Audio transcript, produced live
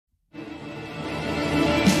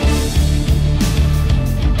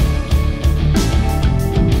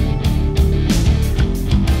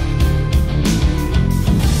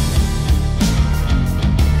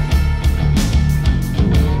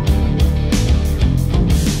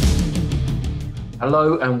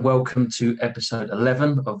Hello and welcome to episode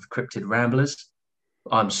 11 of Cryptid Ramblers.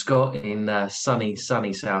 I'm Scott in sunny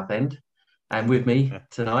Southend, and with me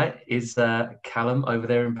tonight is Callum over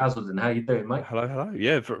there in Basildon. How you doing, mate? Hello.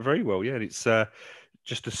 Yeah, very well. Yeah, it's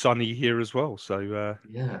just a sunny here as well, so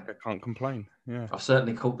Yeah, I can't complain. Yeah. I've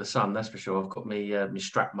certainly caught the sun, that's for sure. I've got me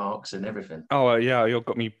strap marks and everything. Oh, yeah, you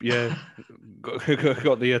got me. Yeah,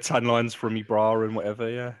 got the tan lines from me bra and whatever.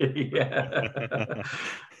 Yeah. Yeah,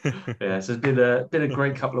 yeah. So it's been a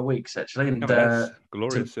great couple of weeks actually, and Oh, yes, some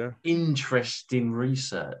glorious. Yeah, interesting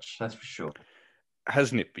research, that's for sure.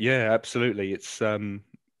 hasn't it? Yeah, absolutely. It's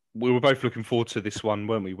we were both looking forward to this one,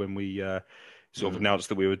 weren't we? When we sort of announced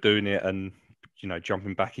that we were doing it, and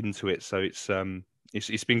jumping back into it. So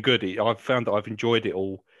it's been good. I've found that I've enjoyed it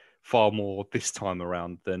all far more this time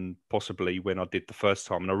around than possibly when I did the first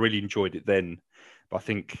time, and I really enjoyed it then. But I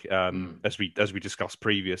think as we discussed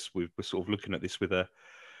previous, we're sort of looking at this with a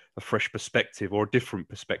fresh perspective or a different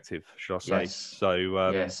perspective, should I say? Yes. So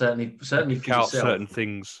Yeah, certainly pick for out yourself. certain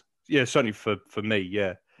things. Yeah, certainly for me.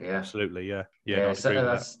 Yeah, Yeah. absolutely. Yeah. Yeah, No, so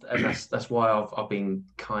that's why I've been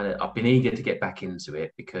eager to get back into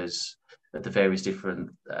it because of the various different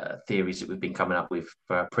theories that we've been coming up with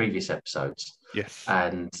for our previous episodes. Yes.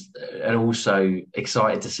 And also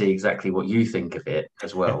excited to see exactly what you think of it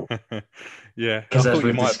as well. Yeah, Because as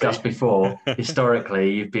we've discussed before,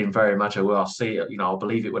 historically you've been very much a, well, I'll see it, I'll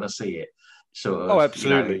believe it when I see it. Sort of, Oh,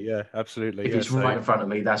 absolutely. Yeah, absolutely. If it's right in front of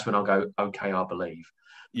me, that's when I'll go, okay, I believe.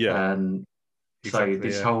 Yeah. And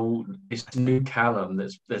Exactly, so this new Callum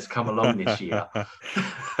that's come along this year,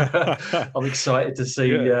 I'm excited to see.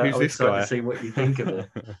 Yeah, who's I'm this excited guy? to see what you think of it.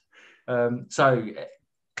 So,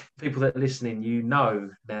 people that are listening, now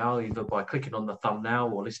either by clicking on the thumbnail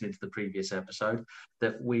or listening to the previous episode,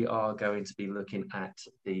 that we are going to be looking at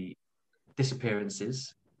the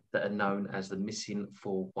disappearances that are known as the missing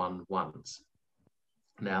 411s.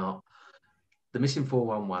 Now, the missing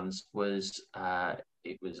 411s was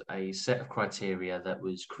it was a set of criteria that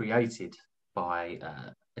was created by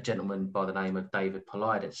a gentleman by the name of David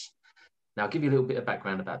Paulides. Now, I'll give you a little bit of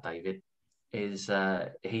background about David.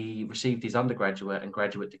 He received his undergraduate and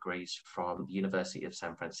graduate degrees from the University of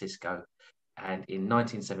San Francisco, and in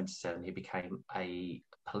 1977 he became a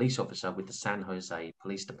police officer with the San Jose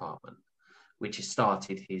Police Department, which he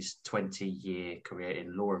started his 20-year career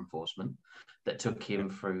in law enforcement that took him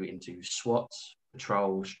through into SWAT,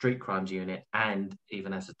 patrol, street crimes unit, and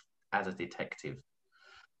even as a detective.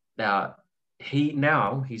 Now,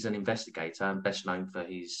 he's an investigator and best known for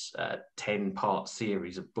his 10-part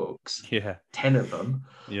series of books. Yeah. 10 of them.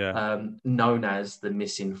 Yeah. Known as the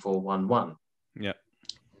Missing 411. Yeah.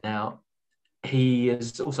 Now, he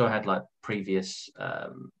has also had previous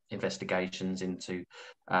investigations into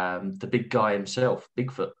the big guy himself,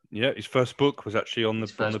 Bigfoot. Yeah, his first book was actually on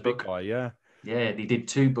the big guy. Yeah. Yeah, he did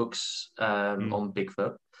 2 books on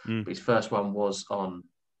Bigfoot, but his first one was on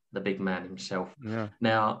the big man himself. Yeah.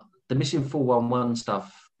 Now, the Missing 411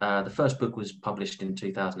 stuff, the first book was published in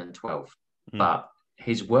 2012, but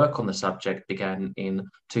his work on the subject began in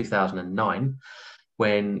 2009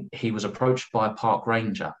 when he was approached by a park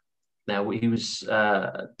ranger. Now, he was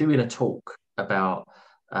doing a talk about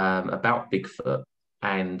Bigfoot,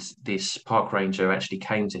 and this park ranger actually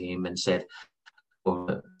came to him and said,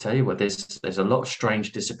 well, tell you what, there's a lot of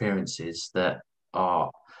strange disappearances that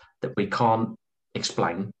we can't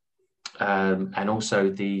explain, and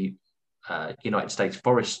also the United States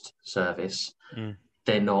Forest Service,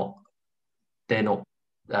 they're not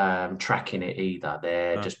tracking it either.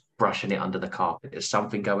 They're just brushing it under the carpet. There's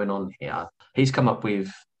something going on here. He's come up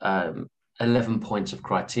with 11 points of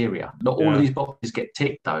criteria. Not all of these boxes get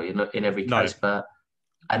ticked though in every case, but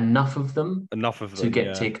enough of them to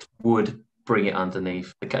get ticked would bring it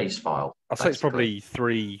underneath the case file. I'd say it's probably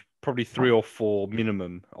three or four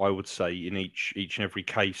minimum, I would say, in each and every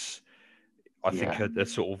case. I think they're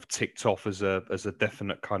sort of ticked off as a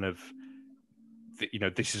definite kind of,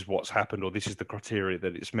 this is what's happened, or this is the criteria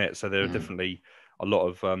that it's met. So there are definitely a lot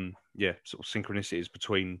of sort of synchronicities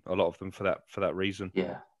between a lot of them for that reason.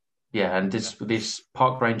 Yeah, and this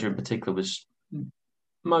park ranger in particular was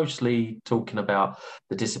mostly talking about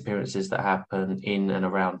the disappearances that happen in and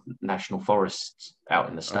around national forests out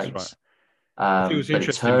in the States. That's right. I think it was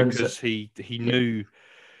interesting because he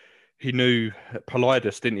knew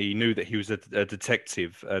Paulides, didn't he? He knew that he was a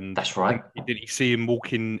detective, and that's right. Did he see him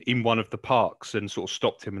walking in one of the parks and sort of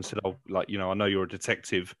stopped him and said, "Oh, I know you're a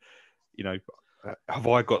detective. Have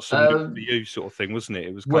I got some news for you?" Sort of thing, wasn't it?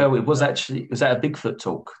 It was. It was at a Bigfoot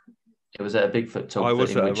talk. It was at a Bigfoot talk. I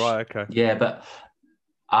was right. Okay. Yeah, but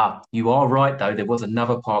you are right though. There was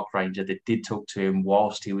another park ranger that did talk to him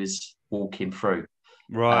whilst he was walking through.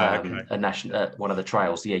 Right. Okay. a national one of the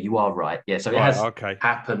trails. Yeah, you are right. Yeah, so it Right. has Okay.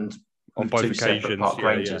 happened On with both two separate occasions. park Yeah. Yeah.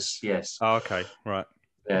 rangers. Yes. Oh, okay. Right.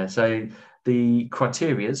 Yeah. So the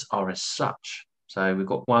criterias are as such. So we've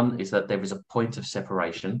got one is that there is a point of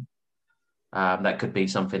separation. That could be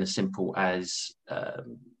something as simple as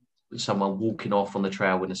someone walking off on the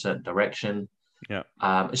trail in a certain direction. Yeah.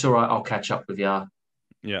 It's all right, I'll catch up with you.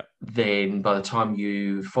 Yeah. Then by the time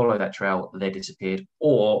you follow that trail, they disappeared.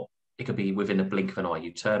 Or it could be within a blink of an eye.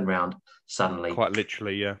 You turn around, suddenly Quite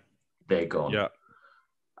literally. Yeah. they're gone. Yeah.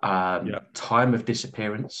 Yeah. Time of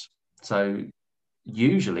disappearance. So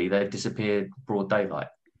usually they've disappeared broad daylight.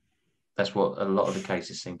 That's what a lot of the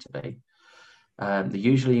cases seem to be. They're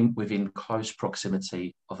usually within close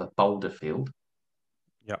proximity of a boulder field.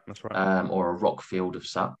 Yeah, that's right. Or a rock field of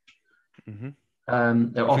such. Mm-hmm.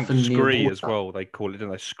 They're I often think near scree water. as well. They call it, don't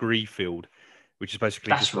they? Scree field, which is basically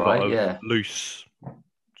That's just a right, lot of yeah. loose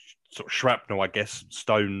sort of shrapnel, I guess,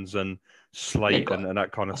 stones and slate Yeah, and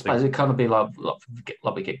that kind I of suppose thing. it kind of be like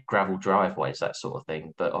we get gravel driveways, that sort of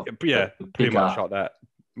thing, but Yeah, pretty much bigger, like that.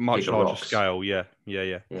 Much bigger larger rocks. scale. Yeah, yeah,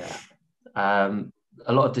 yeah. Yeah.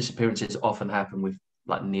 A lot of disappearances often happen with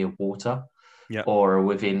like near water, Yeah. or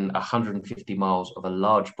within 150 miles of a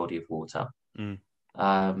large body of water. Mm.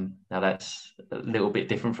 Now that's a little bit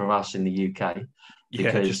different from us in the UK,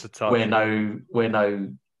 Yeah, just because a touch. we're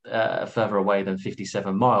no further away than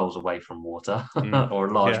 57 miles away from water or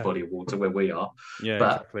a large Yeah. body of water where we are. Yeah,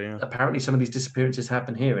 But exactly. Yeah. apparently some of these disappearances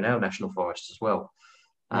happen here in our national forests as well.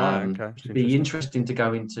 Right. Okay. It'd be interesting to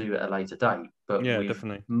go into at a later date, but Yeah, we've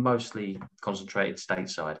definitely. mostly concentrated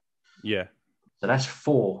stateside. Yeah. So that's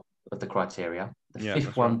 4 of the criteria. The Yeah, 5th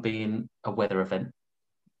that's one right. being a weather event.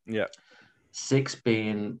 Yeah. 6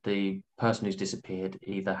 being the person who's disappeared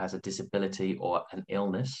either has a disability or an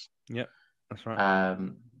illness. Yeah, that's right.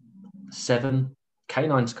 7,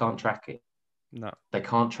 canines can't track it. No. They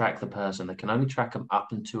can't track the person. They can only track them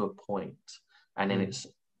up until a point, and then it's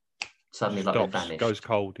suddenly like they've vanished. Goes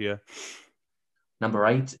cold. Yeah. Number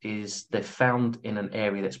 8 is they're found in an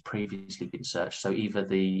area that's previously been searched. So either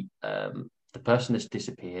the person that's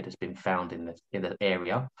disappeared has been found in the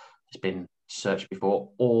area, has been searched before,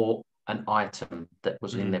 or an item that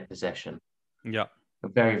was in their possession. Yeah. A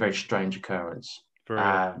very, very strange occurrence. Very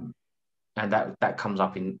odd. And that comes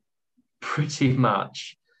up in pretty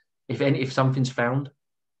much, if something's found,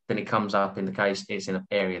 then it comes up in the case it's in an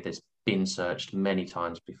area that's been searched many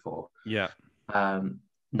times before. Yeah.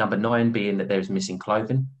 Number 9 being that there's missing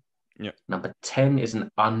clothing. Yeah. Number 10 is an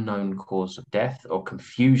unknown cause of death or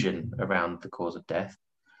confusion around the cause of death.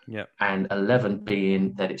 Yeah. And 11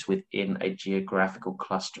 being that it's within a geographical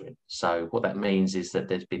clustering. So what that means is that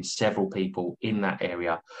there's been several people in that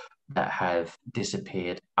area that have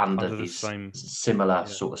disappeared under these similar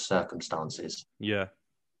sort of circumstances. Yeah.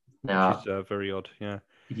 Now, which is very odd. Yeah.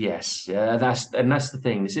 Yes, that's the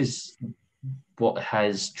thing. This is what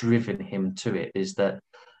has driven him to it, is that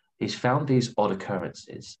he's found these odd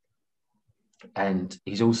occurrences, and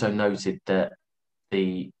he's also noted that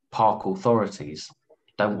the park authorities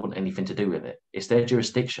don't want anything to do with it. It's their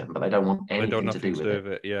jurisdiction, but they don't want anything to do with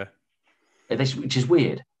it. Yeah, which is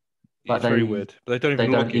weird. It's very weird. But they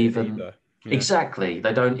don't even either. Yeah. Exactly.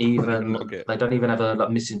 They don't even have a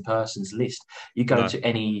missing persons list. You go to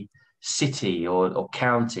any city or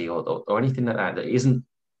county or anything like that isn't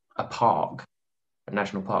a park, a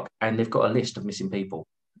national park, and they've got a list of missing people.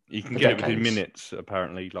 You can get it within minutes,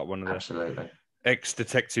 apparently. Like one of the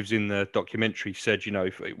ex-detectives in the documentary said,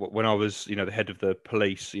 when I was, the head of the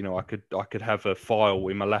police, I could have a file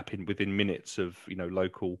in my lap within minutes of,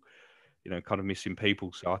 local, kind of missing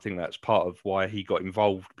people. So I think that's part of why he got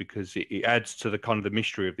involved, because it adds to the kind of the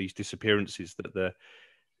mystery of these disappearances that the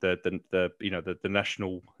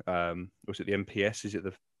national, was it the MPS? Is it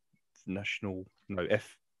the national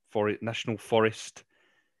National Forest?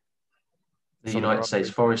 The United States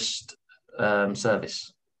Forest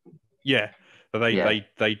Service. Yeah. But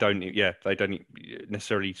they don't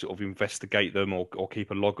necessarily sort of investigate them or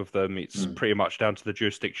keep a log of them. It's pretty much down to the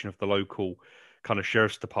jurisdiction of the local kind of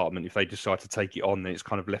sheriff's department. If they decide to take it on, then it's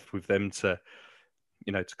kind of left with them to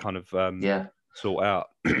kind of sort out.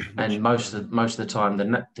 And most of the time,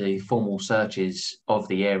 the formal searches of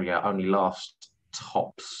the area only last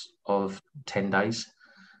tops of 10 days.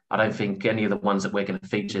 I don't think any of the ones that we're going to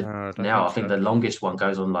feature now. I think the longest one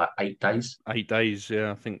goes on like 8 days. 8 days,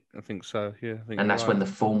 yeah. I think so. Yeah, and that's when the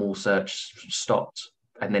formal search stopped,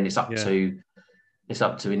 and then it's up to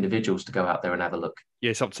individuals to go out there and have a look. Yeah,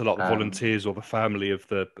 it's up to the volunteers or the family of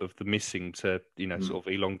the missing to sort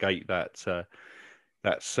of elongate that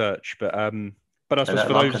search. But I suppose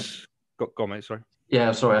for those, go on, mate. Sorry.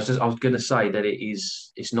 Yeah, sorry. I was going to say that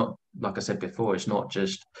it's not like I said before, it's not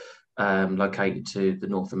just located to the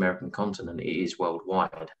North American continent, it is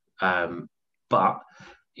worldwide. But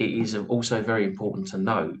it is also very important to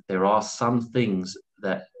note there are some things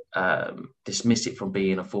that dismiss it from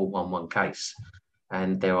being a 411 case.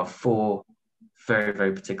 And there are four very,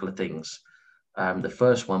 very particular things. The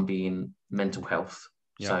first one being mental health.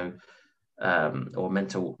 Yeah. So, or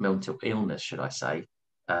mental illness, should I say,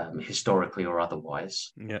 historically or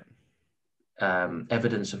otherwise. Yeah.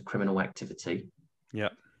 Evidence of criminal activity. Yeah.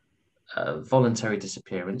 Voluntary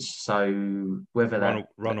disappearance. So whether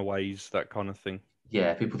runaways, that kind of thing.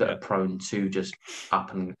 Yeah, people that are prone to just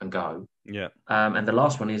up and go. Yeah. And the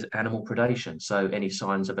last one is animal predation. So any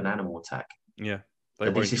signs of an animal attack. Yeah.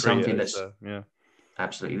 This is something that's yeah.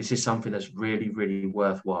 Absolutely. This is something that's really, really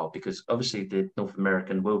worthwhile because obviously the North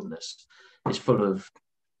American wilderness is full of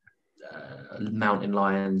mountain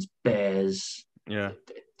lions, bears,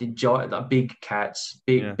 big cats,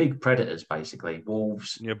 big predators, basically,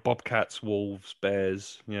 wolves. Yeah, bobcats, wolves,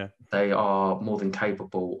 bears. Yeah, they are more than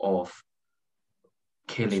capable of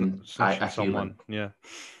killing a human. Yeah,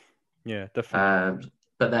 definitely.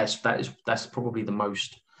 But that's probably the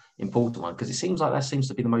most important one because it seems like that seems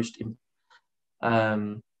to be the most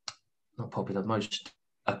not popular, most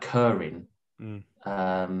occurring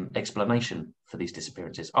explanation for these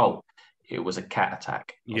disappearances. Oh, it was a cat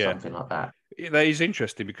attack or something like that. Yeah, that is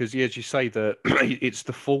interesting because, as you say, that it's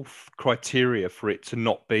the fourth criteria for it to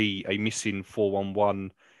not be a missing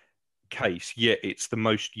 411 case, yet it's the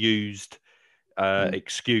most used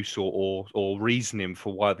excuse or reasoning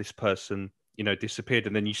for why this person, disappeared.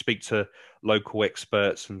 And then you speak to local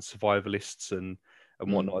experts and survivalists and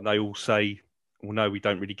whatnot, and they all say, well, no, we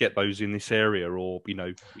don't really get those in this area, or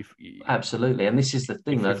if absolutely. And this is the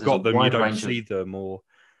thing that you've got them, you don't see them, or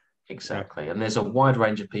exactly. And there's a wide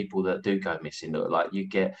range of people that do go missing. Like you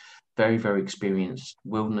get very, very experienced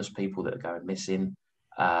wilderness people that are going missing,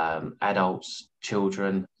 adults,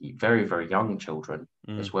 children, very, very young children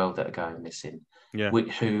as well that are going missing,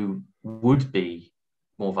 who would be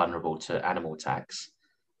more vulnerable to animal attacks.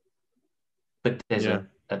 But there's a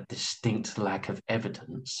distinct lack of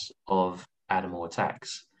evidence of animal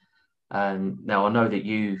attacks. Now, I know that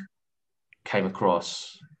you came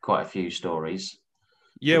across quite a few stories.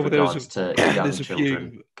 Yeah, well, there's a few. Yeah, there's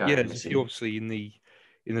a few obviously in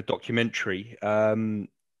the documentary, and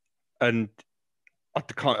I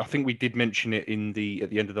think we did mention it at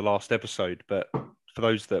the end of the last episode. But for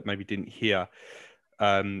those that maybe didn't hear,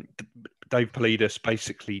 Dave Politis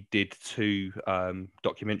basically did two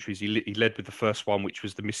documentaries. He led with the first one, which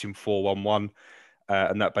was the Missing 411,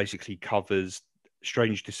 and that basically covers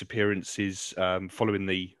strange disappearances following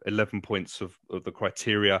the 11 points of the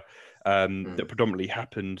criteria that predominantly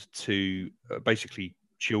happened to basically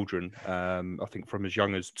children, I think from as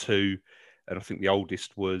young as 2, and I think the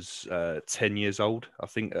oldest was 10 years old, I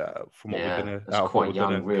think, from what we're going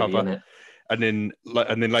to cover. Isn't it? And then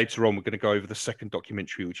later on, we're going to go over the second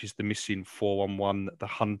documentary, which is the Missing 411, The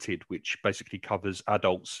Hunted, which basically covers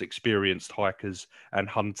adults, experienced hikers and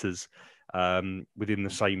hunters within the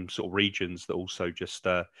same sort of regions that also just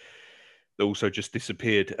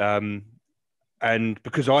disappeared. And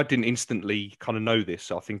because I didn't instantly kind of know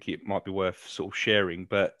this, I think it might be worth sort of sharing.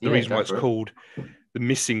 But the reason why it's called the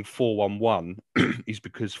Missing 411 is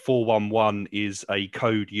because 411 is a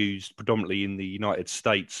code used predominantly in the United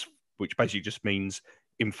States, which basically just means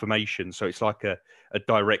information. So it's like a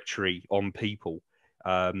directory on people,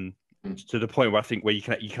 to the point where I think where you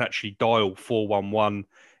can actually dial 411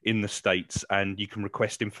 in the States and you can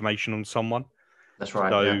request information on someone. That's right.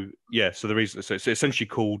 So the reason, so it's essentially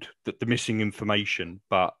called the missing information,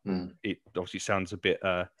 but it obviously sounds a bit.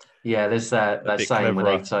 There's that saying cleverer. When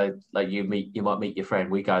they say like you might meet your friend.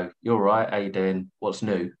 We go, "You're right. How you doing? What's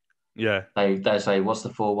new?" Yeah. They say, "What's the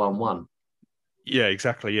 411?" Yeah,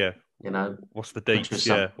 exactly. Yeah. What's the dates?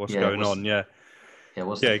 What's going on? Yeah. Yeah.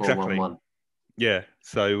 What's the 411? Yeah.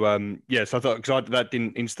 So so I thought because that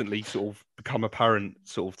didn't instantly sort of become apparent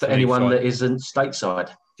sort of for anyone that isn't stateside.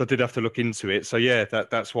 So I did have to look into it. So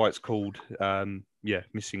that's why it's called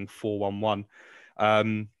Missing 411.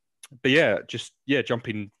 But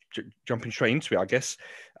jumping straight into it, I guess.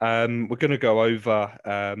 We're going to go over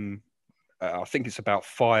I think it's about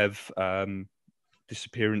 5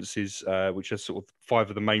 disappearances, which are sort of 5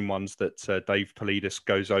 of the main ones that Dave Politis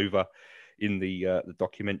goes over in the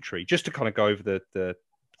documentary, just to kind of go over the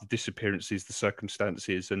disappearances, the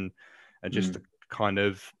circumstances, and just to kind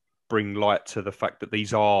of bring light to the fact that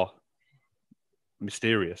these are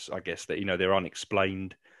mysterious, I guess, that they're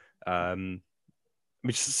unexplained.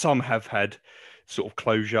 Which some have had sort of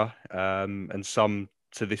closure, and some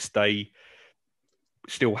to this day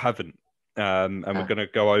still haven't. and we're going to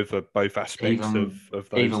go over both aspects of those.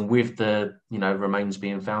 Even with the remains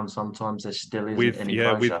being found, sometimes there still isn't any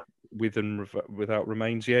closure. With and without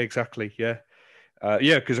remains, yeah, exactly, yeah,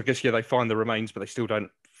 because I guess they find the remains, but they still don't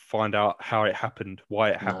find out how it happened, why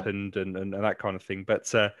it happened, and that kind of thing. But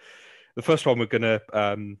the first one we're going to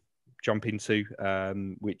jump into,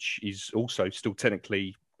 which is also still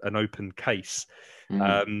technically an open case,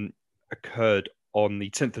 occurred on the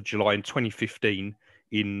 10th of July in 2015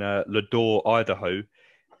 in Ladore, Idaho,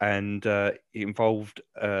 and it involved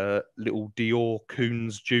little Dior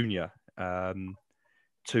Coons Jr.,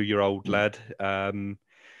 2-year-old lad.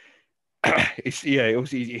 It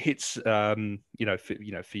hits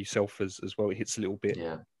for yourself as well. It hits a little bit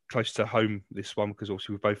close to home, this one, because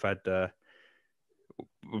obviously we've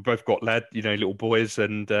both got little boys,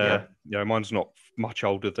 and mine's not much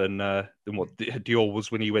older than what Dior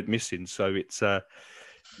was when he went missing. So it's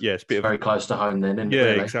it's a bit very close to home then, isn't it? Yeah,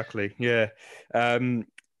 really? Exactly. Yeah.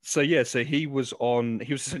 So he was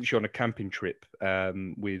essentially on a camping trip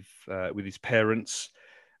with his parents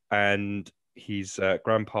and his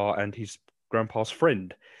grandpa and his grandpa's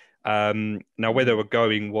friend. Now, where they were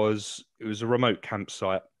going it was a remote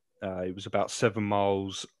campsite. It was about 7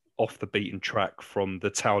 miles off the beaten track from the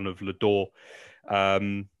town of Ladore,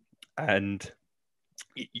 and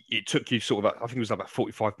it took you sort of, I think it was about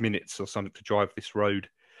 45 minutes or something to drive this road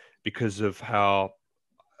because of how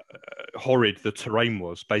horrid the terrain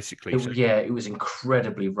was, basically. It was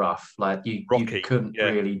incredibly rough. Like you couldn't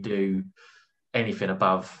really do anything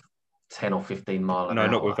above 10 or 15 mile an hour.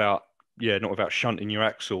 Not without shunting your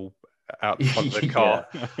axle out the front of the car.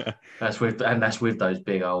 That's with those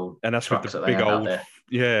big old trucks that they had out there.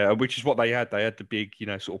 Yeah, which is what they had. They had the big,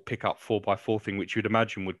 sort of pickup 4x4 thing, which you'd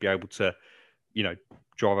imagine would be able to,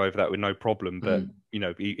 drive over that with no problem. But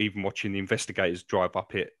even watching the investigators drive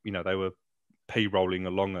up it, they were p-rolling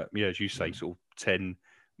along at, as you say, sort of 10,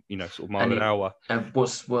 sort of mile an hour. And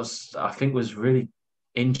what's I think was really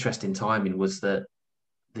interesting timing was that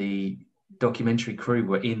the documentary crew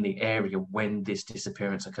were in the area when this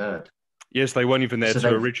disappearance occurred. Yes, they weren't even there to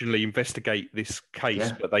originally investigate this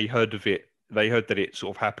case, but they heard of it. They heard that it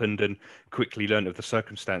sort of happened and quickly learned of the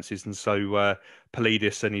circumstances. And so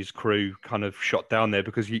Politis and his crew kind of shot down there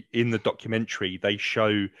because in the documentary, they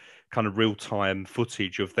show kind of real-time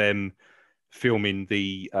footage of them filming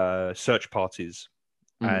the search parties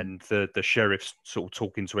and the sheriffs sort of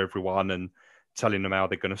talking to everyone and telling them how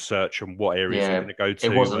they're going to search and what areas they're going to go to.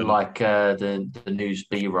 It wasn't like the news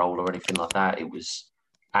B-roll or anything like that. It was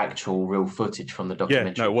actual real footage from the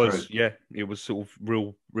documentary. It was. Yeah, it was sort of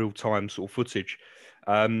real time sort of footage.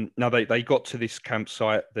 Now they got to this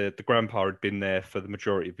campsite. The grandpa had been there for the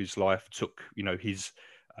majority of his life. Took his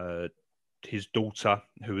daughter,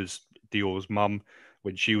 who was Dior's mum,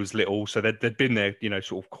 when she was little. So they'd been there,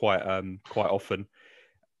 sort of quite often.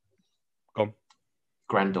 Gone.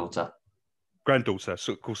 Granddaughter.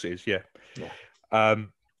 So of course it is. Yeah.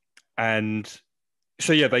 And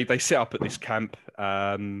so they set up at this camp.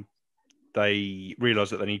 They realise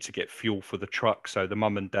that they need to get fuel for the truck. So the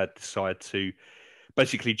mum and dad decide to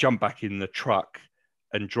basically jump back in the truck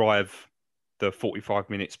and drive the 45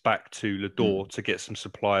 minutes back to Ladore to get some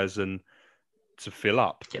supplies and to fill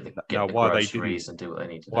up. Why they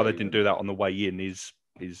didn't do that on the way in is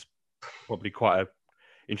probably quite a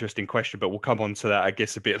interesting question, but we'll come on to that, I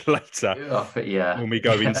guess, a bit later. When we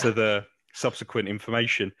go into the subsequent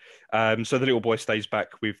information. So the little boy stays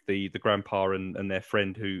back with the grandpa and their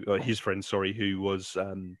friend, who was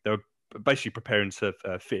they were basically preparing to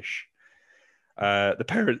fish.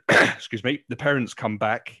 The parents come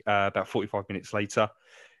back about 45 minutes later,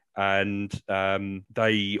 and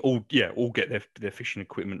they all get their fishing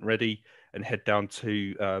equipment ready and head down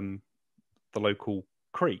to the local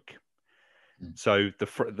creek. So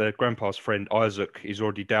the grandpa's friend Isaac is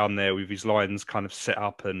already down there with his lines kind of set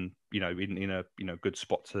up and in a good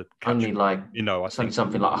spot to catch. Only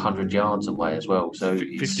something like 100 yards away as well. So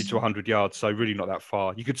 50 to 100 yards. So really not that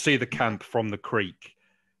far. You could see the camp from the creek.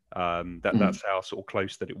 That's how sort of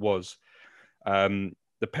close that it was.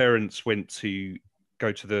 The parents went to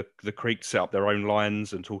go to the creek, set up their own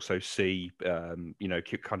lines, and to also see kind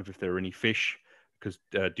of if there were any fish, because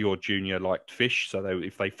Dior Jr. liked fish, so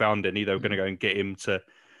if they found any, they were going to go and get him to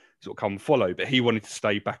sort of come follow. But he wanted to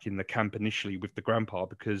stay back in the camp initially with the grandpa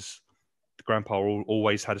because the grandpa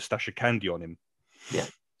always had a stash of candy on him. Yeah.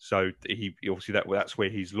 So he obviously that's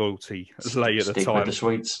where his loyalty lay at the time. With the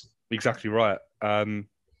sweets. Exactly right.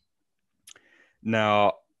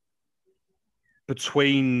 Now,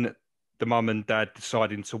 between the mum and dad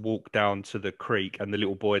deciding to walk down to the creek and the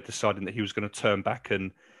little boy deciding that he was going to turn back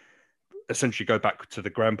and essentially go back to the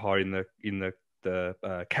grandpa in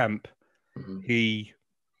the camp, he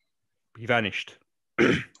vanished.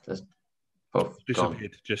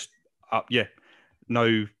 Disappeared. Just up. Yeah.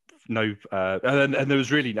 No. And there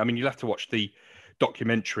was really, I mean, you'll have to watch the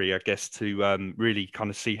documentary, I guess, to really kind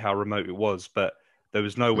of see how remote it was. But there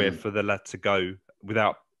was nowhere for the lad to go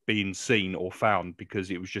without being seen or found,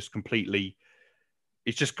 because it was just completely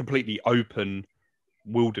open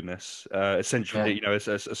wilderness, essentially. You know,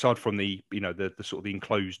 aside from the sort of the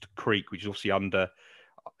enclosed creek, which is obviously under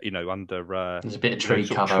there's a bit of tree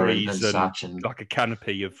sort of cover trees and such, and like a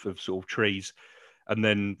canopy of sort of trees. And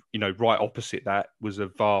then, right opposite that was a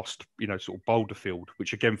vast, sort of boulder field,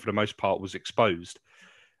 which again, for the most part, was exposed.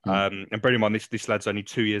 And bear in mind, this lad's only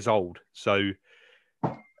 2 years old. So,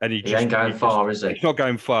 and he ain't going far, is he? He's not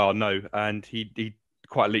going far, no. And he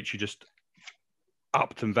quite literally just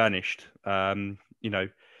upped and vanished. The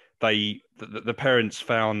parents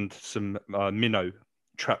found some minnow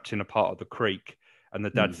trapped in a part of the creek, and the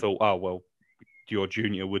dad thought, oh, well, your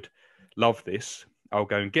junior would love this. I'll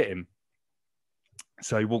go and get him.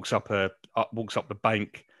 So he walks up the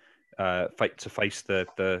bank, to face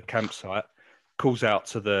the campsite, calls out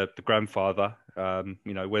to the grandfather,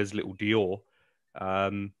 where's little Dior?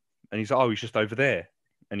 And he's like, oh, he's just over there.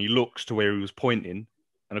 And he looks to where he was pointing,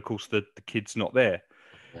 and of course the kid's not there.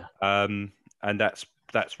 Yeah. And that's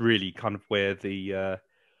really kind of where the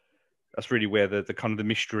kind of the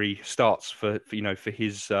mystery starts for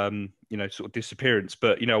his sort of disappearance.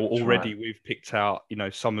 But already we've picked out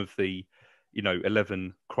some of the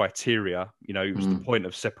 11 criteria. It was the point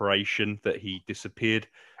of separation that he disappeared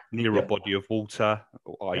near a body of water,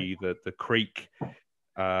 i.e. the creek.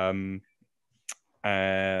 And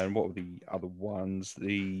what were the other ones?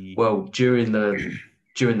 During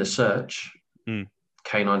the search,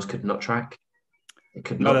 canines could not track. It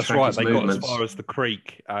could not track his movements. Got as far as the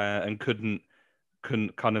creek and couldn't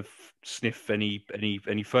kind of sniff any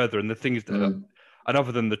further. And the thing is, and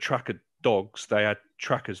other than the tracker dogs, they had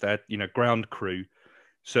trackers. They had ground crew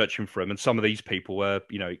searching for them, and some of these people were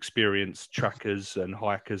experienced trackers and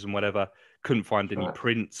hikers and whatever. Couldn't find any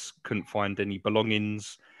prints, couldn't find any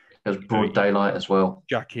belongings. It was broad daylight as well.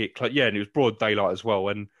 Jacket, and it was broad daylight as well.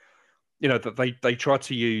 And that they tried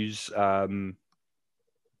to use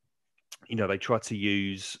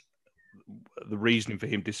the reasoning for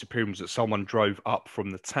him disappearing was that someone drove up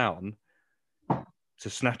from the town to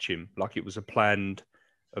snatch him, like it was a planned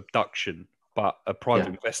abduction. But a private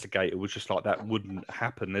investigator was just like, that wouldn't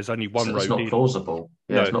happen. There's only one road. It's not plausible.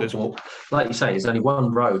 Yeah, no, like you say, there's only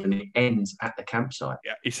one road and it ends at the campsite.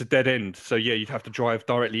 Yeah, it's a dead end. So yeah, you'd have to drive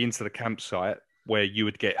directly into the campsite where you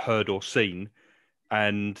would get heard or seen,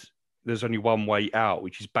 and there's only one way out,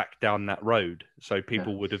 which is back down that road. So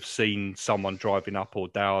people would have seen someone driving up or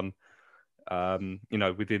down,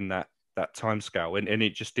 within that time scale, and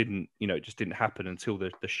it just didn't happen until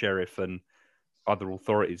the sheriff and other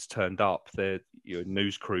authorities turned up, their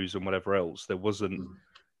news crews and whatever else. There wasn't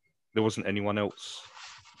anyone else,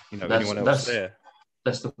 there.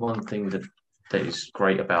 That's the one thing that is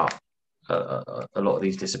great about a lot of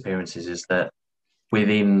these disappearances, is that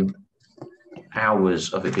within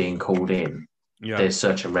hours of it being called in, there's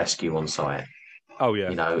search and rescue on site. Oh yeah,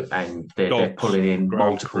 and they're pulling in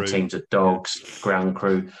multiple teams of dogs, ground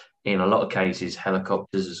crew, in a lot of cases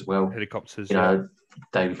helicopters as well.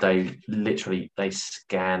 They literally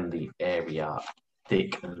scan the area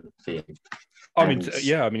thick and thin.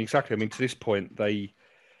 Exactly. I mean, to this point, they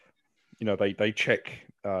check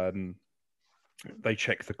the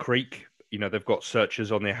creek. They've got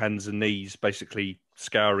searchers on their hands and knees, basically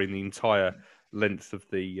scouring the entire length of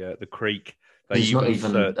the creek. It's not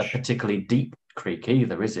even a particularly deep creek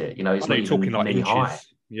either, is it? It's not even talking like inches. High.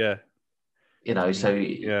 Yeah.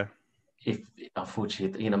 If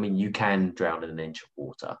unfortunately, you can drown in an inch of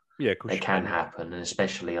water. Yeah, of course. It can happen, and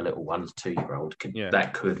especially a little 1 to 2-year-old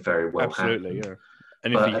that could very well absolutely happen. Yeah.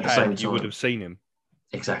 And if he had, you would have seen him.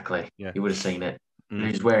 Exactly. Yeah. You would have seen it.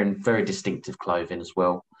 He's wearing very distinctive clothing as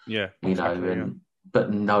well. Yeah.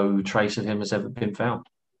 But no trace of him has ever been found.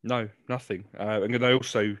 No, nothing. And they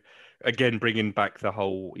also, again, bringing back the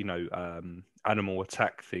whole, animal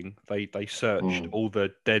attack thing. They searched all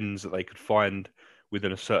the dens that they could find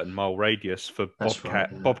within a certain mile radius for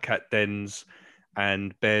bobcat dens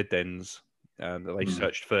and bear dens. That they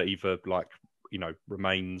searched for either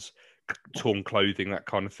remains, torn clothing, that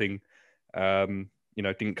kind of thing.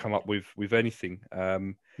 Didn't come up with anything.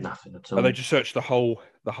 Nothing at all. And they just searched the whole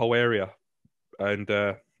area, and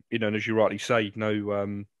and as you rightly say,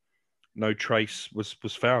 no trace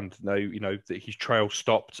was found. No, his trail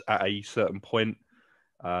stopped at a certain point.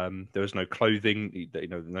 There was no clothing,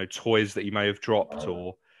 no toys that he may have dropped,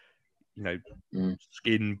 or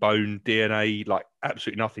skin, bone, DNA, like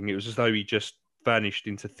absolutely nothing. It was as though he just vanished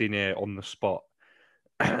into thin air on the spot.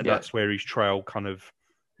 That's where his trail kind of,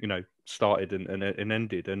 started and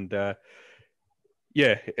ended. And so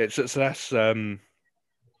that's that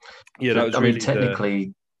was really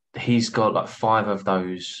technically he's got like 5 of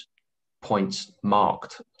those points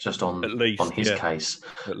marked just on his case.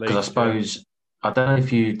 Because I suppose I don't know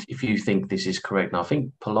if you think this is correct. And I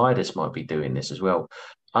think Politis might be doing this as well.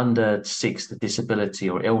 Under 6, the disability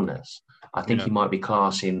or illness, I think he might be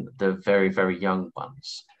classing the very, very young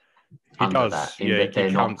ones. He does, that, that they're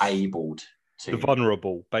not able to. The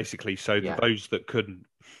vulnerable, basically. So those that couldn't,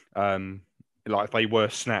 like if they were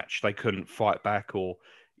snatched, they couldn't fight back or,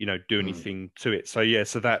 do anything to it. So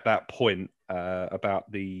so that point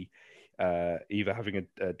about the either having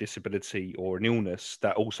a disability or an illness,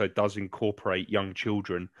 that also does incorporate young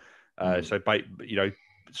children. So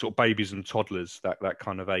sort of babies and toddlers, that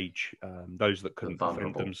kind of age, those that couldn't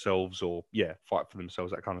defend themselves or fight for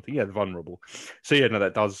themselves, that kind of thing. The vulnerable. So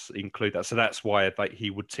that does include that. So that's why he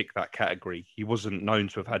would tick that category. He wasn't known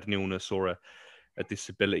to have had an illness or a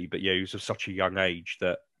disability, but he was of such a young age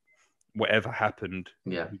that whatever happened,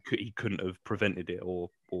 he couldn't have prevented it or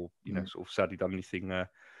sort of sadly done anything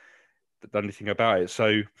about it.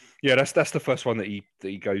 So that's the first one that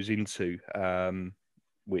he goes into,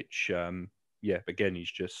 which again,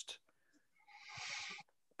 he's just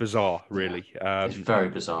bizarre, really. It's very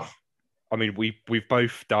bizarre. I mean, we've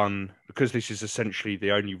both done, because this is essentially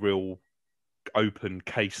the only real open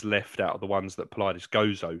case left out of the ones that Politis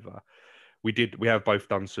goes over. We have both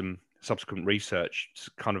done some subsequent research,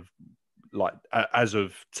 kind of like as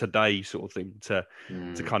of today, sort of thing, to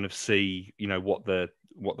kind of see what the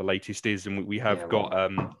latest is, and we have got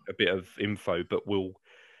a bit of info, but we'll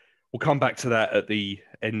come back to that at the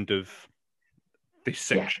end of this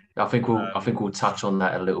section. I think we'll touch on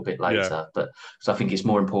that a little bit later, but because I think it's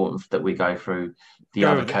more important that we go through the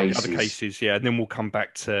other cases. And then we'll come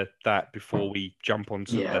back to that before we jump on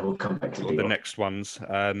to we'll come back to the next ones,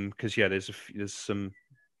 because there's some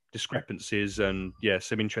discrepancies and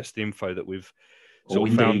some interesting info that we've sort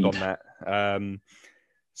of found on that.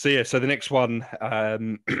 So the next one,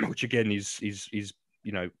 which again is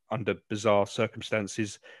under bizarre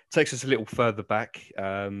circumstances, takes us a little further back.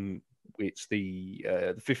 It's the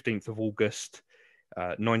 15th of August,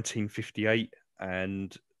 1958,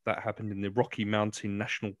 and that happened in the Rocky Mountain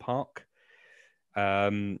National Park.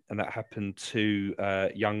 And that happened to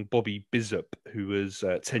young Bobby Bishop, who was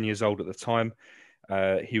 10 years old at the time.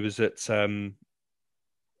 He was at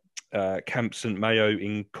Camp St. Mayo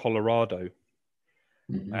in Colorado.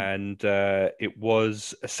 Mm-hmm. And it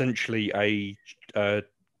was essentially a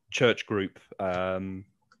church group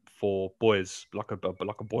for boys, like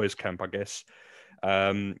a boys' camp, I guess.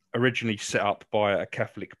 Originally set up by a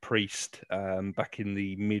Catholic priest back in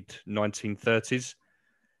the mid 1930s.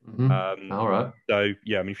 Mm-hmm. All right. So I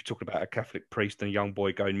mean, if you're talking about a Catholic priest and a young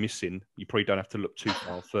boy going missing, you probably don't have to look too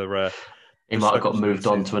far for. He might have got moved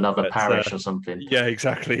on to another parish or something. Yeah,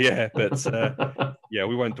 exactly. Yeah, but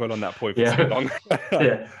we won't dwell on that point for too long.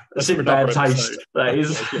 That's in bad taste. That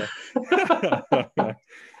is.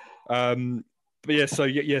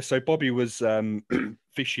 So Bobby was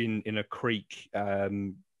fishing in a creek,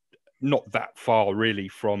 not that far really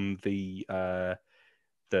from the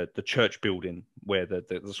church building where the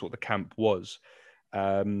sort of the camp was.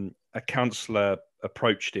 A counsellor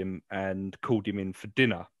approached him and called him in for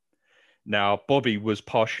dinner. Now, Bobby was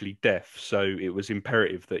partially deaf, so it was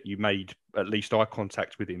imperative that you made at least eye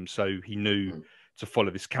contact with him, so he knew to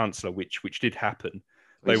follow this counsellor, which did happen.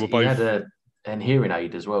 They were both. He had an hearing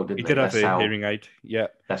aid as well, didn't he? He did have a hearing aid. Yeah,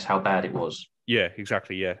 that's how bad it was. Yeah,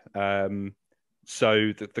 exactly. Yeah.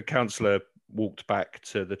 So the counsellor walked back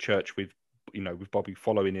to the church with Bobby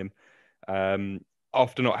following him.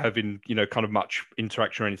 After not having kind of much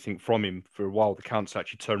interaction or anything from him for a while, the counsellor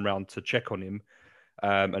actually turned around to check on him.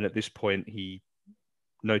 And at this point, he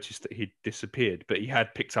noticed that he'd disappeared, but he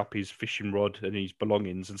had picked up his fishing rod and his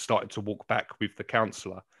belongings and started to walk back with the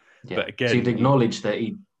counsellor. Yeah. But again, so he'd acknowledged that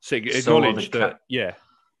he acknowledged that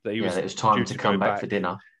it was time to come back for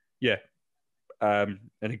dinner. Yeah. And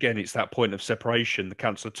again, it's that point of separation. The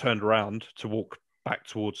counsellor turned around to walk back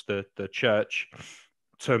towards the church,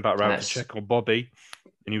 turned back around to check on Bobby,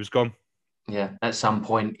 and he was gone. Yeah. At some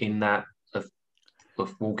point in that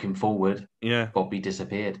of walking forward, Bobby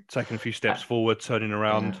disappeared. Taking a few steps forward, turning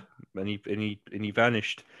around, and he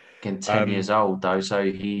vanished. Again, 10 years old though,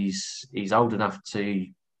 so he's old enough to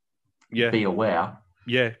be aware.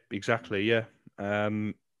 Yeah, exactly. Yeah,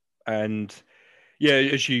 and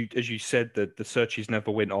as you said, the searches never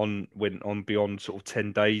went on beyond sort of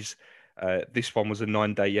 10 days. This one was a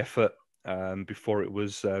 9-day effort. before it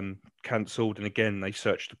was cancelled. And again, they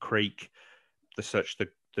searched the creek, they searched the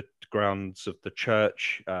grounds of the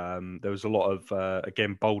church. There was a lot of,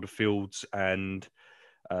 again, boulder fields and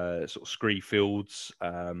sort of scree fields,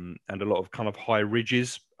 and a lot of kind of high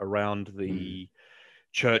ridges around the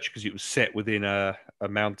church because it was set within a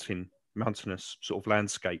mountainous sort of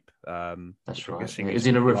landscape. That's right. Guessing It was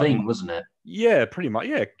in a ravine, wasn't it? Yeah, pretty much.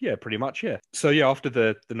 Yeah, pretty much. Yeah. So yeah, after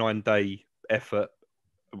the 9-day effort,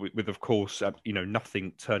 with of course,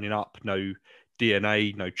 nothing turning up, no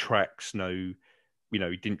DNA, no tracks, no,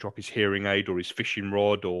 he didn't drop his hearing aid or his fishing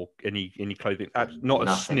rod or any clothing. Not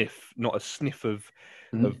Nothing. not a sniff of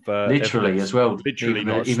literally evidence. As well. Literally,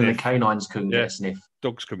 Even the canines couldn't get a sniff.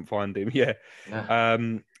 Dogs couldn't find him. Yeah. Yeah.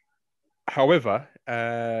 However,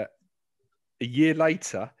 a year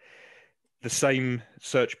later, the same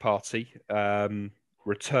search party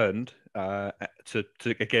returned to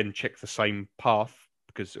again check the same path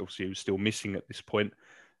because obviously he was still missing at this point.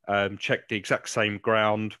 Checked the exact same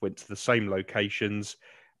ground, went to the same locations,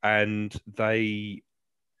 and they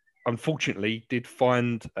unfortunately did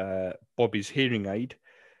find Bobby's hearing aid,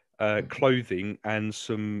 clothing, and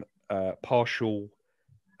some partial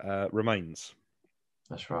remains.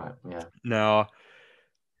 That's right. Yeah. Now,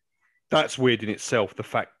 that's weird in itself. The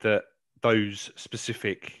fact that those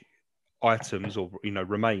specific items or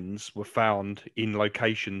remains were found in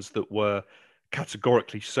locations that were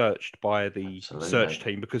categorically searched by the search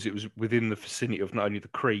team because it was within the vicinity of not only the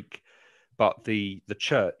creek but the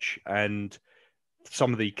church. And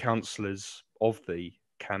some of the counsellors of the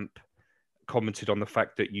camp commented on the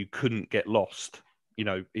fact that you couldn't get lost.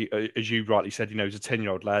 As you rightly said, he was a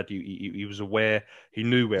 10-year-old lad. He was aware, he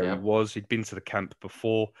knew where he was, he'd been to the camp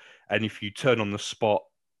before, and if you turn on the spot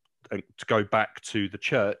and to go back to the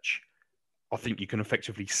church, I think you can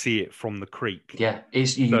effectively see it from the creek. Yeah, you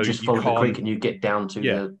just follow the creek and you get down to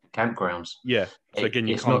the campgrounds. Yeah, so again,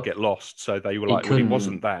 you can't get lost. So they were like, well, it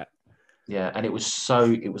wasn't that. Yeah, and it was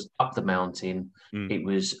up the mountain. It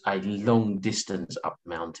was a long distance up the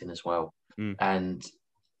mountain as well. And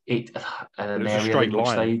it was a straight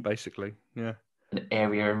line, basically. Yeah, an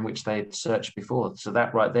area in which they had searched before. So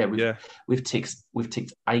that right there, we've ticked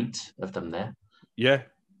 8 of them there. Yeah,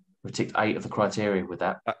 we've ticked 8 of the criteria with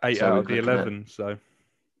that. 8 out of the 11. So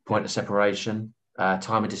point of separation,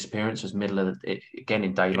 time of disappearance was middle of again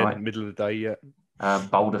in daylight. Middle of the day, yeah.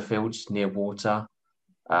 Boulder fields near water.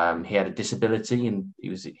 He had a disability and he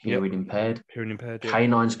was hearing impaired. Hearing impaired.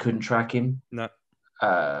 Canines couldn't track him. No.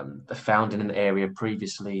 Found in an area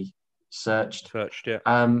previously searched. Yeah.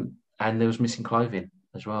 And there was missing clothing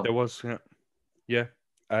as well. There was, yeah,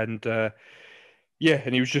 and and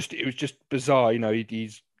it was just bizarre.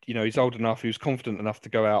 He's old enough. He was confident enough to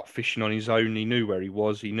go out fishing on his own. He knew where he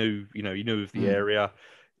was. He knew of the area.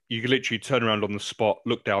 You could literally turn around on the spot,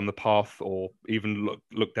 look down the path, or even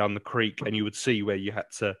look down the creek, and you would see where you had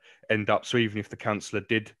to end up. So even if the counsellor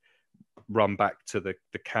did run back to the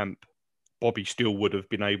camp, Bobby still would have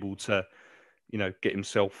been able to, get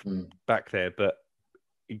himself back there. But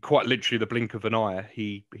in quite literally the blink of an eye,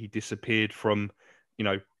 he disappeared from,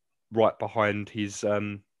 right behind his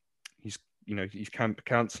camp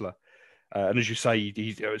counsellor. And as you say,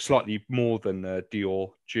 he's slightly more than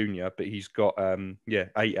Dior Jr., but he's got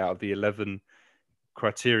 8 out of the 11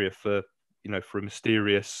 criteria for for a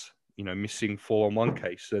mysterious missing 411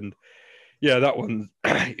 case. And that one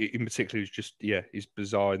in particular is just is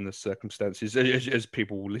bizarre in the circumstances, as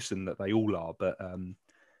people will listen that they all are. But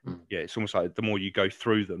it's almost like the more you go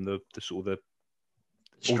through them, the sort of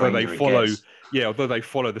although they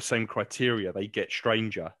follow the same criteria, they get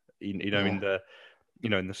stranger in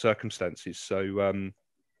the circumstances. So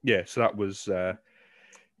so that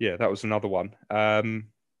was another one.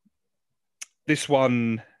 This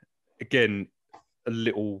one again a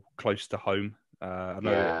little close to home. I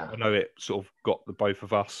know it sort of got the both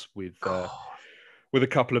of us with a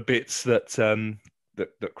couple of bits that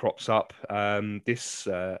crops up. This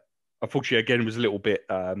unfortunately again was a little bit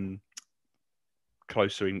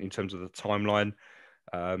closer in terms of the timeline.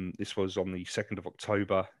 This was on the 2nd of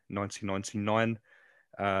October 1999.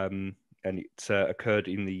 And it occurred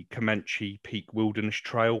in the Comanche Peak Wilderness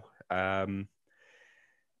Trail. And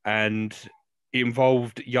it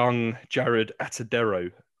involved young Jared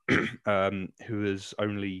Atadero, who was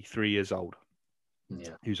only 3 years old.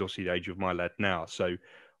 Yeah. Who's obviously the age of my lad now. So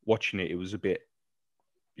watching it, it was a bit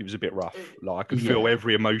rough. Like I could feel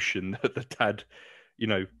every emotion that the dad,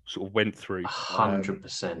 sort of went through.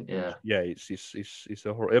 100%. Yeah. Yeah, it's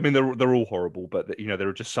a horror. I mean, they're all horrible, but there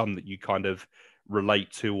are just some that you kind of relate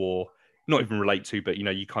to, or not even relate to, but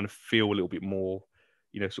you kind of feel a little bit more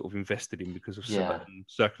sort of invested in because of Yeah. certain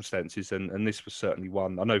circumstances, and this was certainly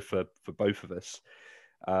one. I know for both of us.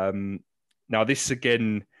 Now this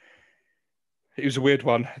again, it was a weird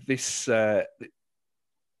one. This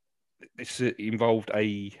involved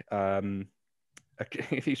it's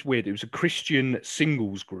weird. It was a Christian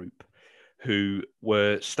singles group who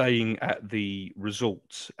were staying at the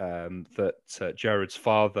resort that Jared's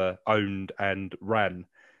father owned and ran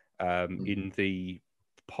in the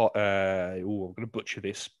I'm going to butcher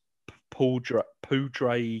this, Poudre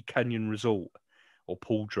Canyon Resort, or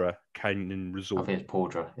Poudre Canyon I Resort. think it's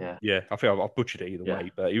Poudre, yeah. Yeah, I think I've butchered it either way,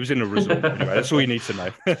 but he was in a resort anyway. That's all you need to know.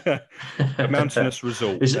 A mountainous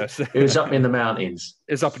resort. It was up in the mountains.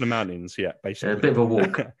 It's up in the mountains, yeah, basically. A bit of a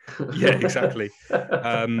walk. Yeah, exactly.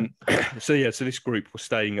 So this group was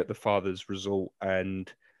staying at the father's resort, and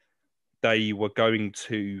they were going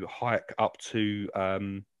to hike up to a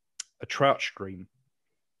trout stream.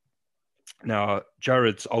 Now,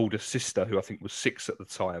 Jared's older sister, who I think was 6 at the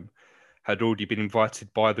time, had already been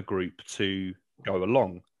invited by the group to go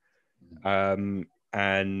along. And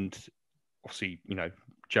obviously,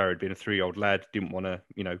 Jared, being a 3-year-old lad, didn't want to,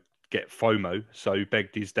 get FOMO, so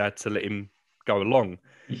begged his dad to let him go along.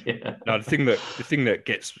 Yeah. Now, the thing that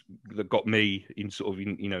got me in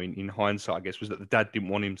hindsight, I guess, was that the dad didn't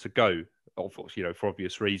want him to go, for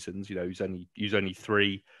obvious reasons. He was only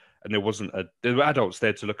 3. And there were adults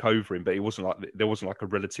there to look over him, but there wasn't like a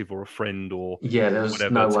relative or a friend or there was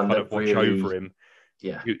whatever no to one kind that of watch really over him.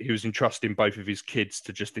 Yeah, he was entrusting both of his kids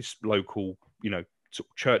to just this local, sort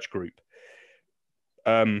of church group.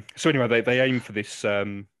 So anyway, they aim for this.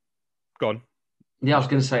 Go on. Yeah, I was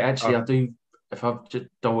going to say, actually, I do. If I just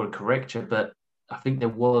don't want to correct you, but I think there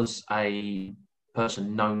was a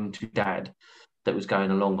person known to Dad that was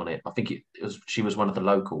going along on it. I think she was one of the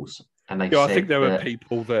locals. And they said I think there were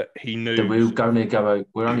people that he knew. That we're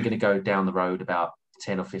only going to go down the road about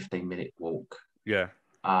 10 or 15-minute walk. Yeah.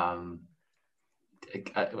 A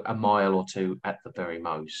mile or 2 at the very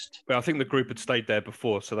most. But I think the group had stayed there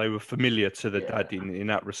before, so they were familiar to the dad in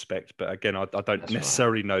that respect. But again, I don't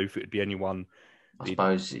necessarily know if it would be anyone you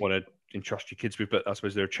want to entrust your kids with. But I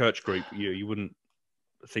suppose they're a church group. You wouldn't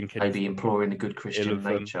think maybe imploring a good Christian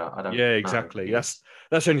nature. I don't. Yeah, exactly. Know. That's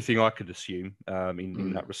the only thing I could assume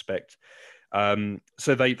in that respect.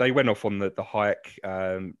 So they went off on the hike.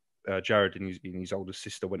 Jared and his older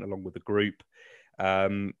sister went along with the group.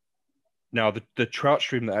 Now the trout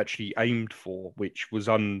stream that actually aimed for, which was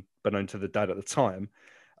unbeknown to the dad at the time,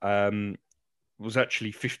 was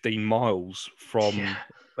actually 15 miles from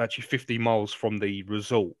the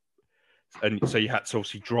resort. And so you had to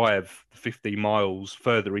obviously drive 50 miles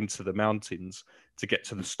further into the mountains to get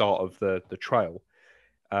to the start of the trail.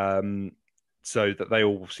 So that they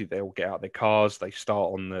all get out their cars, they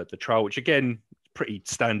start on the trail, which again, pretty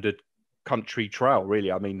standard country trail,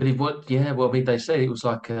 really. I mean, they say it was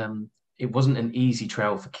like it wasn't an easy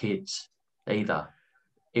trail for kids either.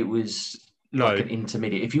 It was like an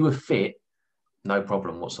intermediate. If you were fit, no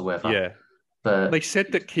problem whatsoever. Yeah, but they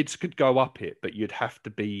said that kids could go up it, but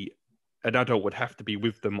an adult would have to be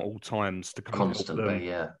with them at all times to kind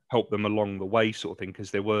of help them along the way, sort of thing,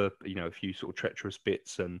 because there were a few sort of treacherous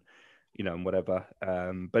bits and and whatever.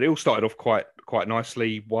 But it all started off quite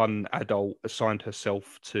nicely. One adult assigned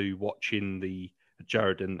herself to watching the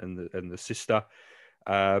Jared and the sister.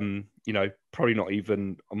 Probably not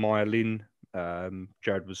even a mile in.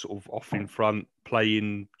 Jared was sort of off in front,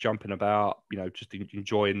 playing, jumping about, just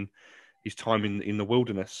enjoying his time in the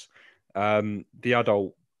wilderness. The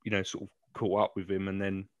adult, sort of caught up with him and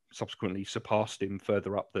then subsequently surpassed him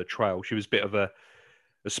further up the trail. She was a bit of a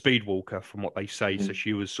speed walker, from what they say, so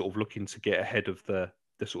she was sort of looking to get ahead of the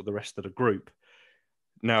sort of the rest of the group.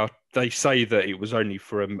 Now they say that it was only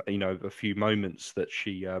for a few moments that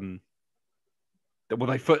she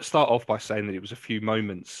they first start off by saying that it was a few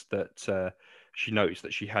moments that she noticed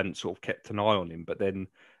that she hadn't sort of kept an eye on him, but then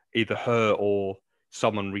either her or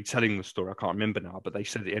someone retelling the story, I can't remember now, but they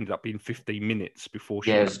said it ended up being 15 minutes before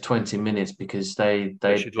she... Yeah, it was 20 minutes because they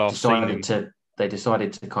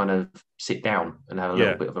decided to kind of sit down and have a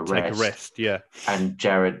little bit of a rest. Take a rest, yeah. And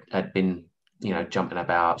Jared had been, jumping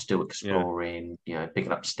about, still exploring,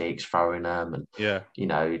 picking up sticks, throwing them, and they're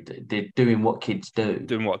doing what kids do.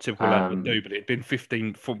 Doing what a typical lad would do, but it had been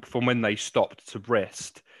 15 from when they stopped to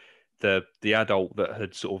rest. The adult that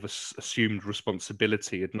had sort of assumed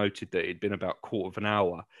responsibility had noted that it had been about a quarter of an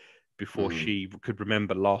hour before she could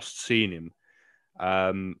remember last seeing him.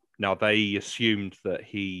 Now, they assumed that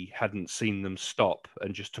he hadn't seen them stop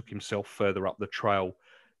and just took himself further up the trail,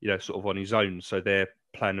 sort of on his own. So their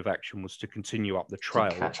plan of action was to continue up the trail,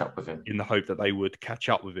 to catch up with him, in the hope that they would catch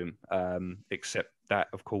up with him. Except that,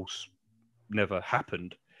 of course, never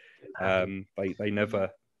happened. They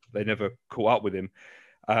never caught up with him.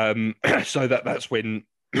 So that's when,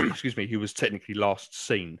 excuse me, he was technically last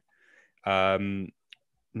seen.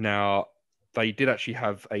 Now, they did actually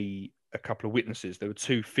have a couple of witnesses. There were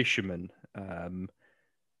two fishermen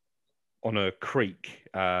on a creek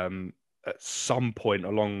at some point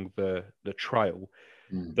along the trail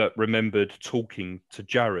that remembered talking to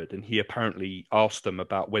Jared, and he apparently asked them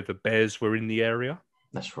about whether bears were in the area.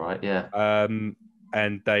 That's right, yeah.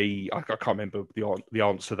 And I can't remember the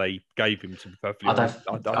answer they gave him, to be perfectly honest.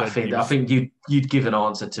 I think you'd give an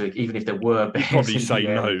answer to it, even if there were bears. You'd probably say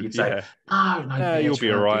no. You'd say, no, bears, you'll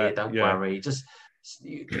be all right. Don't worry. Just,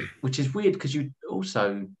 which is weird because you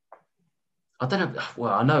also, I don't know.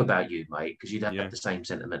 Well, I know about you, mate, because you'd have the same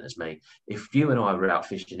sentiment as me. If you and I were out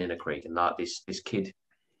fishing in a creek and like this kid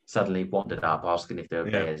suddenly wandered up asking if there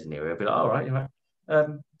were bears in the area, I'd be like, all right, who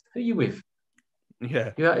are you with?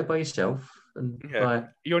 Yeah, you're out here by yourself. And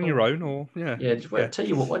you're on your own, or tell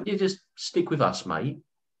you what, why don't you just stick with us, mate?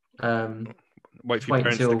 Wait for your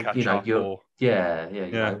parents to catch up.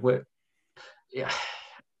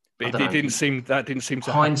 But it didn't seem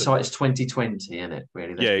to hindsight's 2020, isn't it?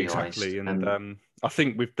 Really? Let's be exactly. Honest. And I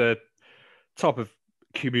think with the type of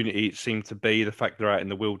community it seemed to be, the fact they're out in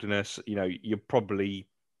the wilderness, you'd probably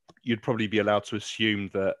be allowed to assume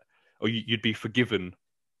that, or you'd be forgiven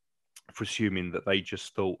for assuming that they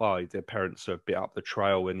just thought, their parents are a bit up the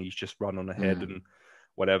trail and he's just run on ahead and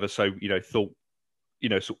whatever. So, thought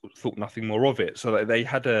nothing more of it. So they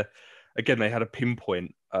had a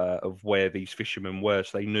pinpoint of where these fishermen were.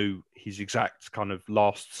 So they knew his exact kind of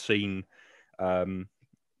last seen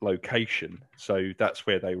location. So that's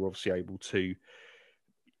where they were obviously able to,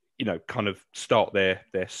 kind of start their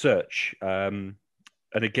search.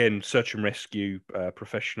 And again, search and rescue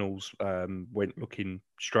professionals went looking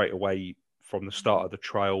straight away from the start of the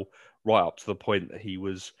trail right up to the point that he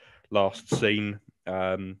was last seen,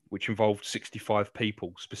 which involved 65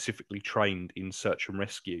 people specifically trained in search and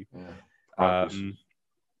rescue.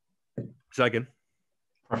 Say again?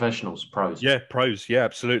 Professionals, pros. Yeah, pros. Yeah,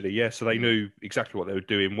 absolutely. Yeah, so they knew exactly what they were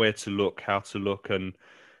doing, where to look, how to look, and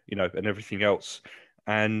and everything else.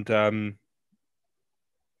 And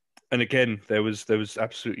again, there was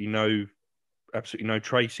absolutely no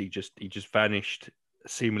trace. He just vanished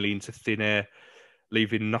seemingly into thin air,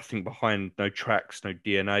 leaving nothing behind. No tracks, no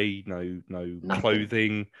DNA, no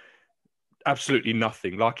clothing, absolutely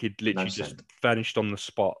nothing. Like he'd literally just vanished on the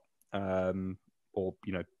spot, or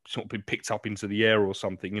sort of been picked up into the air or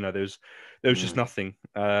something. There was just nothing.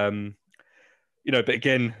 But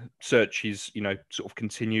again, searches sort of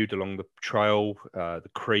continued along the trail, the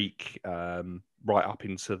creek, right up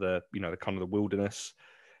into the the kind of the wilderness,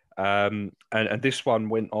 and this one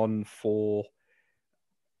went on for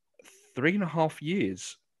 3.5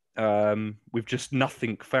 years, with just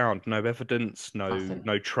nothing found, no evidence,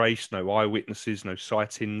 no trace, no eyewitnesses, no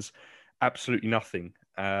sightings, absolutely nothing.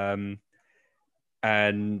 But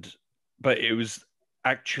it was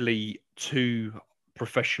actually two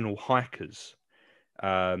professional hikers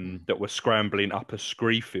that were scrambling up a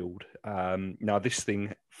scree field. Now, this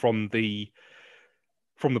thing from the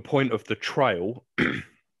point of the trail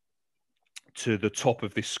to the top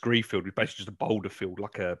of this scree field, was basically just a boulder field,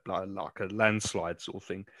 like a landslide sort of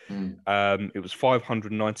thing. It was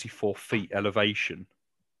 594 feet elevation,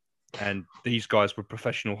 and these guys were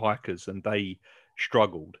professional hikers, and they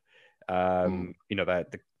struggled. They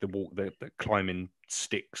had the climbing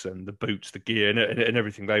sticks and the boots, the gear, and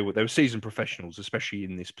everything. They were seasoned professionals, especially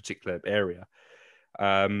in this particular area.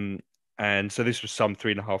 And so this was some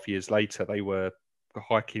 3.5 years later. They were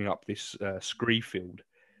hiking up this scree field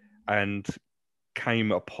and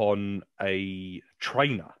came upon a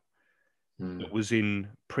trainer that was in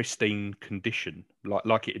pristine condition,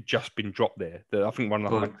 like it had just been dropped there. I think one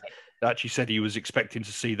of the hikers actually said he was expecting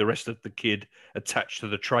to see the rest of the kid attached to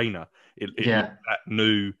the trainer. It looked that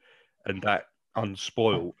new and that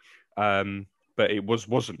unspoiled, but it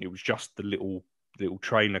wasn't. It was just the little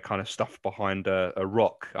trainer kind of stuffed behind a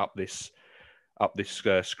rock up this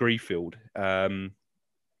scree field.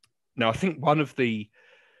 Now, I think one of the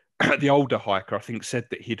older hiker, I think, said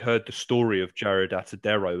that he'd heard the story of Jared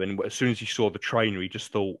Atadero, and as soon as he saw the trainer, he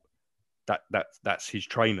just thought that's his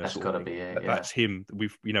trainer. That's got to be it. That's him. We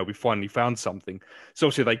finally found something. So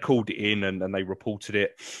obviously they called it in and they reported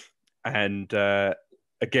it. And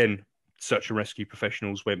again, search and rescue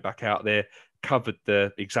professionals went back out there, covered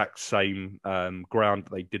the exact same ground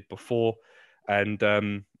that they did before. And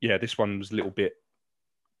this one was a little bit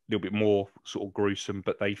more sort of gruesome,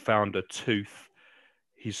 but they found a tooth,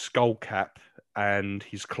 his skull cap, and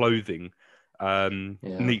his clothing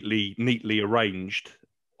neatly arranged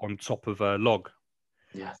on top of a log.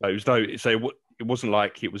 Yeah. So it wasn't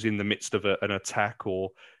like it was in the midst of an attack or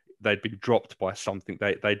they'd been dropped by something.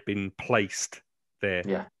 They'd been placed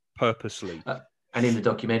there purposely. And in the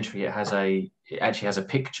documentary, it actually has a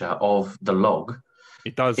picture of the log.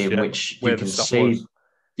 It does, in which where you the can stuff see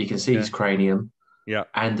was. his cranium,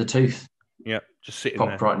 and the tooth, just sitting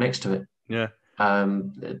popped there right next to it. Yeah.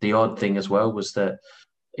 The odd thing as well was that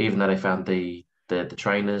even though they found the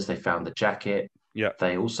trainers, they found the jacket. Yeah.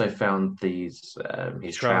 They also found his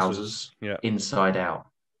trousers inside out.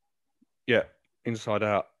 Yeah, inside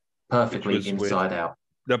out. Perfectly inside out.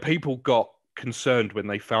 The people got concerned when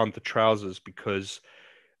they found the trousers because,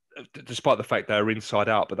 despite the fact they were inside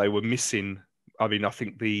out, but they were missing. I mean, I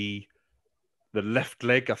think the left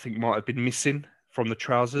leg, I think, might have been missing from the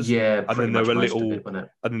trousers. Yeah, and then there were little, it, wasn't it?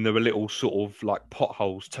 and then there were little sort of like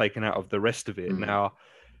potholes taken out of the rest of it. Now,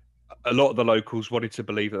 a lot of the locals wanted to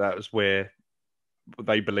believe that was where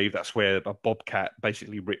that's where a bobcat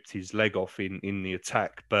basically ripped his leg off in the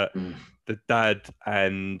attack. But the dad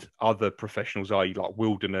and other professionals, i.e., like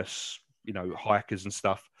wilderness, hikers and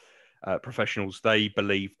stuff, professionals, they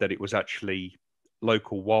believed that it was actually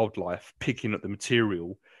local wildlife picking up the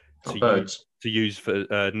material to use for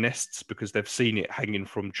nests, because they've seen it hanging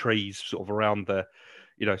from trees sort of around the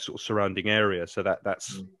sort of surrounding area. So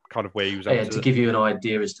that's kind of where he was to give you an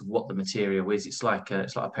idea as to what the material is. It's like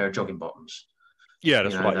a pair of jogging bottoms. Yeah,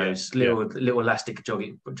 that's right. Those little elastic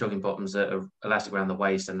jogging bottoms that are elastic around the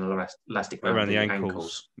waist and elastic around the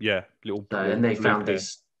ankles. Yeah, little. And they found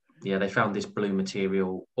this. Yeah, they found this blue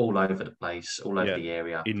material all over the place, all over the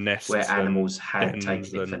area, in nests where animals had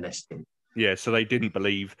taken it for nesting. Yeah, so they didn't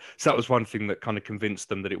believe. So that was one thing that kind of convinced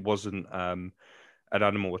them that it wasn't an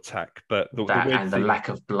animal attack. But the lack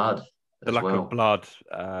of blood. The lack of blood.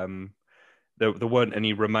 There weren't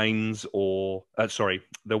any remains, or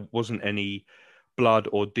there wasn't any blood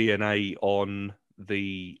or DNA on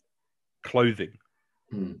the clothing.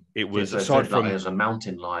 It was aside from it was a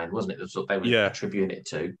mountain lion, wasn't it? That's what they were attributing it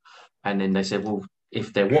to. And then they said, well,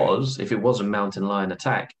 if it was a mountain lion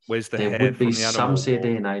attack, there would be some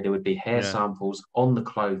DNA, there would be hair samples on the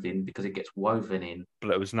clothing because it gets woven in. But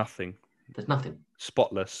there was nothing. There's nothing.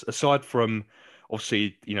 Spotless, aside from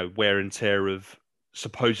obviously wear and tear of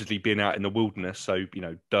supposedly being out in the wilderness, so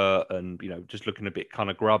dirt and just looking a bit kind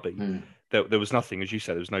of grubby. There was nothing, as you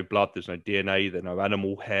said. There was no blood, there's no DNA, there's no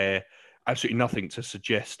animal hair, absolutely nothing to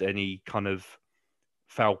suggest any kind of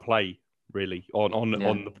foul play really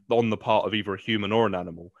on the part of either a human or an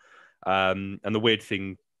animal. And the weird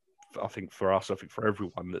thing, I think for us, I think for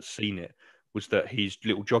everyone that's seen it, was that his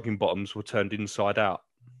little jogging bottoms were turned inside out.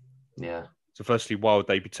 Yeah. So firstly, why would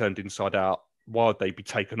they be turned inside out? Why would they be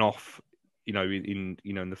taken off? In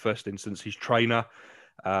the first instance, his trainer,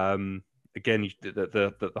 again,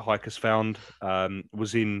 the hikers found,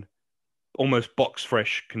 was in almost box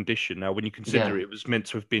fresh condition. Now, when you consider it was meant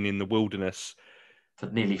to have been in the wilderness for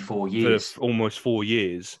nearly 4 years, for almost 4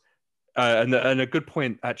 years. And a good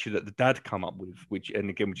point actually that the dad come up with, which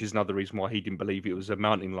is another reason why he didn't believe it was a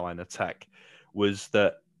mountain lion attack, was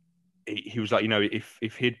that he was like, if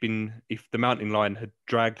the mountain lion had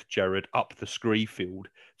dragged Jared up the scree field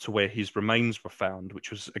to where his remains were found, which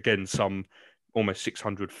was again some almost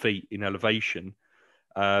 600 feet in elevation,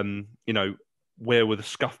 where were the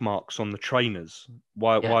scuff marks on the trainers?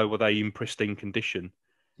 Why were they in pristine condition?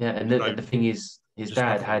 Yeah, and the thing is, his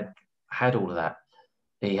dad had all of that.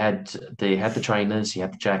 He had the trainers, he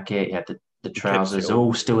had the jacket, he had the trousers,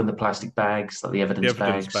 all still in the plastic bags, like the evidence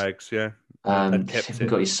bags. Yeah. He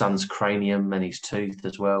got his son's cranium and his tooth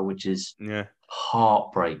as well, which is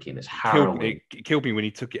heartbreaking. It's harrowing. It killed me when he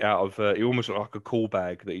took it out of. It almost looked like a call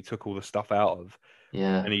bag that he took all the stuff out of.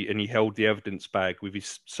 Yeah, and he held the evidence bag with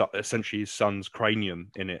essentially his son's cranium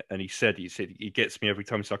in it, and he said he gets me every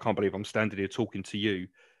time. He said, I can't believe I'm standing here talking to you,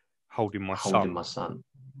 holding my son.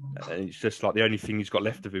 And it's just like the only thing he's got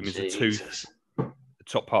left of him is a tooth, the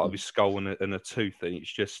top part of his skull, and a tooth, and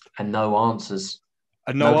it's just no answers.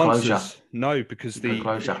 And no answers. No, because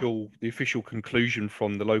the official conclusion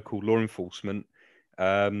from the local law enforcement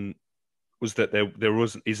was that there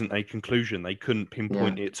isn't a conclusion. They couldn't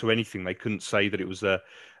pinpoint it to anything. They couldn't say that it was an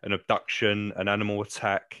abduction, an animal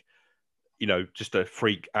attack, just a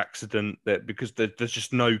freak accident. Because there's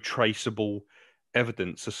just no traceable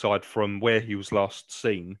evidence aside from where he was last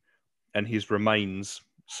seen and his remains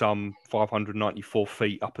some 594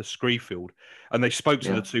 feet up a scree field. And they spoke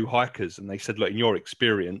to the two hikers and they said, look, in your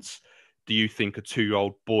experience, do you think a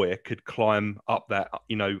 2-year-old boy could climb up that,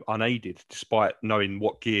 unaided, despite knowing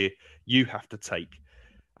what gear you have to take?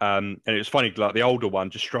 And it was funny, like the older one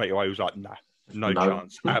just straight away was like, nah. No No.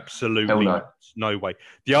 chance. Absolutely Hell no. no way.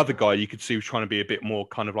 The other guy you could see was trying to be a bit more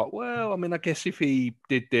kind of like, well, I mean, I guess if he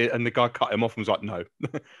did it, and the guy cut him off and was like, no.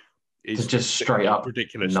 Just straight up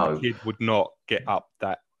ridiculous. no. The kid would not get up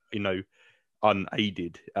that,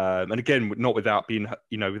 unaided. And again, not without being,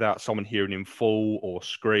 without someone hearing him fall or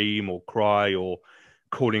scream or cry or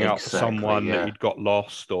calling out for someone that he'd got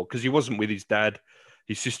lost, or because he wasn't with his dad.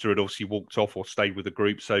 His sister had obviously walked off or stayed with the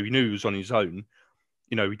group, so he knew he was on his own.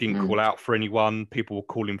 He didn't call out for anyone. People were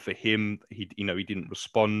calling for him. He didn't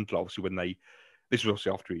respond. Obviously, this was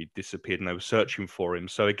obviously after he disappeared and they were searching for him.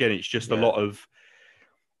 So again, it's just a lot of,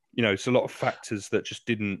 it's a lot of factors that just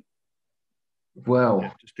didn't.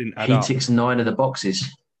 Well, add up. Ticks 9 of the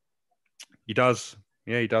boxes. He does.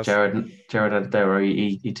 Yeah, he does. Jared Adero,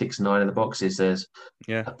 he ticks 9 of the boxes. There's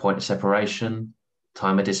a point of separation,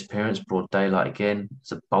 time of disappearance, broad daylight again.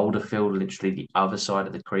 It's a boulder field, literally the other side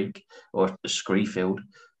of the creek, or the scree field,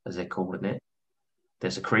 as they're calling it.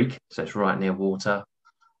 There's a creek, so it's right near water.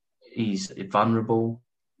 He's vulnerable.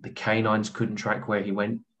 The canines couldn't track where he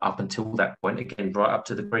went up until that point, again, right up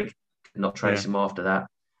to the creek. Could not trace him after that.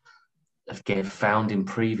 Again, found in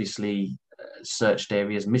previously searched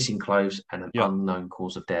areas, missing clothes, and an unknown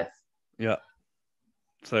cause of death. Yeah.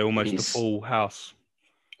 So almost a full house.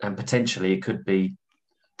 And potentially it could be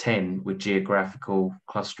 10 with geographical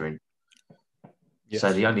clustering. Yes.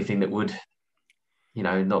 So the only thing that would,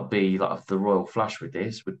 not be like the royal flush with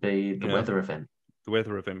this would be the weather event. The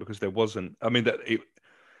weather event, because there wasn't. I mean,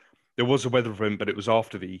 there was a weather event, but it was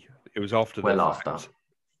after the. After.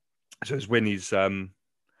 So it was when his.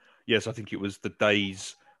 Yes, I think it was the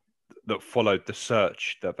days that followed the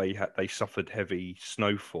search that they suffered heavy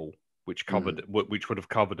snowfall, which would have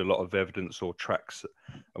covered a lot of evidence or tracks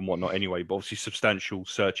and whatnot anyway. But obviously, substantial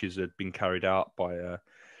searches had been carried out by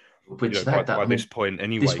this point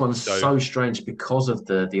anyway. This one's so strange because of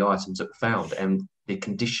the items that were found and the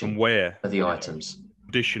condition and where of the items.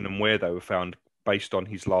 Condition and where they were found based on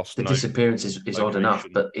his last The disappearance is odd enough,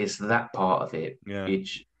 but it's that part of it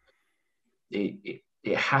which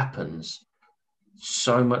it happens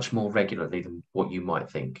so much more regularly than what you might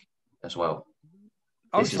think as well.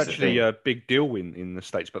 It's actually a big deal in the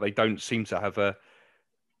States, but they don't seem to have a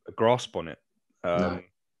grasp on it. No.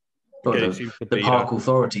 The park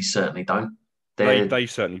authorities certainly don't. They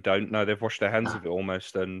certainly don't. No, they've washed their hands of it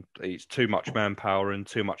almost, and it's too much manpower and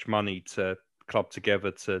too much money to club together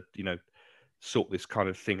to, sort this kind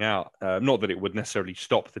of thing out. Not that it would necessarily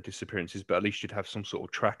stop the disappearances, but at least you'd have some sort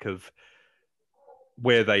of track of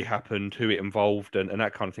where they happened, who it involved, and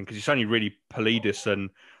that kind of thing. Because it's only really police and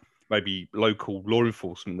maybe local law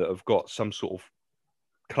enforcement that have got some sort of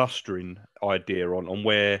clustering idea on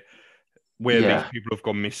where these people have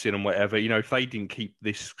gone missing and whatever. If they didn't keep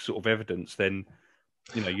this sort of evidence, then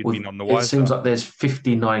you'd be none the wiser. It seems like there's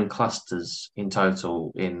 59 clusters in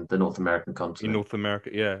total in the North American continent. In North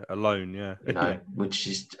America, alone, which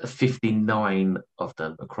is 59 of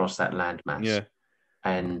them across that landmass. Yeah,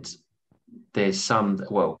 and there's some.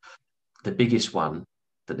 Well, the biggest one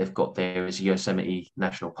that they've got there is Yosemite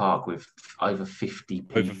National Park with over 50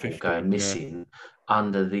 people going missing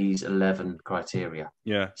under these 11 criteria.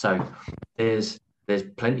 Yeah. So there's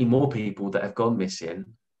plenty more people that have gone missing.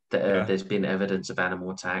 There's been evidence of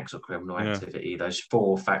animal attacks or criminal activity. Those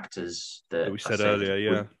 4 factors that we said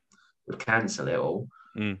earlier, would cancel it all.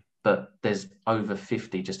 But there's over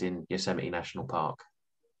 50 just in Yosemite National Park.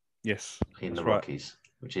 Yes. In the Rockies,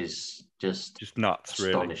 which is just nuts,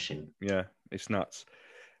 astonishing. Really. Yeah, it's nuts.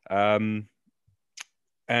 And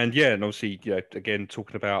obviously, again,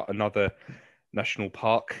 talking about another national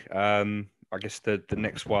park. I guess the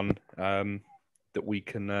next one that we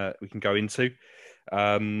can go into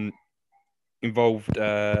involved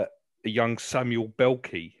a young Samuel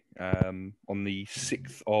Belkey on the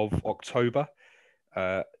 6th of October,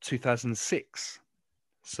 2006.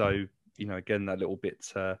 So again, that little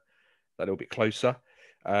bit closer.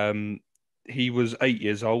 He was 8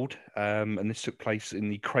 years old, and this took place in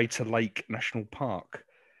the Crater Lake National Park.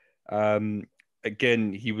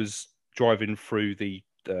 Again, he was driving through the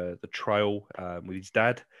trail with his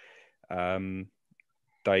dad.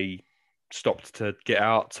 They stopped to get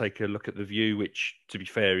out, take a look at the view, which, to be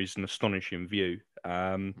fair, is an astonishing view.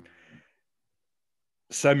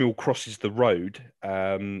 Samuel crosses the road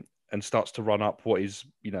and starts to run up what is,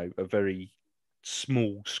 a very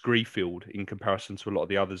small scree field in comparison to a lot of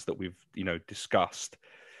the others that we've, discussed.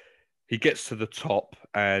 He gets to the top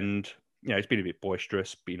and, he's been a bit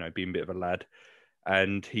boisterous, being a bit of a lad.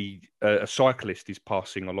 And a cyclist is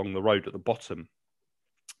passing along the road at the bottom.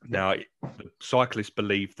 Now, the cyclist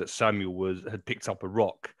believed that Samuel had picked up a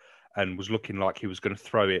rock and was looking like he was going to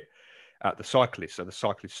throw it at the cyclist. So the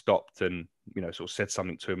cyclist stopped and, sort of said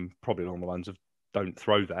something to him, probably along the lines of, "Don't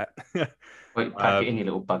throw that." Wait, pack it in, you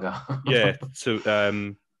little bugger. Yeah.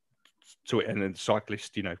 To it, and then the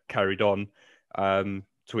cyclist, carried on.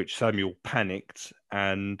 To which Samuel panicked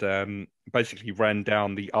and basically ran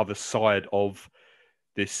down the other side of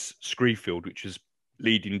this scree field, which is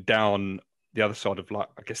leading down the other side of, like,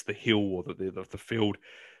 I guess, the hill or the field,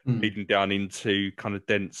 leading down into kind of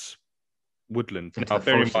dense woodland. Into Now, the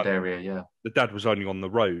bear in forested mind, area, yeah. the dad was only on the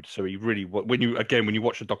road, so he really, when you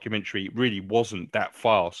watch the documentary, it really wasn't that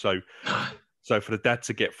far. So for the dad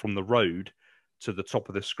to get from the road to the top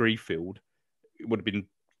of the scree field, it would have been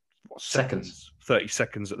seconds, 30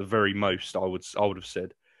 seconds at the very most. I would have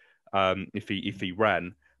said, if he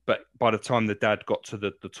ran. But by the time the dad got to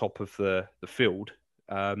the top of the field,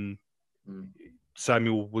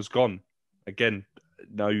 Samuel was gone. Again,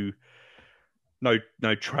 no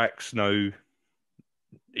tracks,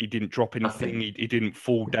 he didn't drop anything. He didn't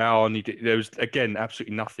fall down. There was, again,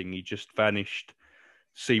 absolutely nothing. He just vanished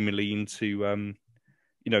seemingly into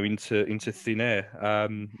into thin air.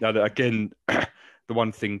 Now, again, the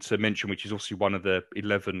one thing to mention, which is obviously one of the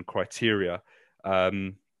 11 criteria,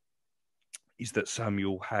 is that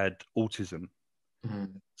Samuel had autism.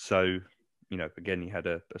 So, again, he had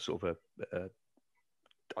a sort of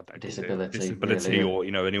a disability, really, or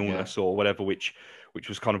an illness, or whatever, which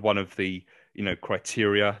was kind of one of the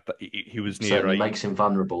criteria that he was near. Certainly makes him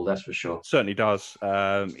vulnerable, that's for sure. Certainly does.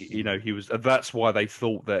 He was. That's why they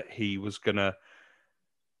thought that he was gonna.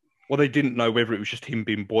 Well, they didn't know whether it was just him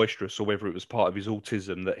being boisterous or whether it was part of his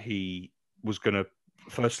autism that he was gonna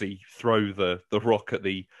firstly throw the rock at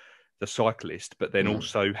the cyclist, but then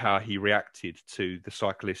also how he reacted to the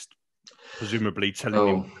cyclist presumably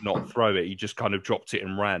telling him not to throw it. He just kind of dropped it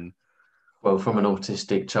and ran. Well, from an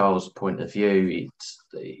autistic child's point of view, it's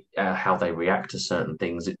how they react to certain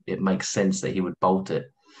things. It makes sense that he would bolt it.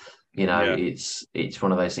 It's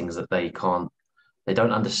one of those things that they don't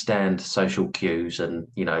understand social cues, and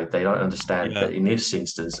they don't understand that in this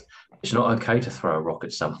instance, it's not okay to throw a rock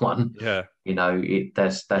at someone. Yeah,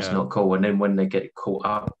 that's not cool. And then when they get caught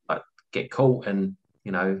up, and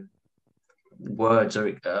words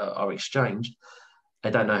are exchanged, they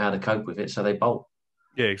don't know how to cope with it, so they bolt.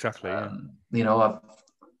 Yeah, exactly. I've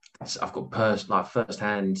got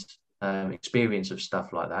first-hand experience of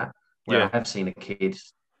stuff like that, where I have seen a kid,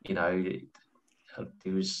 he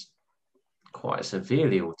was quite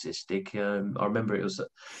severely autistic. I remember it was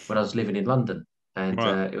when I was living in London, and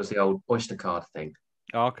it was the old Oyster card thing.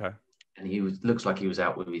 Oh, okay. And looks like he was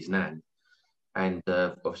out with his nan, and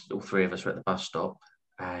obviously all three of us were at the bus stop,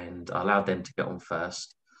 and I allowed them to get on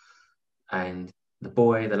first, and the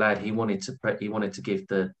lad, he wanted to put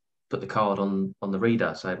the card on the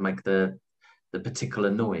reader, so it'd make the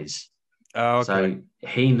particular noise. Oh, okay. So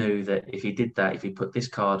he knew that if he did that, if he put this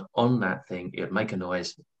card on that thing, it would make a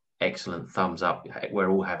noise. Excellent, thumbs up.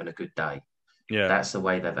 We're all having a good day. Yeah, that's the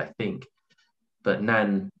way that they think. But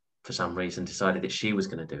Nan, for some reason, decided that she was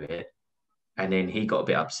going to do it, and then he got a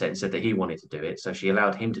bit upset and said that he wanted to do it. So she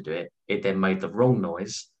allowed him to do it. It then made the wrong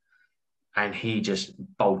noise, and he just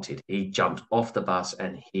bolted. He jumped off the bus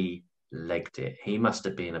and he legged it. He must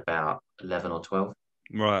have been about 11 or 12.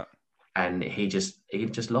 Right. And he just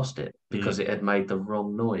lost it because it had made the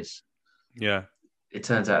wrong noise. Yeah. It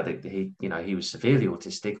turns out that he was severely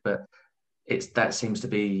autistic, but that seems to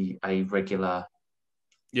be a regular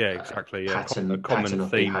exactly pattern a common of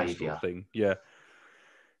theme behavior. Sort of thing. Yeah.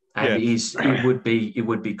 And it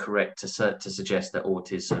would be correct to suggest that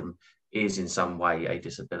autism is in some way a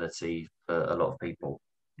disability for a lot of people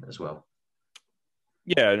as well.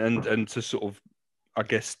 Yeah, and to sort of, I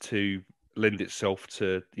guess, to lend itself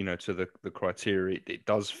to to the criteria, it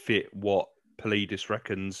does fit what Palidis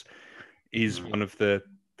reckons is one of the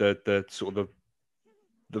sort of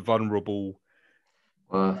the vulnerable.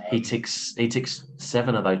 Well, he ticks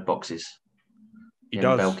 7 of those boxes. He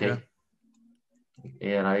does. Belkey.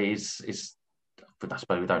 Yeah, he's. I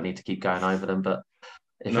suppose we don't need to keep going over them, but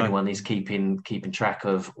if anyone is keeping track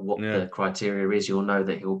of what the criteria is, you'll know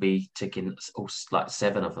that he'll be ticking like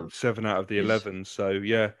 7 of them. 7 out of the 11. So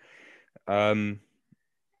yeah. And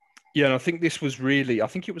I think this was really, I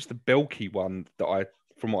think it was the Belkey one that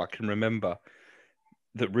from what I can remember,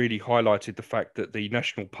 that really highlighted the fact that the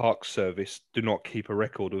National Park Service do not keep a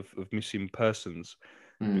record of missing persons,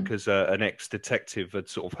 because an ex-detective had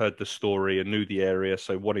sort of heard the story and knew the area,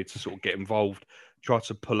 so wanted to sort of get involved, try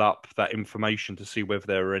to pull up that information to see whether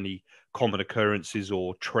there were any common occurrences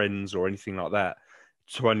or trends or anything like that,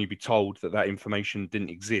 to only be told that information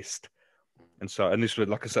didn't exist. And this was,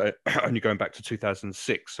 like I say, only going back to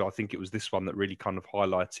 2006. So I think it was this one that really kind of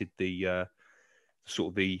highlighted the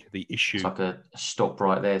sort of the issue. It's like a stop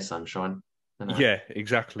right there, sunshine. Isn't it? Yeah,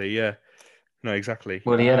 exactly. Yeah, no, exactly.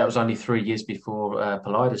 Well, yeah, that was only 3 years before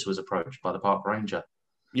Politis was approached by the park ranger.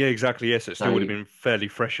 Yeah, exactly. Yes, it still So would have been fairly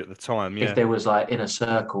fresh at the time. if Yeah, there was like inner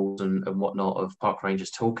circles and whatnot of park rangers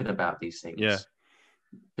talking about these yeah, things, it was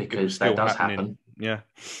because that still does happening. happen. Yeah,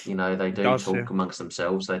 You know, they it do does. Yeah, talk amongst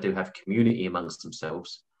themselves. They do have community amongst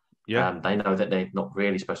themselves. yeah. They know that they're not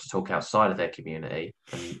really supposed to talk outside of their community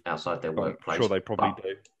and outside their I'm workplace. sure they probably But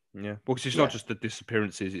do. Yeah, well, 'cause it's yeah, not just the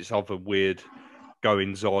disappearances; it's other weird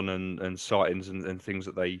goings on and sightings and things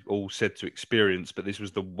that they all said to experience. But this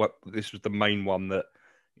was the main one that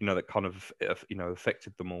that kind of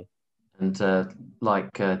affected them all. and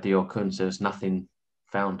like Dior Kun says, nothing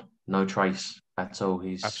found, no trace at all.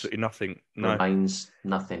 He's Absolutely nothing. No, remains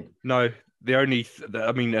nothing. no. The only,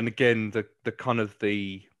 I mean, and again, the kind of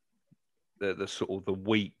the sort of the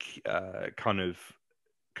weak kind of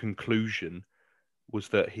conclusion was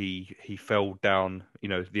that he fell down,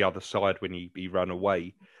 the other side when he ran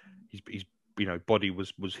away. His body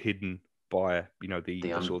was hidden by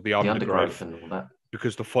the sort of the The undergrowth, undergrowth and all that.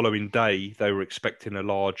 because the following day they were expecting a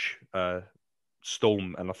large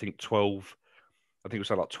storm, and I think it was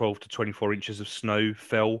like 12 to 24 inches of snow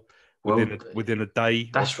fell Well, within a day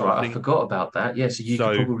or that's right. I something. forgot about that. Yeah, so you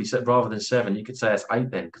could So probably say, rather than 7, you could say it's 8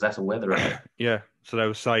 then, because that's a weather event. yeah, so they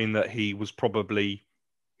were saying that his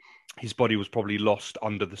body was probably lost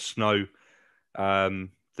under the snow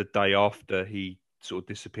the day after he sort of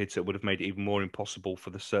disappeared. So it would have made it even more impossible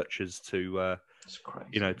for the searchers to That's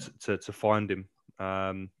crazy. to find him.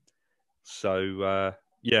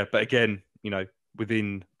 Yeah, but again,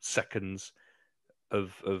 within seconds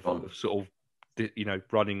of sort of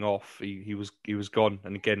running off, he was gone.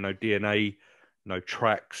 And again, no DNA, no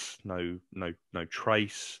tracks, no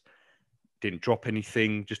trace. Didn't drop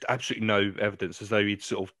anything, just absolutely no evidence, as though he'd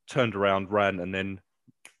sort of turned around, ran, and then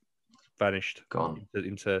vanished Gone.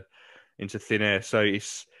 into thin air. So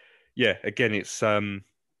it's it's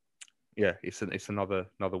it's another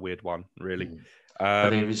weird one, really. But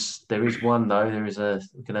there is one though. We're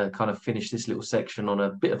going to kind of finish this little section on a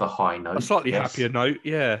bit of a high note. A slightly yes. happier note,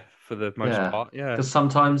 yeah, for the most part, yeah. Because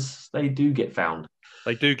sometimes they do get found.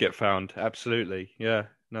 They do get found, absolutely, yeah.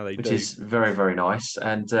 No, they do. Which is very, very nice.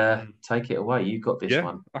 And take it away. You've got this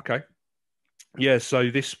one. Okay. Yeah, so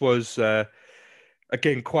this was,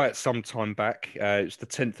 again, quite some time back. It was the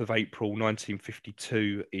 10th of April,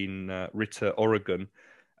 1952 in Ritter, Oregon.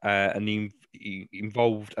 And he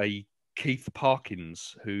involved a Keith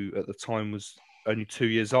Parkins, who at the time was only 2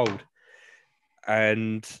 years old.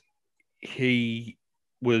 And he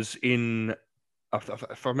was in,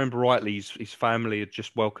 if I remember rightly, his family had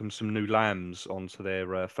just welcomed some new lambs onto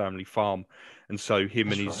their family farm, and so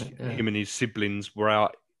him and his siblings were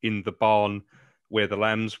out in the barn where the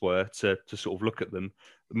lambs were to sort of look at them.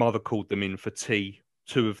 The mother called them in for tea.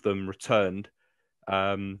 2 of them returned,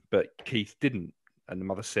 but Keith didn't. And the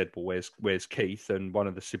mother said, "Well, where's Keith?" And one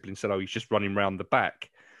of the siblings said, "Oh, he's just running round the back."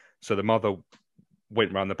 So the mother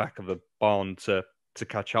went round the back of the barn to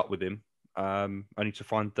catch up with him, only to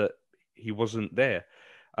find that he wasn't there.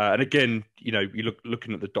 And again, you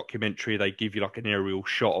looking at the documentary, they give you like an aerial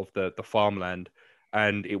shot of the farmland,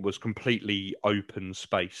 and it was completely open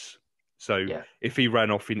space. So if he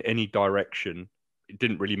ran off in any direction, it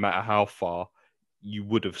didn't really matter how far, you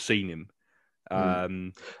would have seen him.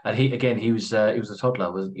 And he was a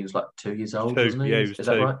toddler. He was like 2 years old, wasn't he? Yeah, he was 2. Is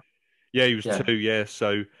that right? Yeah, he was 2. Yeah,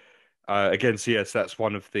 so again, so yes, that's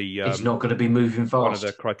one of the. He's not going to be moving fast. One of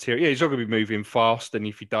the criteria. Yeah, he's not going to be moving fast, and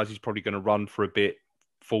if he does, he's probably going to run for a bit,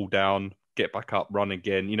 fall down, get back up, run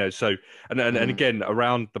again. So and again,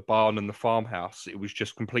 around the barn and the farmhouse, it was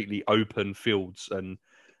just completely open fields and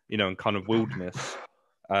and kind of wilderness.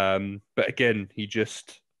 But again, he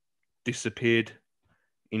just disappeared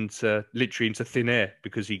literally into thin air,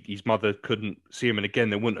 because his mother couldn't see him, and again,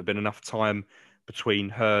 there wouldn't have been enough time between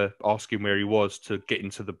her asking where he was to get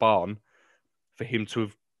into the barn for him to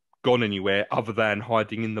have gone anywhere other than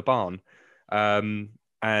hiding in the barn. And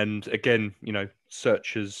again,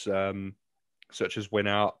 searchers went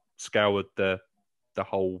out, scoured the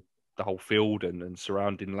whole field and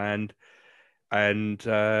surrounding land, and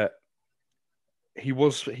he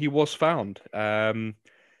was found.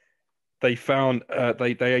 They found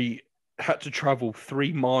they had to travel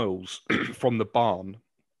 3 miles from the barn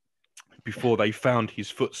before they found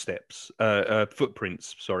his footprints.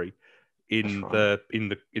 Sorry, in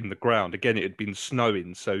the ground. Again, it had been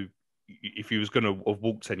snowing, so if he was going to have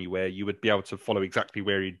walked anywhere, you would be able to follow exactly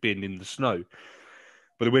where he'd been in the snow.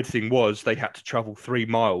 But the weird thing was, they had to travel 3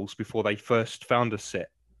 miles before they first found a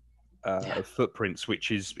set of footprints,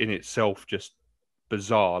 which is in itself just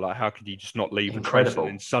bizarre. Like, how could you just not leave a trace Incredible.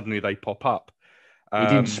 and then suddenly they pop up? He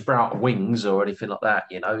didn't sprout wings or anything like that.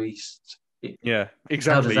 Yeah, How does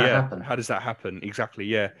exactly. that Yeah, happen? how does that happen? Exactly.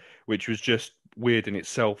 Yeah, which was just weird in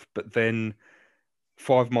itself. But then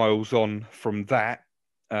 5 miles on from that,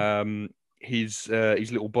 his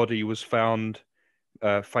little body was found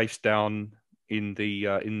face down in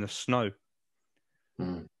the snow,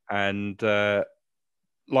 Mm. and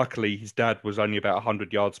luckily his dad was only about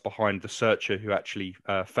 100 yards behind the searcher who actually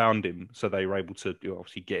found him, so they were able to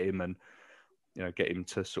obviously get him and get him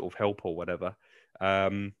to sort of help or whatever.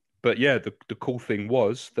 But yeah, the cool thing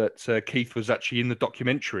was that Keith was actually in the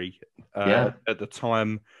documentary Yeah. at the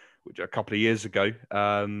time, which a couple of years ago,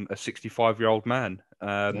 a 65-year-old man.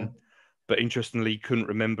 Yeah. But interestingly, couldn't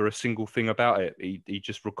remember a single thing about it. He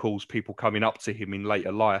just recalls people coming up to him in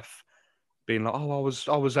later life, being like, "Oh,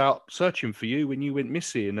 I was out searching for you when you went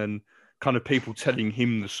missing," and kind of people telling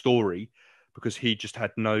him the story because he just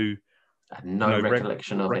had no I had no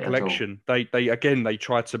recollection of it at all. recollection. They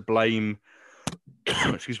tried to blame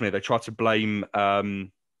excuse me, they tried to blame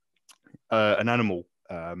an animal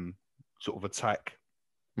sort of attack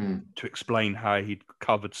to explain how he'd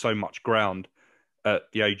covered so much ground at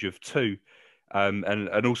the age of 2.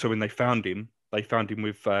 And also when they found him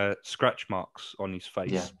with scratch marks on his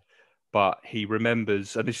face. Yeah. But he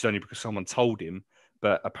remembers, and this is only because someone told him,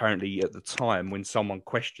 but apparently at the time when someone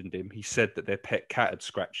questioned him, he said that their pet cat had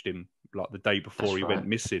scratched him like the day before That's he right. went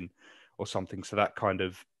missing or something. So that kind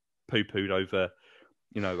of poo-pooed over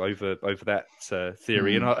that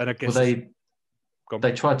theory. And I guess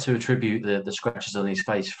they tried to attribute the scratches on his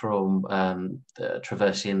face from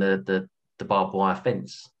traversing the barbed wire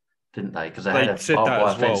fence, didn't they? Because they had a said barbed that wire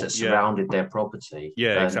as well. fence that surrounded their property,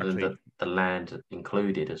 Yeah, and exactly. the land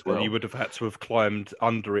included as well. And you would have had to have climbed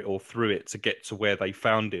under it or through it to get to where they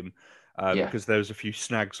found him, because there was a few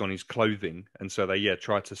snags on his clothing, and so they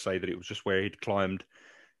tried to say that it was just where he'd climbed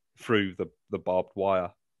through the barbed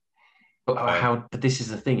wire. But this is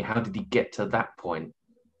the thing. How did he get to that point?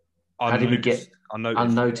 How did he get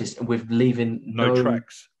unnoticed with leaving no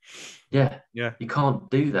tracks? Yeah, Yeah. You can't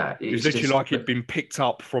do that. It was literally like he'd been picked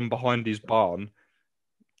up from behind his barn,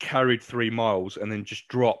 carried 3 miles, and then just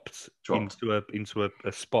dropped. into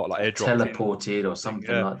a spot, like airdropped, teleported or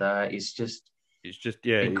something like that. It's just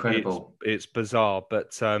incredible. It's bizarre,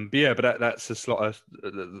 but that's the sort of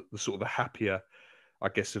the happier, I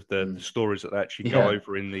guess, of the stories that they actually go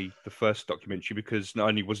over in the first documentary, because not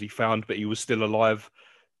only was he found, but he was still alive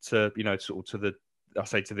to I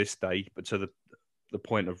say to this day, but to the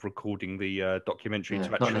point of recording the documentary, to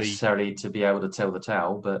actually not necessarily to be able to tell the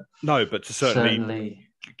tale, but to certainly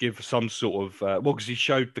give some sort of because he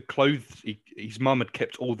showed the clothes. His mum had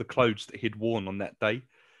kept all the clothes that he'd worn on that day.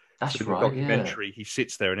 That's so right. In the documentary, he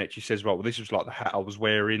sits there and actually says, "Right, well, this was like the hat I was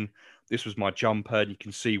wearing. This was my jumper, and you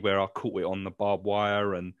can see where I caught it on the barbed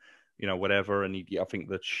wire, and whatever." And I think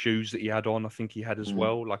the shoes that he had on, I think he had as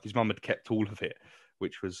well. Like, his mum had kept all of it,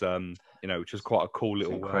 which was which was quite a cool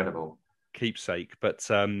little incredible keepsake. But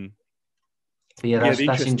that's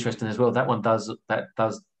interesting as well. That one does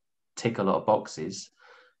tick a lot of boxes.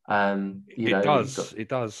 It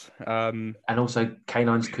does. And also,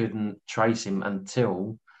 canines couldn't trace him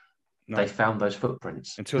until they found those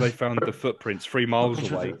footprints. Until they found the footprints 3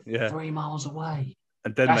 miles away. 3 miles away.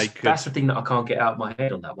 And then that's the thing that I can't get out of my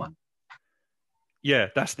head on that one. Yeah,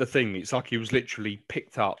 that's the thing. It's like he was literally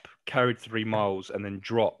picked up, carried 3 miles, and then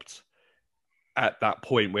dropped at that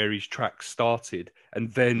point where his tracks started,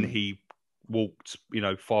 and then he walked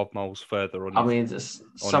 5 miles further on. I mean,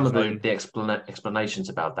 some of the explanations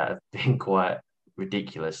about that have been quite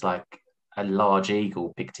ridiculous. Like, a large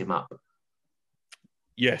eagle picked him up.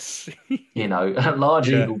 Yes. A large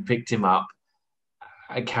eagle picked him up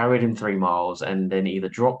and carried him 3 miles, and then either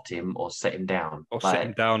dropped him or set him down. Or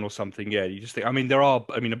something. Yeah, you just think. I mean,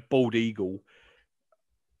 a bald eagle.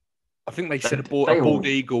 I think they said a bald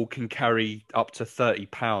eagle can carry up to 30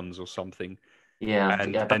 pounds or something. Yeah,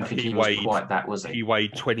 and I don't think he was quite that, was he? He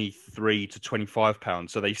weighed 23 to 25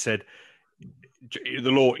 pounds. So they said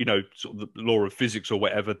the law, sort of the law of physics or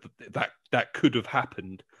whatever, that could have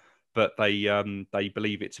happened, but they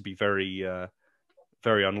believe it to be very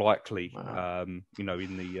very unlikely. Wow. In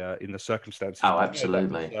the circumstances. Oh,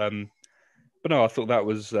 absolutely. But no, I thought that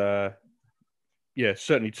was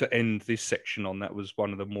certainly to end this section on. That was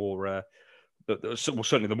one of the more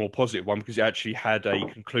certainly the more positive one, because it actually had a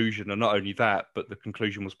conclusion, and not only that, but the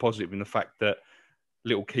conclusion was positive in the fact that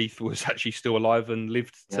little Keith was actually still alive and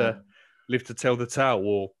lived live to tell the tale,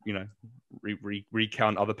 or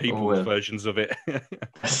recount other people's versions of it.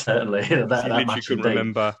 Certainly, that literally much couldn't indeed.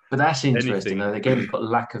 remember. But that's interesting. Anything. And again, he's got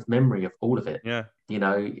lack of memory of all of it. Yeah,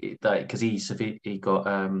 because he suffered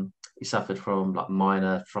from like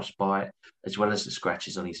minor frostbite, as well as the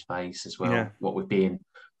scratches on his face as well. Yeah. What with being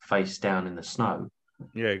face down in the snow.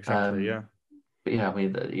 Yeah, exactly. Yeah. But yeah, I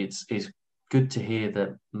mean, it's good to hear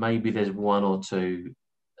that maybe there's one or two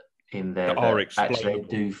in there that actually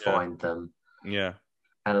do find them. Yeah.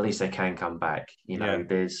 And at least they can come back.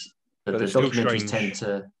 There's the strange. documentaries tend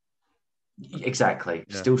to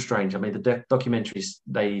still strange. I mean, the documentaries,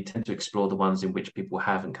 they tend to explore the ones in which people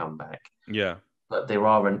haven't come back. Yeah. But there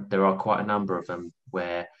are quite a number of them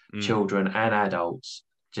where children and adults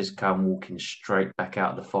just come walking straight back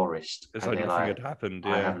out of the forest. It's like nothing had happened.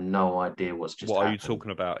 Yeah. I have no idea what's just happened. What are you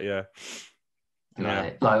talking about? Yeah.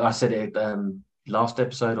 Like I said it last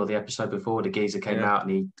episode or the episode before, the geezer came out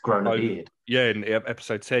and he'd grown a beard. Yeah, in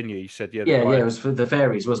episode 10, you said, it was for the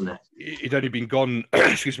fairies, wasn't it? He'd only been gone,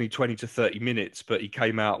 20 to 30 minutes, but he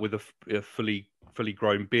came out with a fully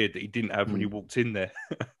grown beard that he didn't have when he walked in there.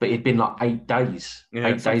 But it'd been like 8 days.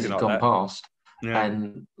 8 days had gone past. Yeah.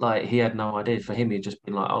 And like he had no idea. For him, he'd just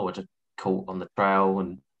been like, I just caught on the trail,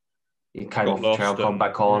 and he came off the trail, come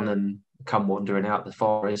back on, and come wandering out the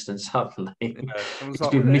forest, and suddenly he's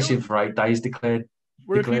been missing for 8 days, declared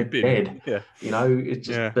dead. Yeah. It's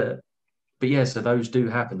just but yeah, so those do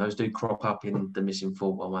happen. Those do crop up in the missing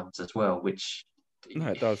 411s as well, which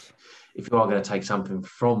it does. If you are going to take something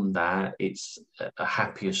from that, it's a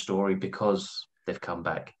happier story because they've come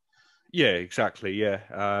back. Yeah, exactly. Yeah.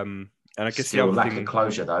 And I guess still the other lack of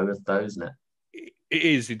closure though, isn't it? It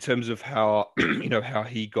is, in terms of how how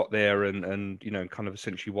he got there, and kind of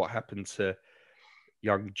essentially what happened to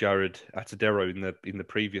young Jared Atadero in the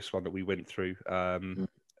previous one that we went through.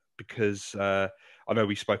 Because I know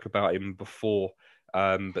we spoke about him before,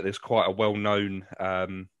 but there's quite a well-known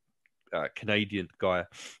Canadian guy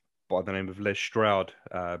by the name of Les Stroud,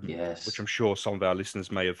 which I'm sure some of our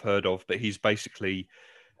listeners may have heard of. But he's basically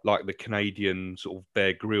like the Canadian sort of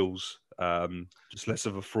Bear Grylls, just less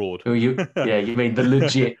of a fraud. You mean the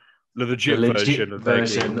legit,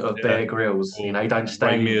 version of Bear Grylls. He don't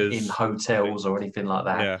stay in hotels or anything like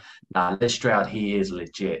that. Yeah. Nah, Les Stroud, he is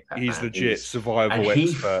legit. He's legit survival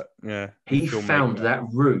expert. He found that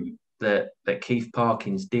route that Keith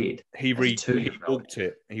Parkins did. He walked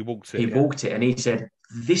it. He walked it, and he said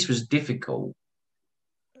this was difficult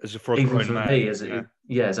as a full-grown man. Me, as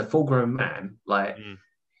a full-grown man. Like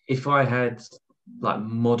if I had like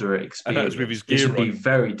moderate experience, with his gear this would be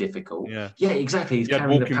very difficult. Yeah, exactly. He's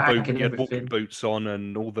carrying the pack and he had walking boots on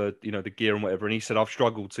and all the the gear and whatever. And he said, "I've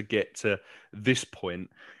struggled to get to this point,"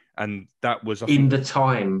 and that was the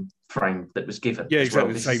time frame that was given. Yeah,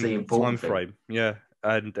 exactly. The same time frame. Yeah,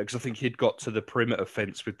 and because I think he'd got to the perimeter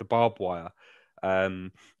fence with the barbed wire.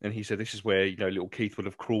 And he said, "This is where little Keith would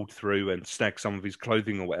have crawled through and snagged some of his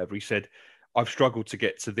clothing or whatever." He said, "I've struggled to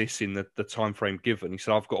get to this in the time frame given." He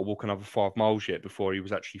said, "I've got to walk another 5 miles yet before he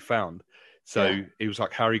was actually found." So it was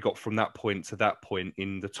like Harry got from that point to that point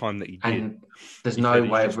in the time that he did. And there's no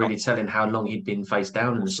way of really telling how long he'd been face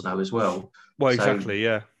down in the snow as well. Well, exactly,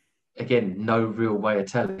 yeah. Again, no real way of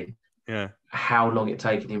telling how long it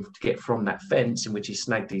taken him to get from that fence in which he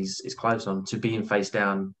snagged his clothes on to being face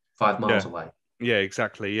down 5 miles away. Yeah,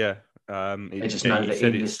 exactly, yeah. They just know that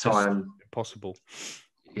in this time... Impossible.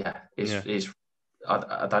 Yeah,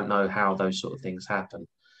 I don't know how those sort of things happen.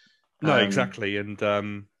 No, exactly, and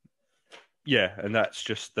and that's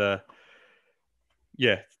just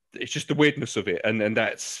it's just the weirdness of it, and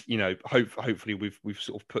that's hopefully we've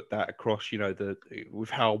sort of put that across, with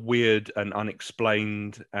how weird and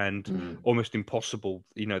unexplained and almost impossible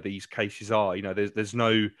these cases are. There's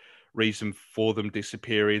no reason for them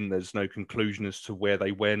disappearing. There's no conclusion as to where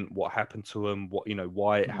they went, what happened to them,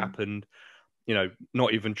 why it happened.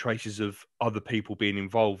 Not even traces of other people being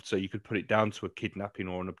involved. So you could put it down to a kidnapping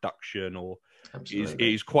or an abduction, or it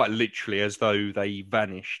is quite literally as though they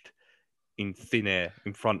vanished in thin air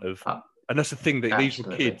in front of. And that's the thing, that these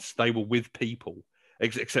were kids. They were with people,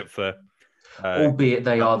 except for, albeit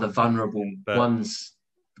they are the vulnerable ones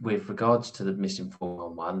with regards to the missing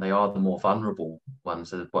 411. They are the more vulnerable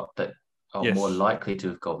ones that are more likely to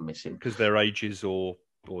have gone missing because their ages or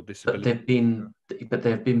disability. But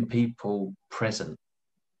there have been people present.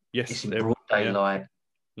 Yes, it's in broad daylight.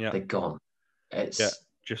 Yeah, they're gone. It's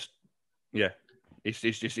It's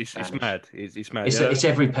mad. It's mad. It's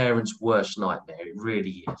every parent's worst nightmare. It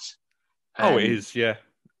really is. It is. Yeah.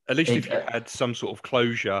 At least if you had some sort of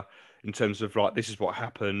closure, in terms of like, this is what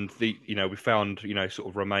happened. We found, sort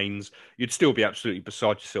of remains. You'd still be absolutely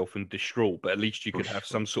beside yourself and distraught, but at least you could have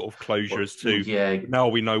some sort of closure as to now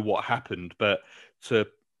we know what happened. But to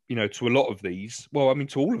to a lot of these, well, I mean,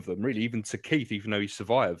 to all of them really, even to Keith, even though he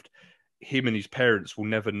survived, him and his parents will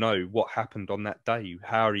never know what happened on that day,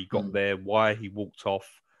 how he got there, why he walked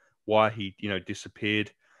off, why he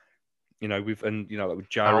disappeared. With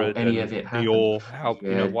Jared any and of it Dior,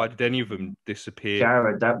 happened. why did any of them disappear?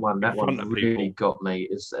 Jared, that one really people? got me.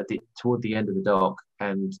 Is toward the end of the doc,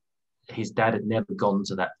 and his dad had never gone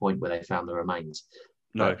to that point where they found the remains.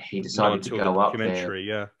 No, but he decided to go up there.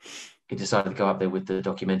 Yeah, he decided to go up there with the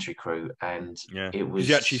documentary crew, and it was.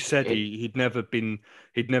 He actually said he'd never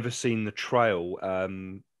seen the trail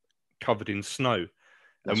covered in snow,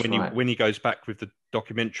 and when he goes back with the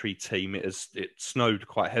documentary team, it snowed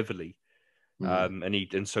quite heavily.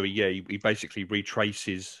 And so he basically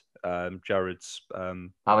retraces Jared's. I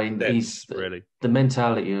mean, he's really the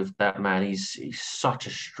mentality of that man. He's such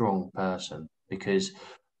a strong person, because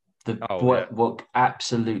what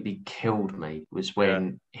absolutely killed me was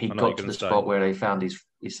when he got to the spot where they found his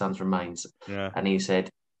son's remains, and he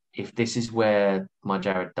said, "If this is where my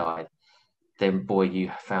Jared died, then boy,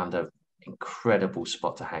 you found an incredible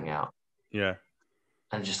spot to hang out." Yeah,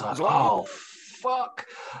 and just like, oh. Fuck!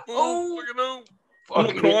 Oh, I'm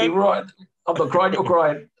not crying. You're right. I'm not crying. You're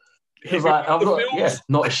crying. It was like, I'm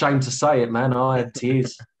not ashamed to say it, man. I had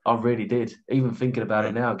tears. I really did. Even thinking about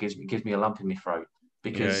it now gives me a lump in my throat,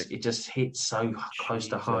 because it just hits so close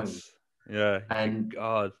to home. Yeah, and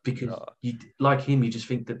because you, like him, you just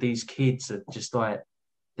think that these kids are just like,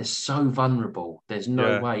 they're so vulnerable. There's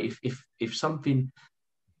no way if something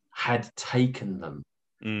had taken them,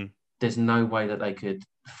 there's no way that they could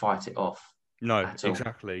fight it off. No,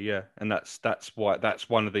 exactly, yeah, and that's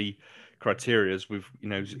one of the criteria as we've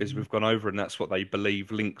gone over, and that's what they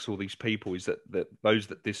believe links all these people, is that those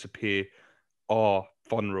that disappear are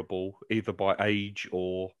vulnerable, either by age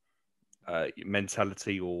or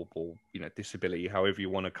mentality or disability, however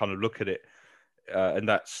you want to kind of look at it, and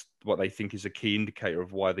that's what they think is a key indicator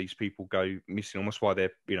of why these people go missing, almost why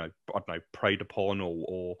they're I don't know, preyed upon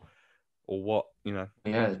or what,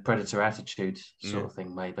 predator attitude sort of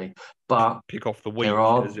thing, maybe. But pick off the weak,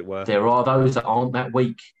 as it were. There are those that aren't that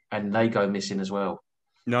weak, and they go missing as well.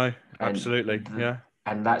 No, absolutely,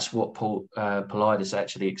 and that's what Paulides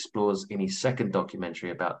actually explores in his second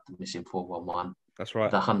documentary about the missing 411. That's right,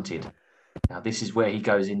 The Hunted. Now, this is where he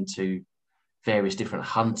goes into various different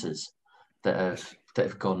hunters that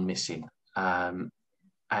have gone missing, and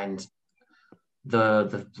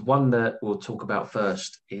the one that we'll talk about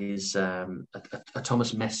first is a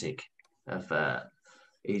Thomas Messick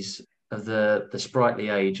is of the sprightly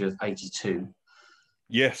age of 82.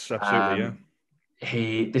 Yes, absolutely.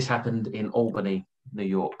 This happened in Albany, New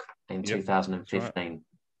York, in 2015.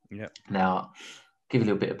 Yeah. Now, give you a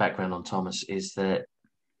little bit of background on Thomas, is that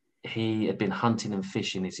he had been hunting and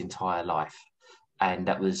fishing his entire life, and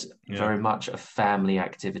that was very much a family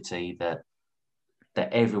activity that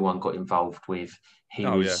everyone got involved with. He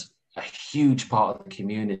was a huge part of the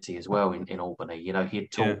community as well in Albany. He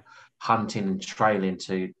had taught hunting and trailing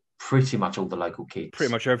to pretty much all the local kids.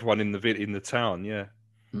 Pretty much everyone in the town,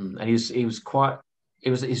 And he was quite.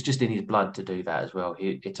 It's just in his blood to do that as well.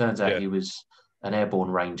 It turns out he was an airborne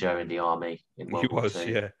ranger in the army in World War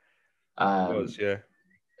II.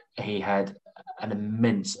 He had an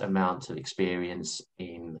immense amount of experience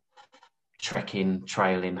in trekking,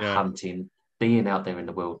 trailing, hunting, being out there in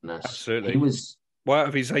the wilderness. Absolutely. He was. Well, out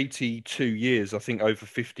of his 82 years, I think over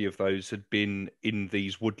 50 of those had been in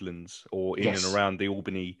these woodlands or in and around the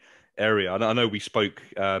Albany area. And I know we spoke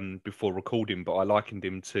before recording, but I likened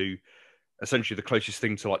him to essentially the closest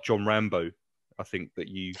thing to like John Rambo, I think, that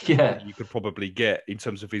you could probably get in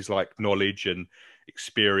terms of his like knowledge and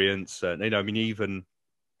experience. And I mean, even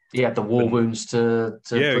he had the war wounds to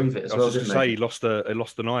prove it as well. I was just going to say, he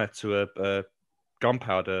lost an eye to a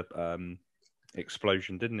gunpowder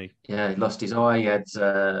explosion, didn't he? Yeah, he lost his eye. He had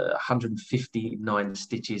 159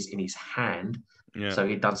 stitches in his hand, so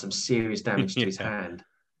he'd done some serious damage to his hand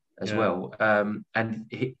as well. And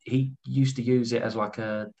he used to use it as like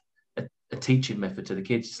a teaching method to the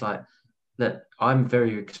kids. It's like, look, I'm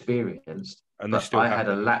very experienced, but I had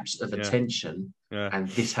a lapse of attention, and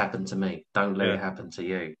this happened to me. Don't let it happen to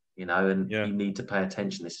you. And you need to pay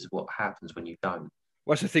attention. This is what happens when you don't.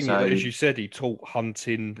 Well, that's the thing, as you said, he taught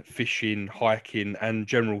hunting, fishing, hiking, and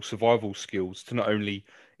general survival skills to not only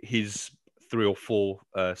his 3 or 4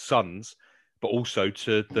 sons, but also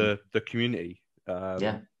to the community.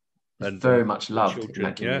 And very much loved in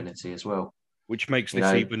that community as well. Which makes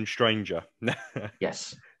this even stranger.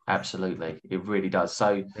 Yes, absolutely. It really does.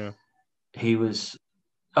 So he was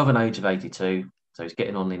of an age of 82, so he's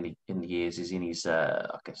getting on in the years. He's in his,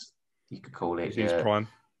 I guess you could call it, his prime.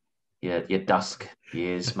 Your dusk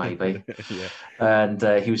years, maybe. Yeah.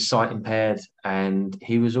 And he was sight impaired, and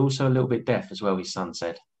he was also a little bit deaf as well, his son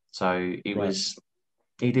said. So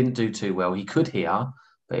he didn't do too well. He could hear,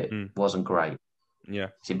 but it wasn't great. Yeah.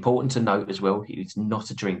 It's important to note as well, he's not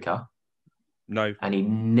a drinker. No. And he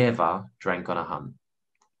never drank on a hunt.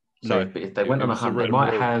 So no. if they went on a hunt,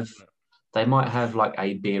 they might have like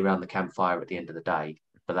a beer around the campfire at the end of the day,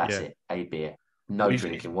 but that's it, a beer. No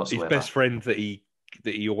drinking whatsoever. His best friend that he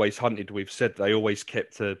always hunted with said they always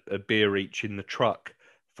kept a beer each in the truck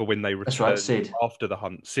for when they returned. That's right, Sid. After the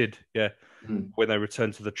hunt. Sid, yeah. When they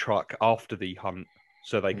returned to the truck after the hunt,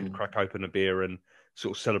 so they could crack open a beer and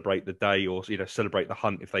sort of celebrate the day, or celebrate the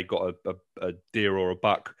hunt if they got a deer or a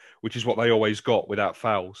buck, which is what they always got without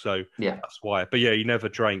fail. So that's why. But yeah, he never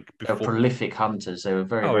drank before. They were prolific hunters. They were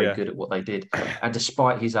very good at what they did. And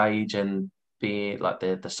despite his age and being like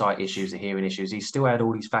the sight issues, the hearing issues, he still had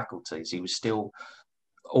all these faculties. He was still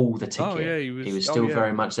all the ticket. Oh, yeah, he was still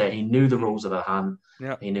very much there. He knew the rules of the hunt.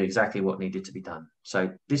 Yeah. He knew exactly what needed to be done. So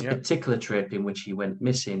this particular trip in which he went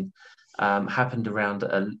missing happened around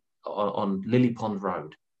on Lily Pond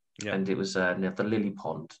Road. Yeah. And it was near the Lily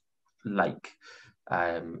Pond Lake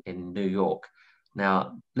in New York.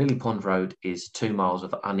 Now, Lily Pond Road is 2 miles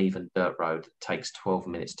of uneven dirt road. It takes 12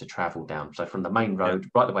 minutes to travel down. So from the main road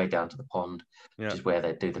right the way down to the pond, which is where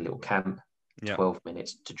they do the little camp, 12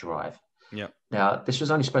 minutes to drive. Yeah. Now, this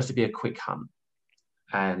was only supposed to be a quick hunt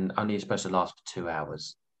and only supposed to last for 2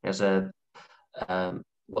 hours. There's a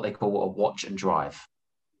what they call a watch and drive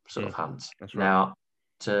sort of hunt. That's right. Now,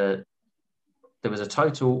 there was a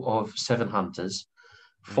total of 7 hunters.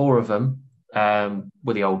 4 of them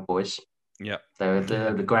were the old boys. Yeah. They were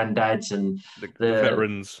the granddads and the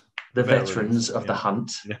veterans. The veterans of the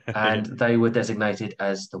hunt. And they were designated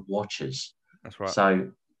as the watchers. That's right.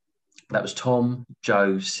 So that was Tom,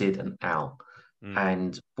 Joe, Sid, and Al.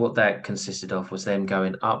 And what that consisted of was them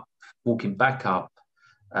walking back up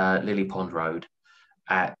Lily Pond Road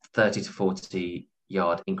at 30 to 40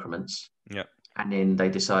 yard increments. Yeah. And then they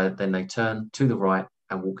turn to the right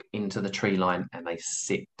and walk into the tree line and they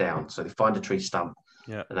sit down. So they find a tree stump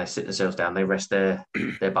and they sit themselves down. They rest their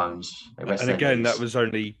bones. They rest and again, knees.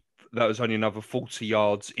 that was only another 40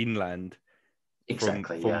 yards inland.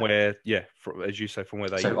 Exactly. From where, as you say, from where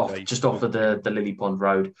they... So just off of the Lily Pond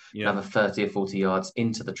Road, another 30 or 40 yards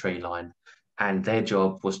into the tree line. And their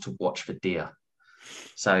job was to watch for deer.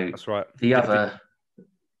 So that's right.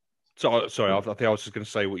 Sorry, I think I was just going to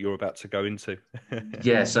say what you're about to go into.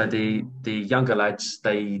 So the younger lads,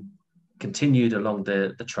 they continued along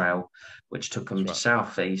the trail, which took them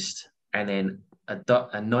southeast, and then a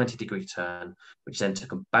 90-degree turn, which then took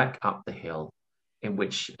them back up the hill, in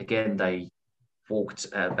which, again, they walked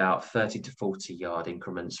at about 30 to 40 yard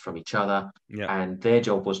increments from each other, and their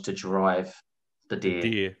job was to drive the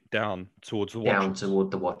deer down toward the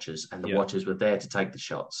watchers, and the watchers were there to take the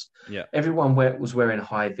shots. Yeah, everyone was wearing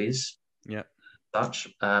high vis. Yeah, such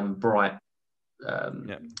bright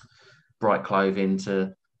clothing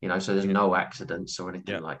to so there's no accidents or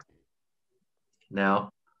anything like that. Now,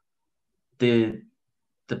 the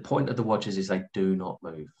point of the watchers is they do not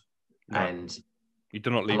move, and you do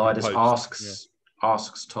not leave. Elias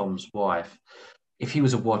asks Tom's wife if he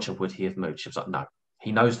was a watcher, would he have moved? She was like, no,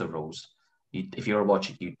 he knows the rules. If you're a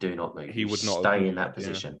watcher, you do not move. He would not stay in that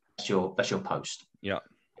position. That's your post. Yeah.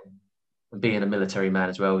 And being a military man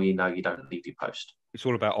as well, you don't leave your post. It's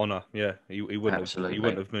all about honour. Yeah, he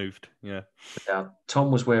wouldn't have moved. Yeah. Now,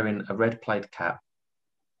 Tom was wearing a red plaid cap,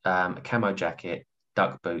 a camo jacket,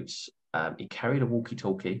 duck boots. He carried a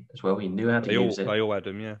walkie-talkie as well. He knew how to use it. They all had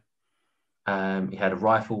them. Yeah. He had a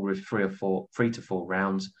rifle with 3 to 4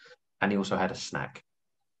 rounds, and he also had a snack.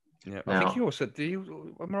 Yeah, I think he also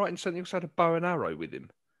am I right in saying he also had a bow and arrow with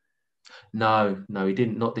him? No, he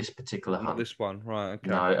didn't. Not this particular hunt. Not this one, right?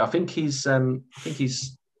 Okay. No, I think his son,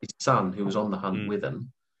 who was on the hunt with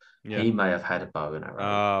him, he may have had a bow and arrow.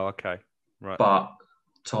 Oh, okay, right. But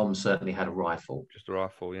Tom certainly had a rifle. Just a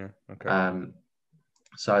rifle, yeah. Okay.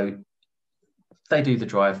 So they do the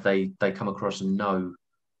drive. They come across no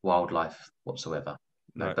wildlife whatsoever.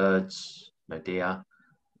 No birds, no deer.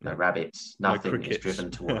 No rabbits, nothing is driven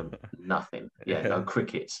toward them. Nothing. No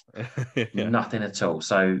crickets. Nothing at all.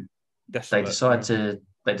 So they decide to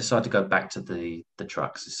go back to the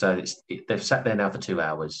trucks. So they've sat there now for 2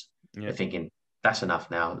 hours. They're thinking, that's enough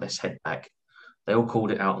now. Let's head back. They all called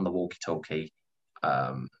it out on the walkie-talkie.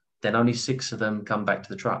 Then only 6 of them come back to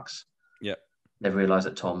the trucks. Yeah. They've realised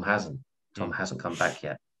that Tom hasn't. Tom hasn't come back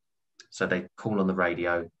yet. So they call on the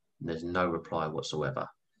radio, and there's no reply whatsoever.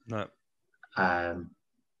 No.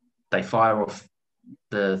 They fire off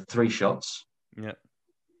the 3 shots. Yeah.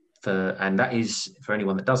 And that is, for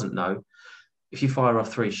anyone that doesn't know, if you fire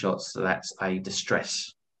off 3 shots, that's a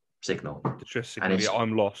distress signal. Distress signal. Yeah,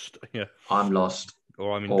 I'm lost. Yeah. I'm lost.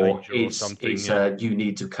 Or I'm in danger or something. It's yeah. you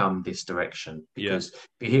need to come this direction, because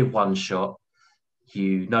if you hear 1 shot,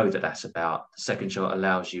 you know that's about. The 2nd shot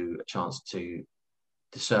allows you a chance to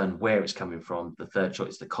discern where it's coming from. The 3rd shot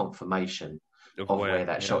is the confirmation of where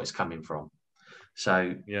that shot is coming from.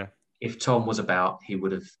 So if Tom was about, he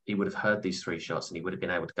would have heard these 3 shots, and he would have been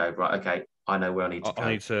able to go, right, okay, I know where I need to go.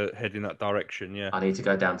 I need to head in that direction. Yeah, I need to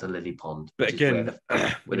go down to Lily Pond. But again,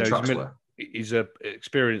 where the trucks were. He's an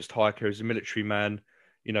experienced hiker. He's a military man.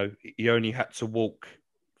 You know, he only had to walk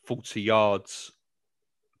 40 yards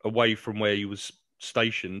away from where he was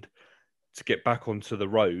stationed to get back onto the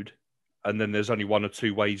road. And then there's only 1 or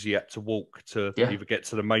 2 ways he had to walk to either get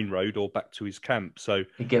to the main road or back to his camp. So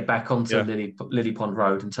he'd get back onto Lily Pond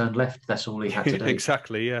Road and turn left. That's all he had to do.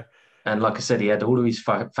 Exactly, yeah. And like I said, he had all of his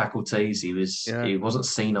faculties. He wasn't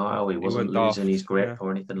senile. He wasn't losing his grip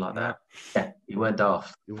or anything like that. Yeah, he weren't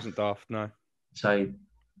daft. He wasn't daft, no. So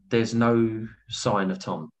there's no sign of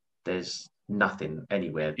Tom. There's nothing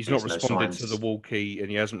anywhere. He's not responded to the walkie, and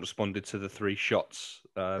he hasn't responded to the 3 shots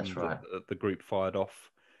That's right. that the group fired off,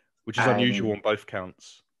 which is unusual on both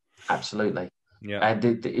counts. Absolutely. Yeah.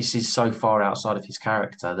 And this is so far outside of his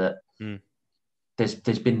character that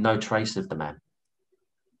there's been no trace of the man.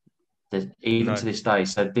 To this day.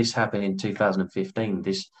 So this happened in 2015.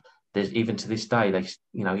 There's even to this day,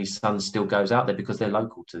 his son still goes out there because they're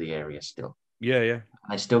local to the area still. Yeah, yeah.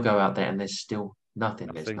 They still go out there, and there's still nothing.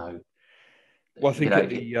 There's no. Well, I think at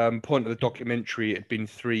the point of the documentary, it had been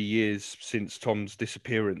 3 years since Tom's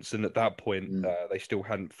disappearance, and at that point, they still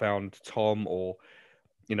hadn't found Tom or,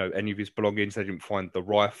 any of his belongings. They didn't find the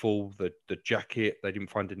rifle, the jacket. They didn't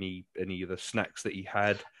find any of the snacks that he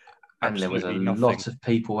had. And there was a lot of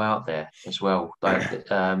people out there as well, that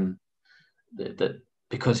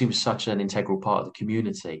because he was such an integral part of the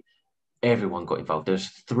community, everyone got involved. There's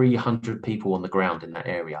 300 people on the ground in that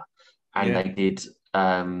area, and they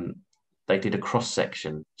did a cross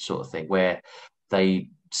section sort of thing where they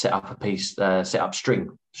set up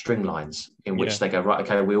string lines in which they go, right,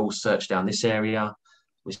 okay, we all search down this area,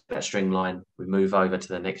 we set that string line, we move over to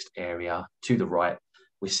the next area to the right,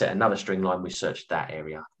 we set another string line, we search that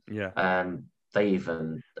area. Yeah. They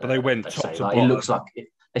even. But they went top to bottom. It looks like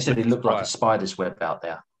they said it looked like a spider's web out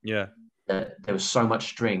there. Yeah. There was so much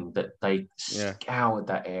string that they scoured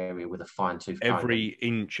that area with a fine-tooth comb. Every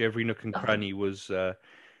inch, every nook and cranny was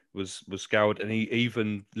scoured, and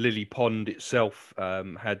even Lily Pond itself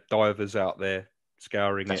had divers out there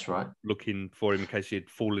scouring That's right. looking for him in case he had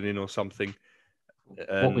fallen in or something.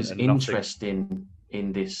 What was interesting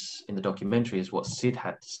in the documentary is what Sid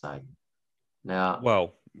had to say. Now,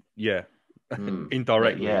 well, yeah,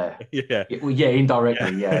 indirectly,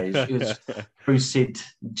 indirectly, yeah. It was through Sid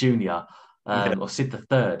Junior or Sid the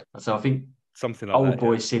Third. So I think something like old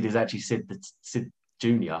boy Sid is actually Sid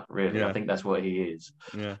Junior. Really, I think that's what he is.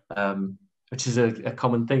 Yeah, which is a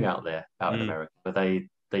common thing out there in America, but they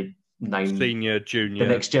name senior, junior,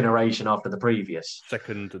 the next generation after the previous,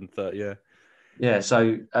 second and third. Yeah, yeah.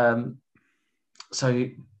 So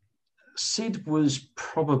Sid was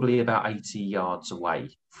probably about 80 yards away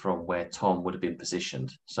from where Tom would have been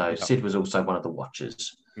positioned. So Sid was also one of the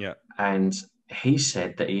watchers. Yeah. And he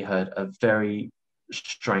said that he heard a very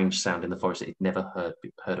strange sound in the forest that he'd never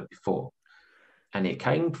heard of before. And it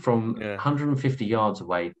came from 150 yards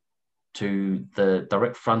away to the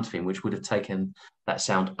direct front of him, which would have taken that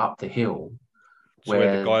sound up the hill.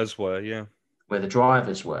 Where the guys were, where the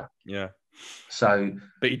drivers were. Yeah. So...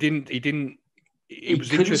 But he didn't... He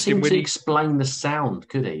couldn't seem to explain the sound,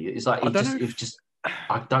 could he? It's like I don't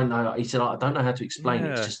know. He said, I don't know how to explain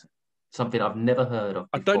it. It's just something I've never heard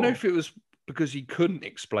of before. I don't know if it was because he couldn't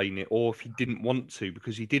explain it or if he didn't want to,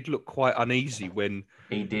 because he did look quite uneasy when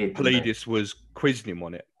Pallidis was quizzing him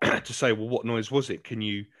on it to say, well, what noise was it? Can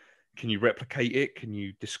you replicate it? Can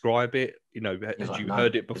you describe it? Had you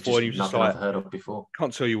heard it before? And he was just like, I've heard of before.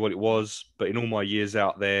 Can't tell you what it was, but in all my years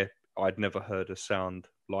out there, I'd never heard a sound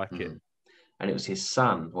like it. And it was his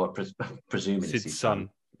son, or presumably Sid's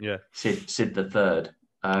son. Yeah, Sid the Third.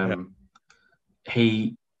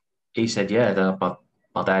 He said,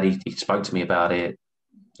 my dad he spoke to me about it,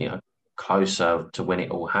 closer to when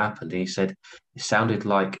it all happened. And he said it sounded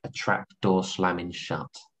like a trap door slamming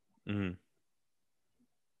shut. Mm.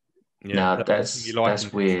 Yeah, now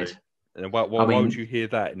that's weird. Why would you hear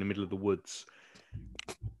that in the middle of the woods?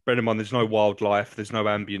 Bear in mind, there's no wildlife, there's no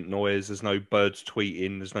ambient noise, there's no birds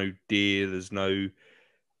tweeting, there's no deer, there's no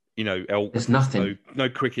elk. There's nothing. No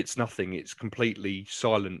crickets, nothing. It's completely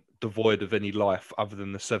silent, devoid of any life other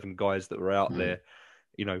than the 7 guys that were out there,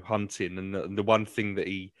 hunting. And the one thing that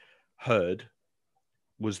he heard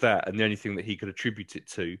was that, and the only thing that he could attribute it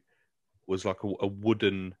to was like a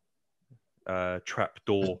wooden trap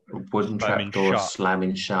door,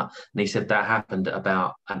 slamming shut. And he said that happened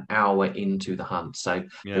about an hour into the hunt. So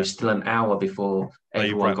there was still an hour before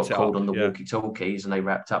everyone got called on the walkie-talkies, and they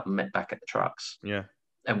wrapped up and met back at the trucks. Yeah.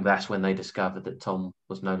 And that's when they discovered that Tom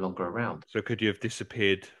was no longer around. So could you have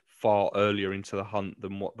disappeared far earlier into the hunt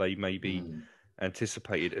than what they maybe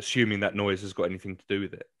anticipated, assuming that noise has got anything to do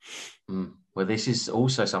with it? Well, this is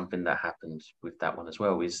also something that happened with that one as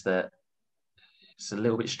well, is that it's a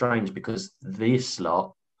little bit strange because this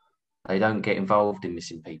lot, they don't get involved in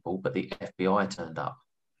missing people, but the FBI turned up.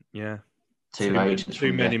 Yeah. Two agents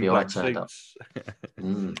from the FBI turned up.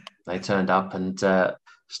 They turned up and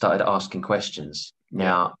started asking questions.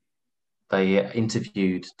 Now, they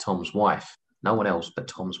interviewed Tom's wife. No one else but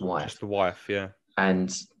Tom's wife. Just the wife, yeah. And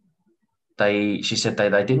she said they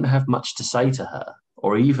didn't have much to say to her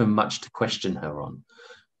or even much to question her on.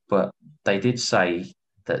 But they did say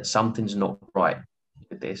that something's not right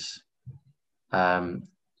with this. But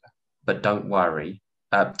don't worry.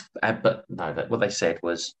 What they said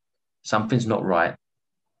was something's not right,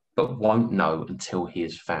 but won't know until he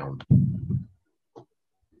is found.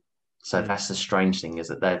 So that's the strange thing, is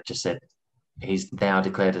that they've just said he's now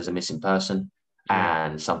declared as a missing person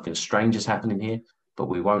and something strange is happening here, but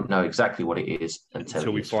we won't know exactly what it is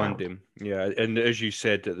until we find him. Yeah, and as you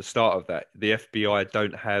said at the start of that, the FBI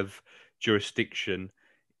don't have jurisdiction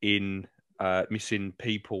in missing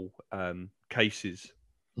people cases.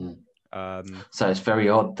 So it's very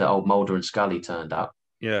odd that old Mulder and Scully turned up.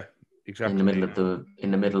 Yeah, exactly. In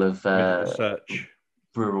the middle of search,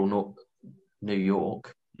 rural New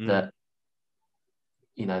York. That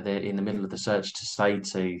they're in the middle of the search to say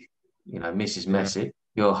to Mrs. Messick,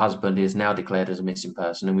 your husband is now declared as a missing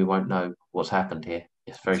person, and we won't know what's happened here.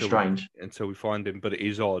 It's very strange until we find him, but it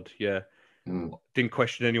is odd. Yeah, didn't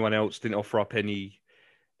question anyone else. Didn't offer up any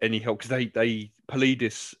help because they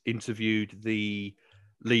Politis interviewed the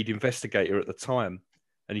lead investigator at the time,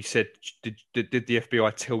 and he said, "Did the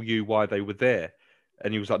FBI tell you why they were there?"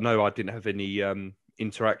 And he was like, "No, I didn't have any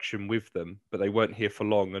interaction with them, but they weren't here for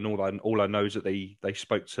long, and all I know is that they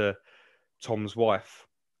spoke to Tom's wife."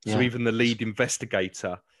 So even the lead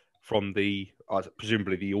investigator from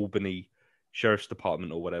presumably the Albany Sheriff's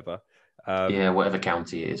Department or whatever, whatever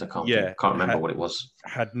county it is, I can't remember what it was,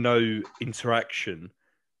 had no interaction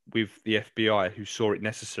with the FBI, who saw it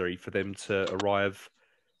necessary for them to arrive.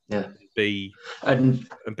 Be on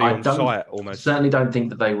site almost. Certainly don't think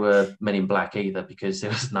that they were Men in Black either, because there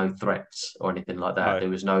was no threats or anything like that. There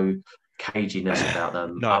was no caginess about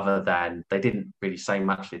them, other than they didn't really say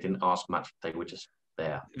much. They didn't ask much. They were just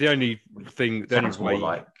there. The only thing, sounds more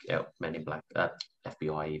like Men in Black,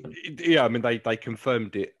 FBI even. Yeah, I mean they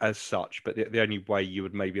confirmed it as such, but the only way you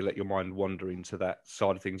would maybe let your mind wander into that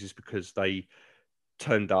side of things is because they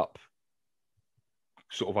turned up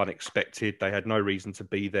sort of unexpected. They had no reason to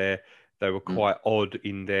be there. They were quite odd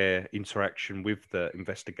in their interaction with the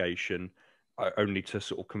investigation, only to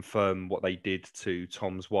sort of confirm what they did to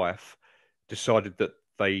Tom's wife. Decided that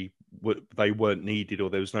they weren't needed, or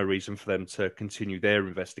there was no reason for them to continue their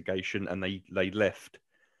investigation, and they left,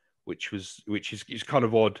 which is kind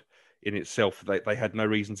of odd in itself. They had no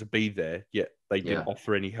reason to be there, yet they didn't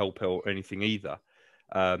offer any help or anything either.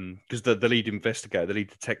 Because the lead investigator, the lead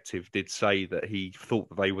detective, did say that he thought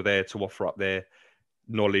that they were there to offer up their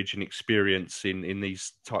knowledge and experience in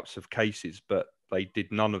these types of cases, but they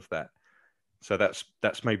did none of that. So that's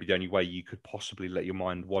maybe the only way you could possibly let your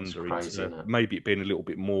mind wander into maybe it being a little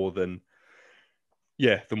bit more than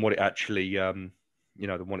what it actually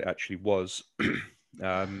was.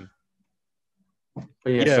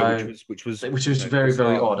 Which was very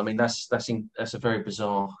very odd. I mean, that's a very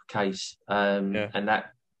bizarre case, and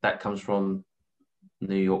that comes from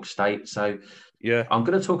New York State. So I'm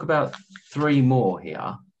going to talk about 3 more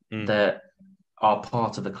here that are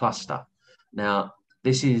part of the cluster. Now,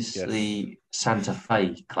 this is the Santa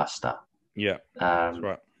Fe cluster. That's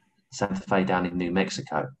right. Santa Fe down in New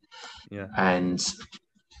Mexico. And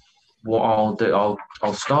what I'll do,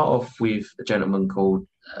 I'll start off with a gentleman called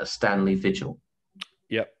Stanley Vigil.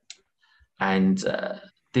 And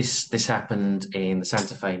this happened in the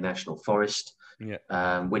Santa Fe National Forest,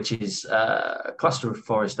 which is a cluster of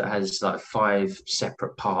forest that has like 5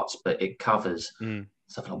 separate parts, but it covers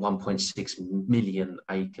something like 1.6 million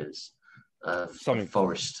acres of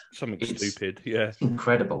forest. Something it's stupid,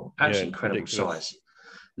 incredible, actually incredible ridiculous size.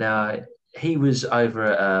 Now, he was over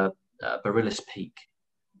at Barillas Peak,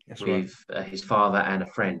 with his father and a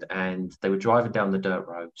friend, and they were driving down the dirt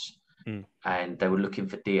roads, and they were looking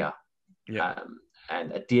for deer. Yeah.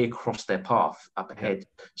 And a deer crossed their path up ahead.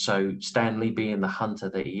 So Stanley, being the hunter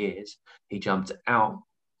that he is, he jumped out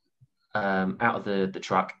of the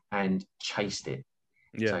truck and chased it.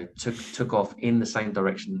 Yeah. So took off in the same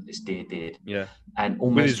direction that this deer did. Yeah. And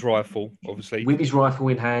almost with his rifle, obviously. With his rifle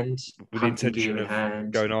in hand, with the intention gear in of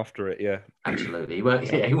hand. going after it, yeah. Absolutely. He won't,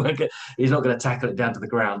 he's not going to tackle it down to the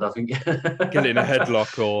ground, I think. Get it in a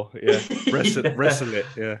headlock or, wrestle it,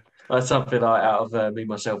 yeah. That's something out of Me,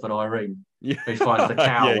 Myself and Irene. Yeah. He finds the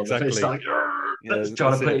cow yeah, on exactly. the fence, like,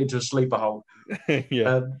 trying to put it into a sleeper hole.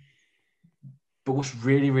 yeah. But what's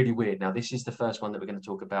really, really weird, now this is the first one that we're going to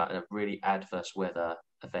talk about in a really adverse weather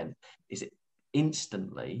event, is it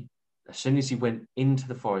instantly, as soon as he went into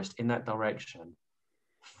the forest in that direction,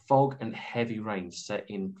 fog and heavy rain set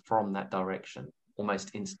in from that direction almost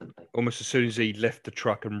instantly. Almost as soon as he left the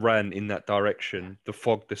truck and ran in that direction, the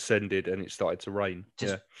fog descended and it started to rain.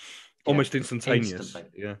 Almost instantaneous.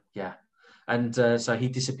 Instantly. Yeah. And so he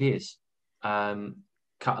disappears. Cut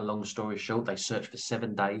a long story short, they searched for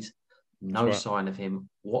 7 days. No sign of him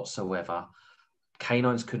whatsoever.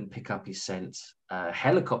 Canines couldn't pick up his scent.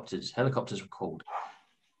 Helicopters were called.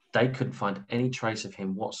 They couldn't find any trace of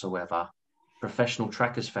him whatsoever. Professional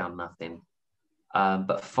trackers found nothing.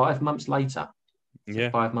 But 5 months later,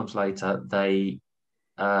 they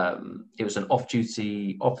it was an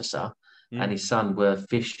off-duty officer and his son were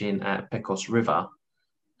fishing at Pecos River,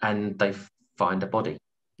 and they find a body.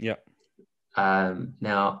 Yeah.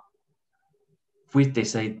 Now, with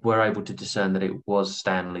this, they were able to discern that it was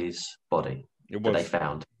Stanley's body that they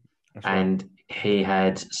found. And he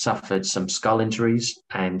had suffered some skull injuries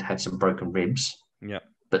and had some broken ribs. Yeah.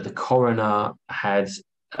 But the coroner had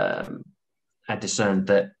discerned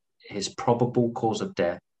that his probable cause of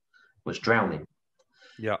death was drowning.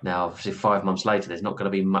 Yeah. Now, obviously, 5 months later, there's not going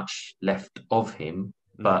to be much left of him.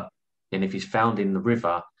 And if he's found in the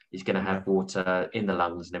river, he's going to have water in the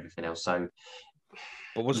lungs and everything else. So,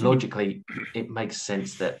 logically, it makes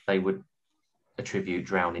sense that they would attribute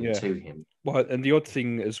drowning to him. Well, and the odd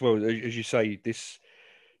thing as well, as you say, this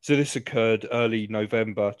occurred early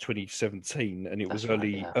November 2017, and it was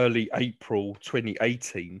early April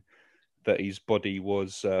 2018 that his body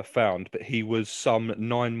was found. But he was some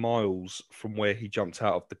 9 miles from where he jumped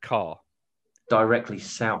out of the car, directly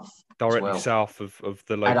south of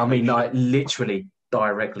the location. And I mean, like, literally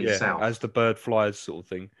directly south, as the bird flies, sort of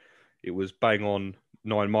thing. It was bang on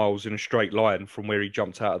 9 miles in a straight line from where he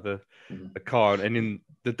jumped out of the car, and in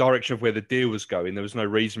the direction of where the deer was going. There was no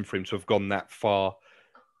reason for him to have gone that far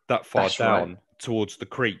down towards the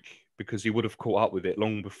creek, because he would have caught up with it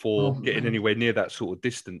long before getting anywhere near that sort of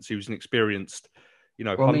distance. He was an experienced,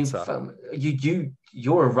 hunter. I mean,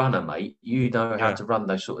 you're a runner, mate. You know how to run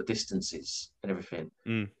those sort of distances and everything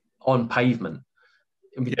on pavement.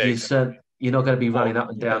 You're not going to be running up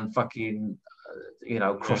and down fucking,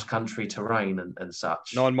 cross-country terrain and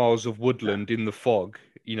such. 9 miles of woodland in the fog,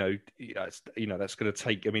 that's going to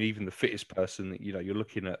take, I mean, even the fittest person, you're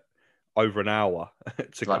looking at over an hour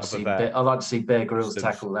to cover that. I'd like to see Bear Grylls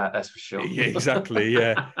tackle that, that's for sure. Yeah, exactly,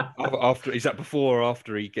 yeah. Is that before or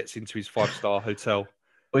after he gets into his 5-star hotel?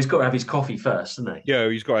 Well, he's got to have his coffee first, hasn't he? Yeah,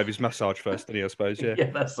 he's got to have his massage first, doesn't he, I suppose, yeah.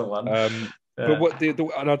 Yeah, that's the one. But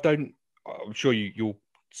I'm sure you'll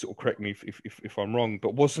sort of correct me if I'm wrong,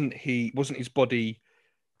 but wasn't his body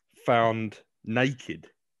found naked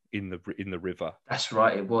in the river? That's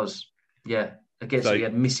right, it was. Yeah. I guess he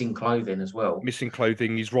had missing clothing as well. Missing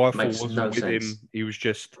clothing. His rifle wasn't with him. He was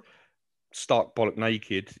just stark bollock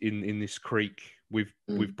naked in this creek with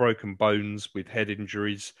broken bones, with head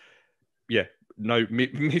injuries. Yeah, no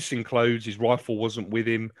missing clothes. His rifle wasn't with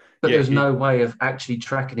him. But there's no way of actually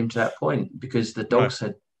tracking him to that point, because the dogs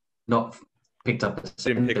had not picked up a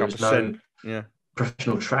scent. There was no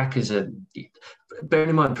professional trackers. Bearing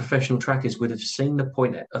in mind, professional trackers would have seen the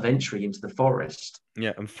point of entry into the forest.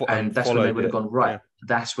 Yeah, and that's when they would have gone, right,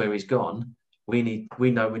 that's where he's gone. We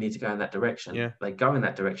know we need to go in that direction. Yeah. They go in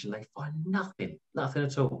that direction, they find nothing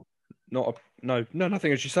at all.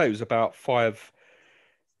 Nothing, as you say. It was about 5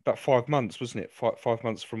 months, wasn't it? 5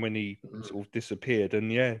 months from when he sort of disappeared,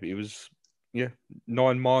 and it was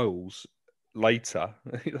 9 miles later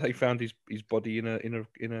they found his body in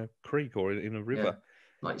a creek or in a river.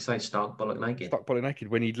 Like you say, stark bollock naked.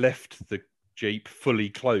 When he left the Jeep fully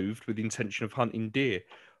clothed with the intention of hunting deer.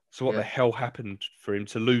 So what the hell happened for him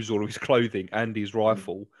to lose all of his clothing and his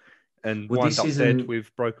rifle and wind up dead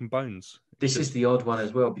with broken bones? This is the odd one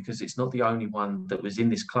as well, because it's not the only one that was in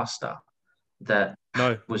this cluster that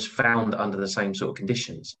was found under the same sort of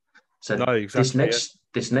conditions. So No, exactly.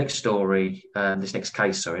 this next story, this next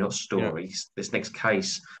case, sorry, not stories. Yeah. This next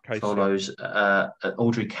case Yeah. follows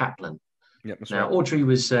Audrey Kaplan. Yeah, that's Now, right. Audrey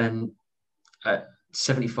was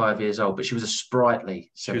 75 years old, but she was a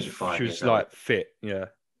sprightly She was 75 years old. like fit. Yeah.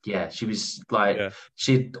 Yeah, she was like,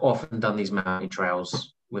 she'd often done these mountain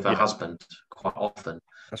trails with her husband quite often.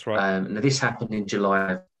 That's right. Now, this happened in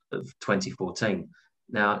July of 2014.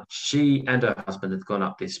 Now, she and her husband had gone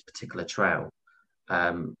up this particular trail,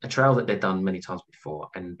 a trail that they'd done many times before,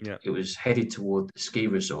 and it was headed toward the ski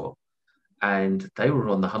resort, and they were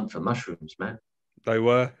on the hunt for mushrooms, man. They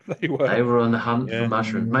were. They were on the hunt for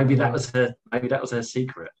mushrooms. Maybe that was her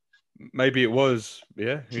secret. Maybe it was.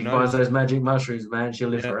 Yeah. She finds those magic mushrooms, man. She'll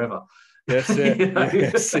live forever. That's it.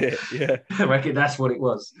 That's it. Yeah. I reckon that's what it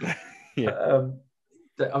was. Yeah.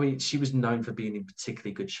 I mean, she was known for being in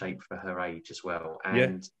particularly good shape for her age as well.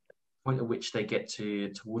 And the point at which they get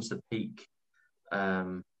towards the peak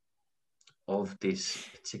of this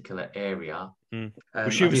particular area. Well,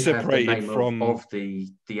 she was separated from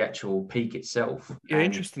the actual peak itself. Yeah,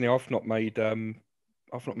 interestingly, I've not made a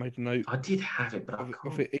note. I did have it, but I can't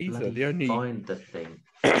of it either. Find the thing.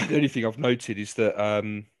 The only thing I've noted is that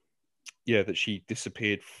that she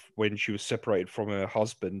disappeared when she was separated from her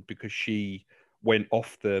husband because she went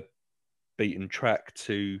off the beaten track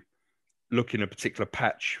to look in a particular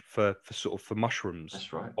patch for mushrooms.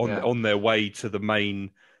 That's right. On their way to the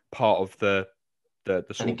main part of the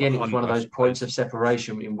sort and again, of it was one of those points of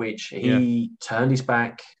separation in which he turned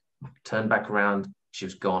back around. She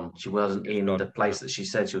was gone. She wasn't in the place that she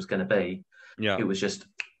said she was going to be. Yeah, it was just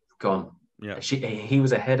gone. Yeah, he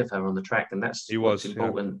was ahead of her on the track, and that's what's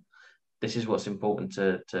important. Yeah. This is what's important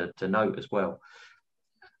to note as well.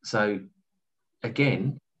 So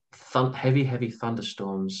again, heavy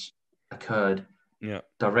thunderstorms occurred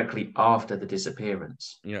directly after the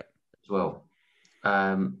disappearance as well.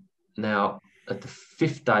 Now, at the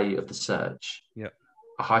 5th day of the search,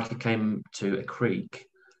 a hiker came to a creek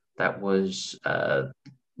that was a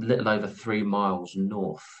little over 3 miles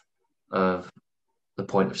north of the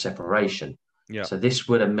point of separation. Yeah. So this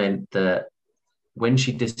would have meant that when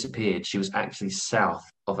she disappeared, she was actually south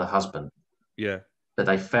of her husband. Yeah. But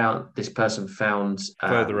this person found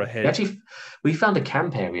further ahead. We found a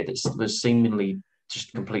camp area that was seemingly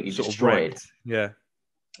just completely destroyed. Yeah.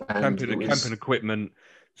 Camping equipment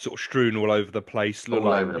sort of strewn all over the place. Looked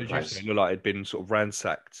like it had been sort of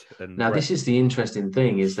ransacked. This is the interesting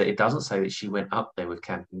thing, is that it doesn't say that she went up there with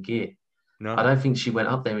camping gear. No. I don't think she went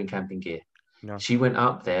up there in camping gear. No. She went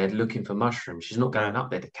up there looking for mushrooms. She's not going up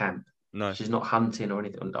there to camp. No. She's not hunting or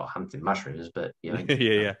anything. Not hunting mushrooms, but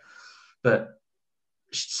yeah. But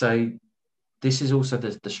so this is also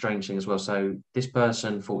the strange thing as well. So this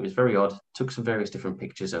person thought it was very odd, took some various different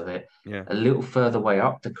pictures of it. Yeah. A little further way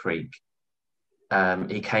up the creek,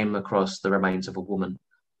 he came across the remains of a woman,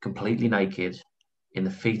 completely naked, in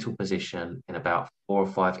the fetal position, in about 4 or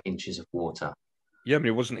 5 inches of water. Yeah, I mean,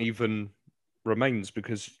 it wasn't even remains,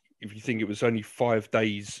 because if you think it was only 5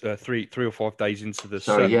 days, 3 or 5 days into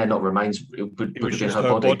the not remains. It was just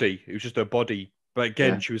her body. It was just her body. But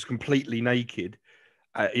again, she was completely naked,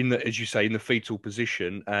 as you say, in the fetal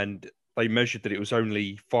position, and they measured that it was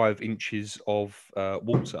only 5 inches of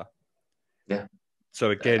water. Yeah.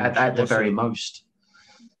 So again, at the very most.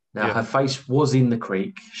 Now her face was in the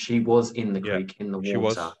creek. She was in the creek in the water. She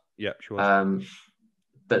was. Yeah, she was.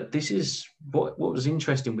 But this is what was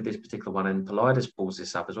interesting with this particular one, and Paulides pulls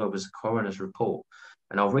this up as well, was the coroner's report.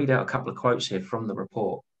 And I'll read out a couple of quotes here from the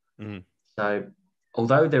report. Mm. So,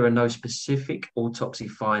 although there are no specific autopsy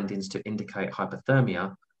findings to indicate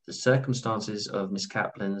hypothermia, the circumstances of Miss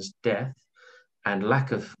Kaplan's death and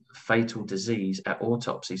lack of fatal disease at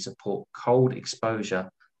autopsy support cold exposure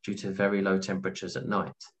due to very low temperatures at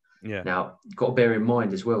night. Yeah. Now, you've got to bear in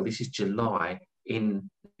mind as well, this is July in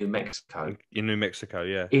New Mexico. In New Mexico,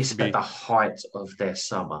 yeah. It's at the height of their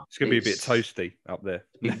summer. It's going to be a bit toasty up there.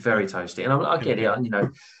 Be very toasty. And I get it,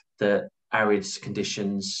 the arid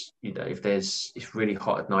conditions, if it's really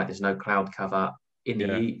hot at night, there's no cloud cover. In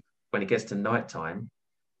the heat, when it gets to nighttime,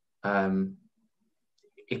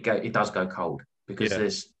 it does go cold,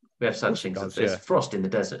 because we have such things as there's frost in the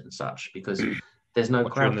desert and such, because there's no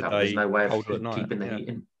cloud cover, there's no way of keeping the heat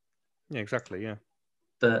in. Yeah, exactly, yeah.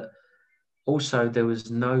 But also, there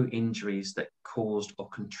was no injuries that caused or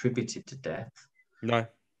contributed to death. No.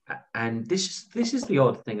 And this is the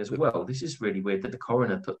odd thing as well. This is really weird that the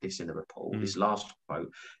coroner put this in the report, this last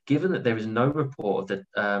quote, given that there is no report of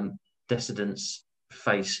the decedent's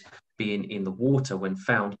face being in the water when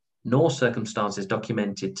found nor circumstances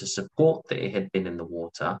documented to support that it had been in the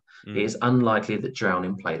water, it is unlikely that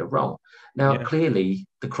drowning played a role. Now, clearly,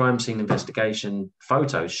 the crime scene investigation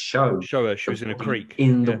photos show her she was in a creek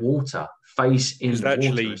in the water, face in the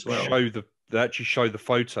water as well. They actually show the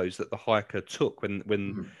photos that the hiker took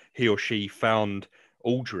when he or she found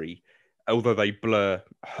Audrey. Although they blur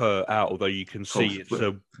her out, although you can see it's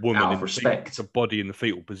a woman it's a body in the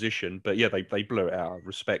fetal position, but yeah, they blur it out of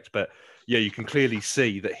respect. But yeah, you can clearly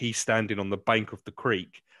see that he's standing on the bank of the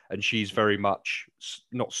creek, and she's very much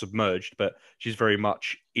not submerged, but she's very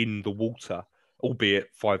much in the water, albeit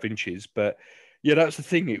 5 inches. But yeah, that's the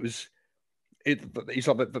thing. It's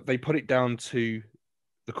like that they put it down to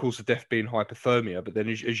the cause of death being hypothermia, but then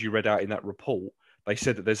as you read out in that report, they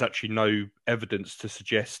said that there's actually no evidence to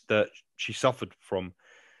suggest that she suffered from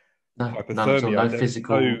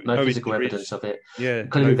hypothermia. No physical evidence of it. Yeah,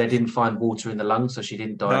 clearly they didn't find water in the lungs, so she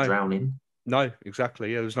didn't die drowning. No,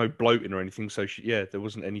 exactly. Yeah, there was no bloating or anything, so there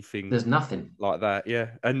wasn't anything. There's nothing like that.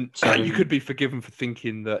 Yeah, and so you could be forgiven for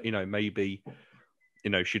thinking that maybe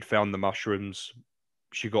she'd found the mushrooms,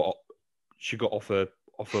 she got off a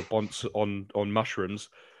bonce on mushrooms,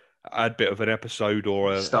 had a bit of an episode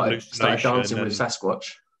or a started dancing with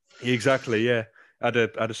Sasquatch. Exactly, yeah. Had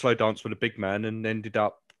a slow dance with a big man and ended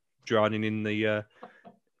up drowning in the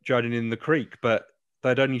creek. But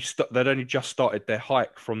they'd only just started their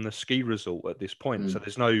hike from the ski resort at this point, so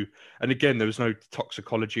there was no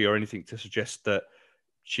toxicology or anything to suggest that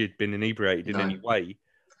she had been inebriated in any way.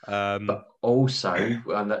 But also,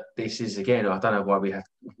 and this is again, I don't know why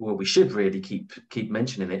we should really keep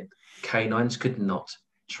mentioning it. Canines could not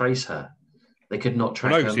trace her. They could not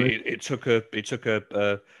track her. It took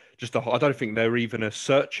I don't think they were even a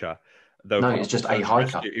searcher. It's just a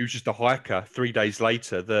hiker. Rescue. It was just a hiker 3 days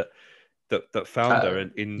later that found her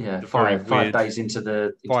in 5 days into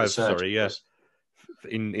the search. Sorry, yeah.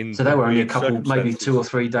 So they were only a couple, maybe 2 or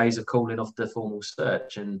 3 days of calling off the formal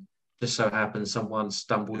search, and just so happened someone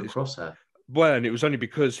stumbled across her. Well, and it was only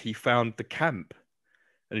because he found the camp.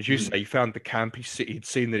 And as you say, he found the camp. He'd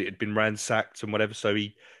seen that it had been ransacked and whatever. So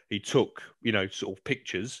he took, sort of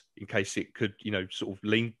pictures in case it could, sort of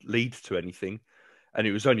lead to anything. And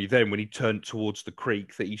it was only then when he turned towards the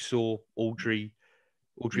creek that he saw Audrey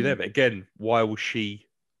there. But again, why was she,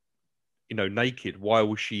 naked? Why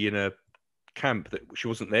was she in a camp that she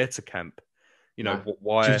wasn't there to camp?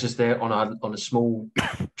 Why? She was just there on a small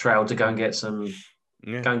trail to go and get some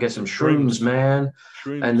shrooms, man,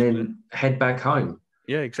 and then head back home.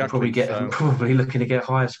 Yeah, exactly. Probably looking to get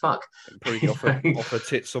high as fuck. Probably off her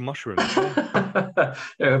tits or mushrooms.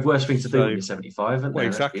 Yeah. Worst thing to do when you're 75. Well,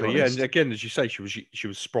 exactly. Yeah, and again, as you say, she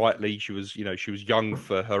was sprightly. She was young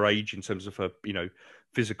for her age in terms of her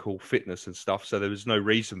physical fitness and stuff. So there was no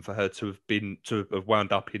reason for her to have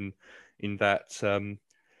wound up in that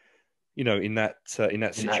in that situation.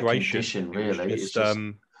 That condition, really,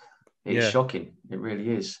 it's shocking. It really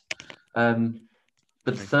is. But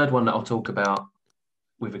the third one that I'll talk about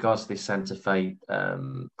with regards to this Santa Fe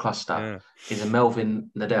cluster is a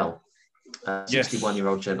Melvin Nadell, a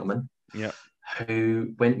 61-year-old gentleman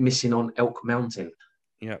who went missing on Elk Mountain.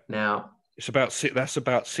 Yeah. Now, that's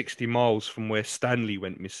about 60 miles from where Stanley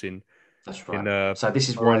went missing. That's right. So this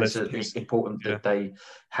is why it's important that they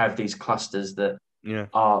have these clusters that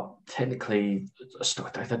are technically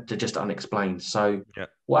they're just unexplained. So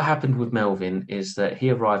what happened with Melvin is that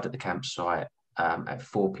he arrived at the campsite at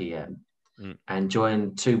 4 p.m. and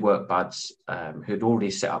joined 2 work buds who'd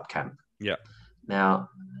already set up camp. Yeah. Now,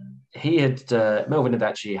 Melvin had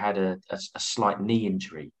actually had a slight knee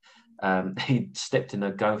injury. He'd stepped in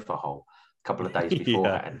a gopher hole a couple of days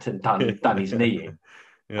beforehand and done his knee in.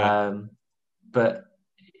 Yeah. But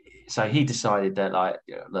so he decided that,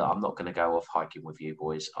 look, I'm not going to go off hiking with you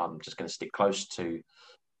boys. I'm just going to stick close to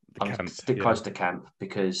camp,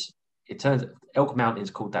 because it turns Elk Mountain is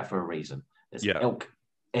called that for a reason. There's elk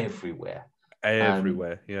everywhere. And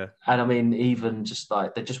I mean, even just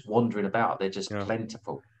they're just wandering about. They're just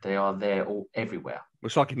plentiful. They are there everywhere.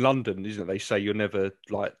 It's like in London, isn't it? They say you're never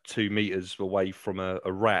 2 meters away from a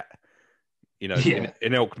rat.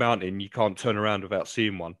 In Elk Mountain, you can't turn around without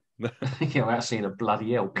seeing one. Without seeing a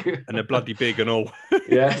bloody elk. And they're bloody big and all.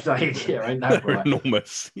 Ain't that right?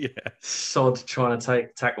 Enormous. Yeah. Sod trying to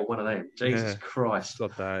tackle one of them. Jesus Christ.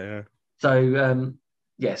 Sod that, yeah. So,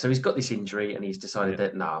 so he's got this injury and he's decided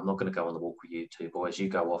that, no, I'm not going to go on the walk with you 2 boys. You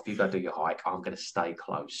go off, you go do your hike. I'm going to stay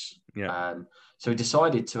close. Yeah. So he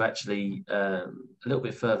decided to actually, a little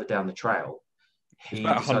bit further down the trail. It's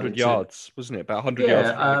about 100 yards, wasn't it? About 100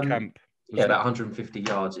 yards from the camp. Yeah, about 150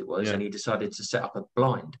 yards it was. And he decided to set up a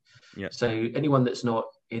blind. Yeah. So anyone that's not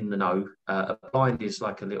in the know, a blind is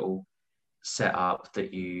like a little setup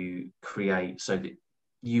that you create so that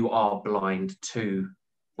you are blind to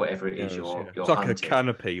whatever it is you're it's like hunting. a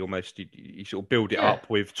canopy almost. You sort of build it up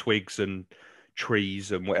with twigs and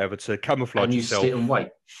trees and whatever to camouflage and you yourself. sit and wait.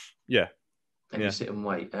 Yeah. And you sit and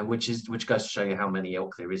wait, and which goes to show you how many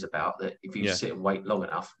elk there is about, that if you sit and wait long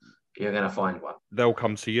enough, you're going to find one. They'll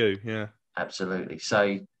come to you. Yeah, absolutely.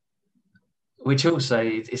 So, which also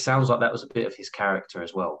it sounds like that was a bit of his character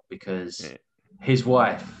as well, because his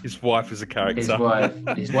wife is a character.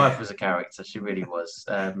 His wife was a character. She really was.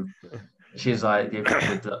 She was like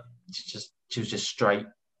she was just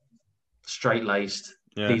straight laced.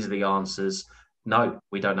 Yeah. These are the answers. No,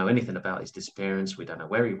 we don't know anything about his disappearance. We don't know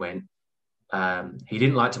where he went. He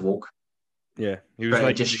didn't like to walk. Yeah, he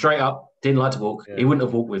was just straight up didn't like to walk. Yeah. He wouldn't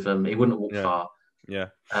have walked with them. He wouldn't have walked far. Yeah.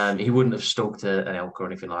 He wouldn't have stalked an elk or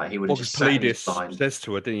anything like that. He would have just sat in his blind. Says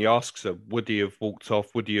to her, didn't he? Asks her, would he have walked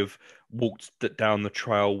off? Would he have walked down the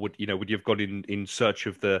trail? Would you have gone in search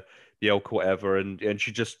of the elk or whatever? And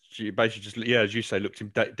she basically just as you say, looked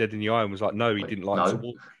him dead in the eye and was like, no, he didn't like to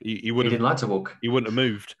walk. He didn't like to walk. He wouldn't have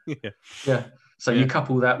moved. Yeah. So you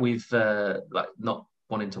couple that with like not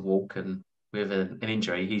wanting to walk and with an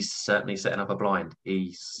injury, he's certainly setting up a blind.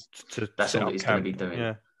 That's all he's going to be doing.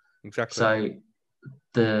 Yeah, exactly. So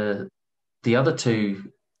the other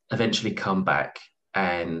two eventually come back,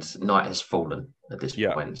 and night has fallen at this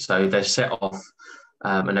point. So they're set off,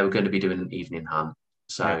 and they were going to be doing an evening hunt.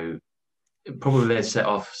 So probably they set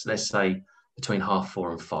off, let's say, between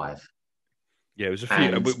 4:30 and 5. Yeah, it was a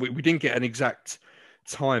few. We didn't get an exact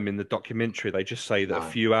time in the documentary. They just say that a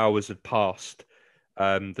few hours had passed.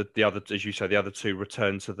 The other, as you say, the other two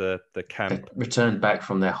returned to the camp. They returned back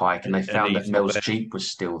from their hike, and they found that Mel's Jeep was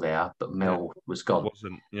still there, but Mel was gone.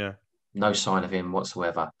 No sign of him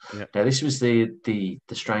whatsoever. Yeah. Now, this was the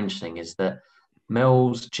strange thing, is that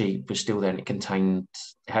Mel's Jeep was still there, and it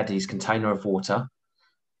had his container of water,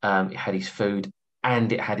 it had his food,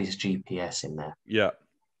 and it had his GPS in there. Yeah.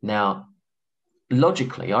 Now,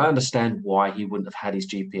 logically, I understand why he wouldn't have had his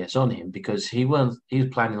GPS on him, because he was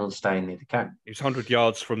planning on staying near the camp. He was 100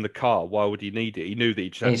 yards from the car. Why would he need it? He knew that he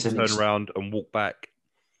just had to turn around and walk back.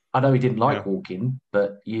 I know he didn't like walking,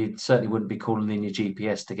 but you certainly wouldn't be calling in your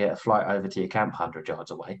GPS to get a flight over to your camp 100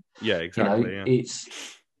 yards away. Yeah, exactly.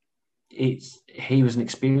 He was an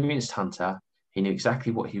experienced hunter. He knew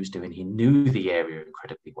exactly what he was doing. He knew the area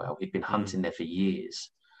incredibly well. He'd been hunting there for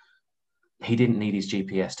years. He didn't need his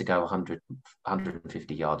GPS to go 100,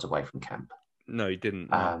 150 yards away from camp. No, he didn't.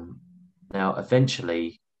 Now,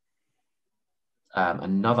 eventually,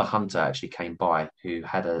 another hunter actually came by who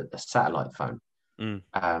had a satellite phone.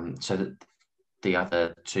 So that the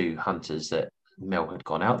other two hunters that Mel had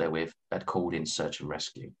gone out there with had called in search and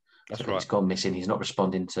rescue. That's right. He's gone missing. He's not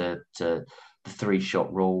responding to the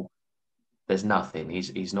 3-shot rule. There's nothing.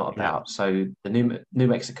 He's not about. So the New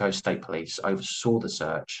Mexico State Police oversaw the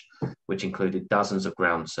search, which included dozens of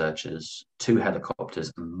ground searchers, 2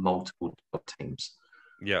 helicopters, and multiple dog teams.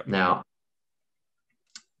 Yeah. Now,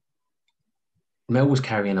 Mel was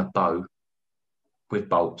carrying a bow with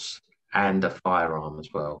bolts and a firearm as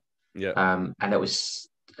well. Yeah. And that was,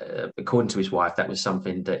 according to his wife, that was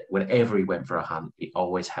something that whenever he went for a hunt, he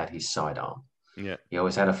always had his sidearm. Yeah. He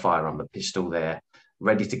always had a firearm, a pistol there,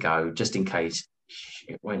 ready to go, just in case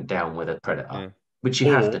it went down with a predator, which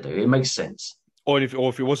you have to do. It makes sense. Or if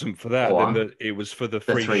it wasn't for that, then it was for the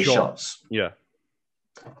 3 shots. Yeah.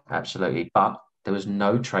 Absolutely. But there was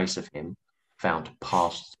no trace of him found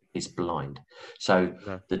past his blind. So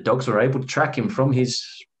the dogs were able to track him from his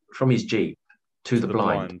Jeep to the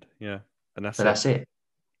blind. Yeah. And that's it.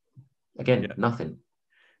 Again, nothing.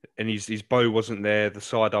 And his bow wasn't there, the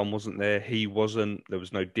sidearm wasn't there, he wasn't, there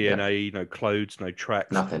was no DNA, no clothes, no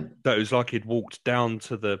tracks. Nothing. So it was like he'd walked down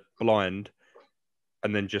to the blind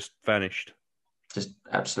and then just vanished. Just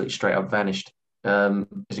absolutely straight up vanished.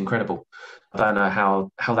 It's incredible. I don't know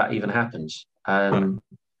how that even happens.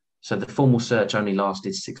 So the formal search only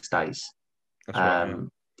lasted 6 days. That's right,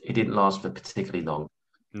 It didn't last for particularly long.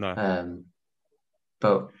 No.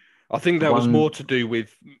 But I think that was more to do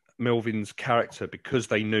with Melvin's character, because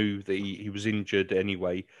they knew that he was injured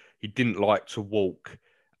anyway. He didn't like to walk,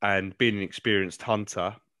 and being an experienced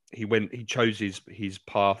hunter, he chose his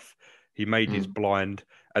path. He made his blind,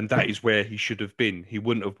 and that is where he should have been. He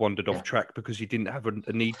wouldn't have wandered off track because he didn't have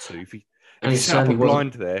a need to. If he set up a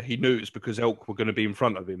blind there, he knew it was because elk were going to be in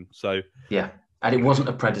front of him. So and it wasn't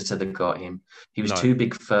a predator that got him. He was too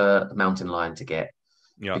big for a mountain lion to get,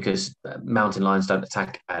 because mountain lions don't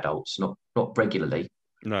attack adults, not regularly.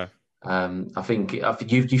 No. I think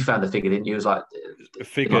you found the figure, didn't you? It was like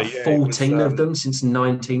 14 of them since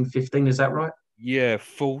 1915. Is that right? Yeah,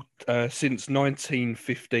 since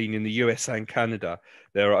 1915 in the USA and Canada,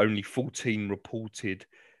 there are only 14 reported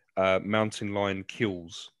mountain lion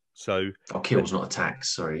kills. So, kills, not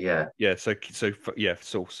attacks. Sorry, yeah. Yeah, so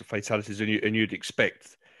fatalities, and you'd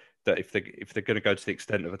expect that if they're going to go to the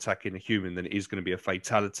extent of attacking a human, then it is going to be a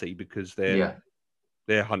fatality because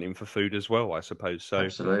they're hunting for food as well, I suppose. So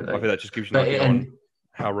absolutely. I think that just gives you an idea on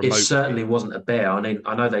how remote. It certainly wasn't a bear. I mean,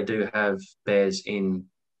 I know they do have bears in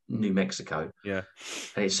New Mexico. Yeah,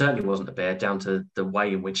 and it certainly wasn't a bear, down to the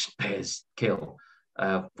way in which bears kill.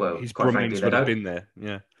 Well, his quite frankly, would have been there.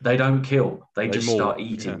 Yeah, they don't kill. They just maul. start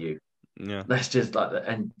eating you. Yeah, That's just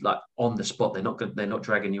and on the spot. They're not good. They're not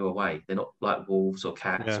dragging you away. They're not like wolves or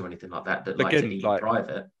cats or anything like that like to eat in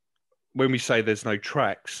private. When we say there's no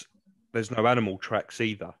tracks, there's no animal tracks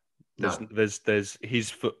either. There's his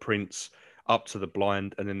footprints up to the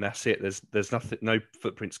blind, and then that's it. There's nothing, no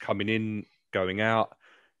footprints coming in, going out.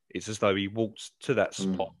 It's as though he walked to that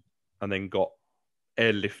spot and then got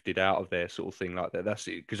airlifted out of there, sort of thing like that. That's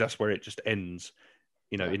it, because that's where it just ends,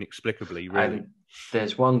 inexplicably, really. And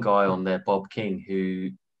there's one guy on there, Bob King, who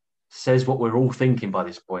says what we're all thinking by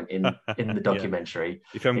this point in the documentary.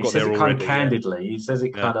 If you haven't he got says there it already, kind of candidly. He says it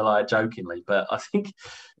kind of like jokingly, but I think,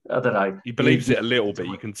 I don't know. He believes it a little bit,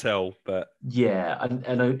 you can tell, but yeah,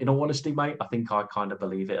 and in all honesty, mate, I think I kind of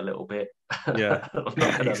believe it a little bit. Yeah, I'm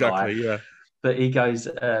not gonna exactly. lie. Yeah, but he goes,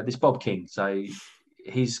 this Bob King, so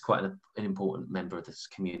he's quite an important member of this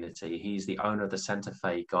community. He's the owner of the Santa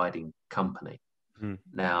Fe Guiding Company.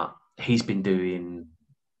 Now, he's been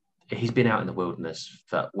out in the wilderness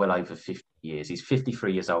for well over 50 years. He's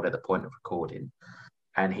 53 years old at the point of recording.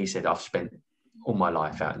 And he said, I've spent all my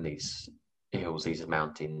life out in these hills, these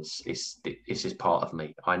mountains. It's just part of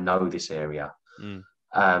me. I know this area.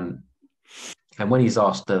 And when he's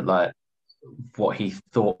asked what he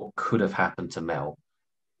thought could have happened to Mel,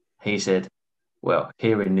 he said, well,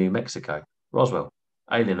 here in New Mexico, Roswell,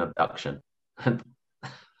 alien abduction, and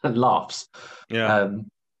laughs. Yeah.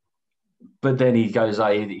 But then he goes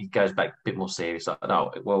back a bit more serious. Like,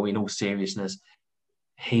 no, well, in all seriousness,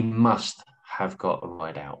 he must have got a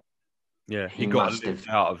ride out. Yeah, he got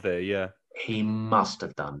out of there. Yeah, he must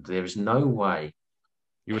have done. There is no way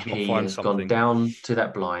you would not find has something. Gone down to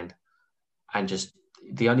that blind, and just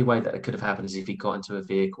the only way that it could have happened is if he got into a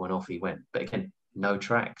vehicle and off he went. But again, no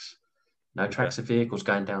tracks of vehicles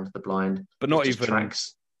going down to the blind. But not even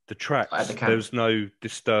tracks. The tracks. There was no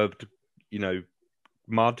disturbed,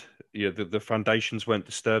 mud. Yeah, the foundations weren't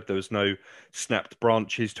disturbed. There was no snapped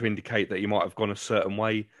branches to indicate that he might have gone a certain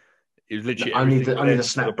way. It was literally only the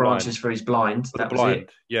snapped branches for his blind. That was it.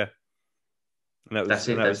 Yeah, and that was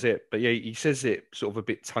it. But yeah, he says it sort of a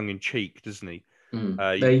bit tongue in cheek, doesn't he?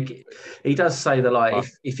 He does say that,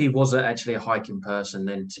 if he wasn't actually a hiking person,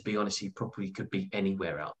 then to be honest, he probably could be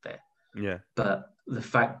anywhere out there. Yeah. But the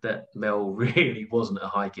fact that Mel really wasn't a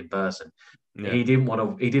hiking person, he didn't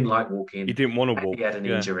like walking. He didn't want to walk. He had an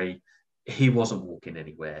injury. He wasn't walking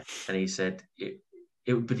anywhere, and he said it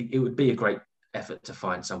would be a great effort to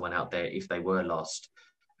find someone out there if they were lost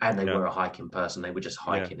and they were a hiking person. They were just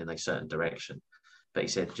hiking in a certain direction. But he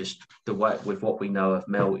said, just the way with what we know of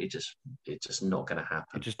Mel, it's just not going to happen.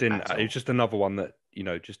 It just didn't. It was just another one that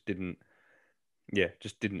just didn't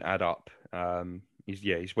add up.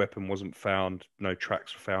 His weapon wasn't found. No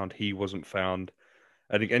tracks were found. He wasn't found.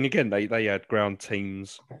 And again, they had ground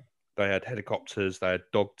teams, they had helicopters, they had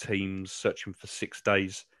dog teams searching for 6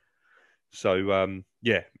 days. So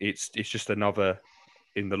it's just another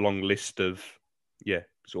in the long list of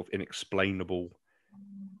sort of inexplainable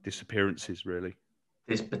disappearances, really.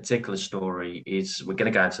 This particular story we're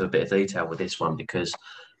going to go into a bit of detail with this one because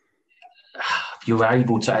you're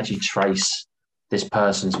able to actually trace this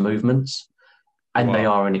person's movements, and they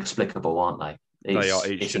are inexplicable, aren't they? They are.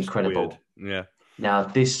 It's incredible. Weird. Yeah. Now,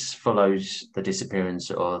 this follows the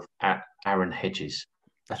disappearance of Aaron Hedges,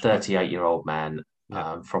 a 38-year-old man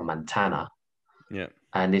from Montana. Yeah.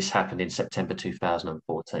 And this happened in September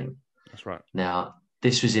 2014. That's right. Now,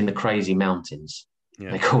 this was in the Crazy Mountains.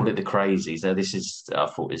 Yeah. They call it the Crazies. Now, I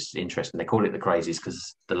thought it's interesting. They call it the Crazies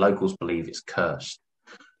because the locals believe it's cursed.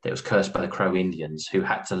 It was cursed by the Crow Indians who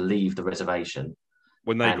had to leave the reservation.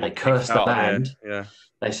 When they cursed the land.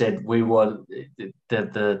 They said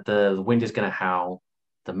the wind is going to howl,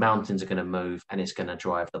 the mountains are going to move, and it's going to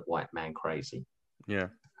drive the white man crazy. Yeah.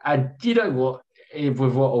 And you know what? With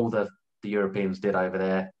what all the Europeans did over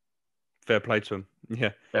there, fair play to them.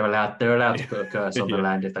 Yeah, they're allowed to put a curse on the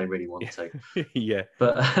land if they really want to. Yeah,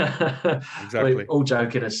 but exactly. All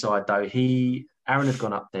joking aside, though, Aaron had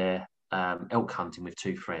gone up there elk hunting with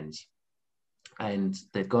two friends, and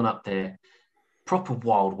they'd gone up there proper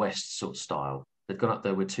Wild West sort of style. They'd gone up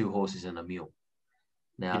there with two horses and a mule.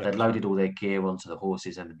 Now, they'd loaded all their gear onto the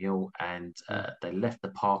horses and the mule, and they left the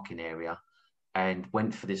parking area and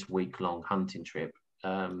went for this week-long hunting trip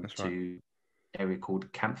to an area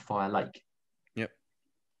called Campfire Lake. Yep.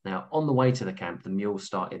 Now, on the way to the camp, the mule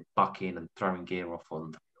started bucking and throwing gear off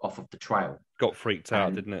of the trail. Got freaked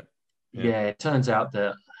out, didn't it? Yeah, it turns out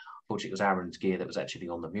that, unfortunately, it was Aaron's gear that was actually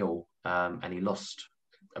on the mule, and he lost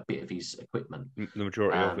a bit of his equipment. The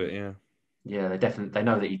majority of it, yeah. Yeah, they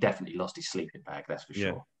know that he definitely lost his sleeping bag, that's for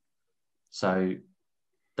sure. So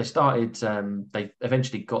they started, they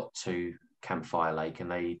eventually got to Campfire Lake, and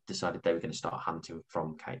they decided they were going to start hunting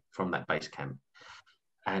from that base camp.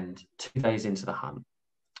 And 2 days into the hunt,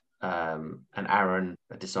 and Aaron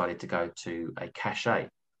decided to go to a cache that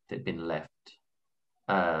had been left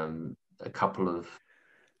a couple of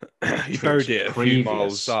he buried it a few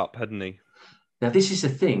miles up, hadn't he? Now, this is the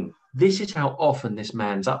thing. This is how often this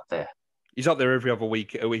man's up there. He's up there every other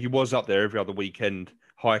week. He was up there every other weekend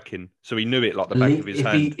hiking, so he knew it like the back of his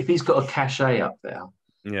hand. If he's got a cache up there,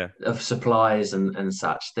 of supplies and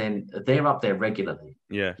such, then they're up there regularly.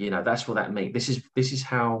 Yeah, that's what that means. This is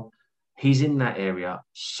how he's in that area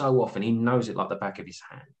so often. He knows it like the back of his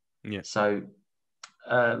hand. Yeah. So,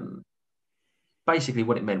 basically,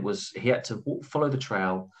 what it meant was he had to follow the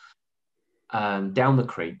trail down the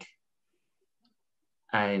creek.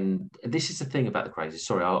 And this is the thing about the crazies.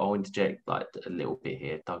 Sorry, I'll interject like a little bit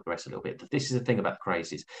here, digress a little bit. This is the thing about the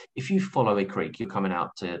crazies. If you follow a creek, you're coming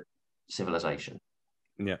out to civilization.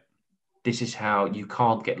 Yeah. This is how you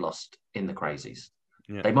can't get lost in the crazies.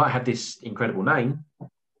 Yeah. They might have this incredible name,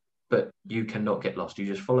 but you cannot get lost. You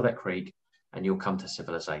just follow that creek and you'll come to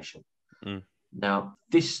civilization. Mm. Now,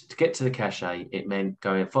 to get to the cache, it meant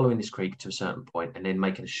following this creek to a certain point and then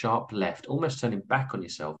making a sharp left, almost turning back on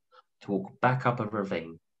yourself to walk back up a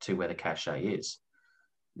ravine to where the cache is.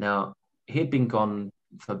 Now, he'd been gone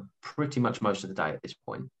for pretty much most of the day at this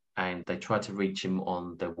point, and they tried to reach him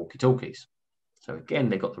on their walkie-talkies. So again,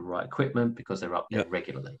 they got the right equipment because they're up there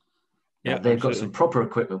regularly. Now, they've got some proper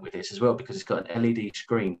equipment with this as well, because it's got an LED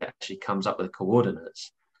screen that actually comes up with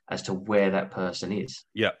coordinates as to where that person is.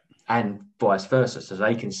 Yeah. And vice versa, so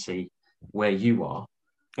they can see where you are.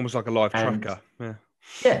 Almost like a live tracker.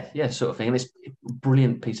 Yeah, sort of thing. And it's a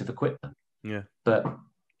brilliant piece of equipment. Yeah. But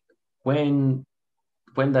when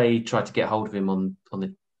they tried to get hold of him on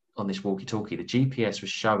this walkie-talkie, the GPS was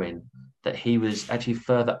showing that he was actually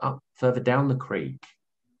further down the creek,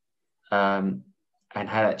 and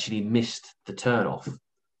had actually missed the turnoff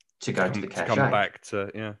to go to the cache. To come back to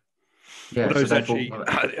Yeah. Well, I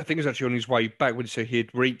think it was actually on his way back. So he had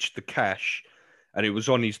reached the cache, and it was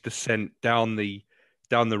on his descent down the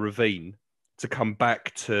ravine to come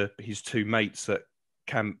back to his two mates at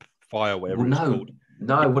Campfire, whatever it's called.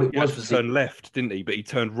 No, what it was he turned left, didn't he? But he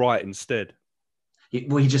turned right instead.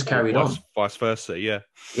 He just carried on. Vice versa, yeah.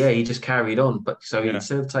 Yeah, he just carried on. But so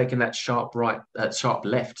instead of taking that sharp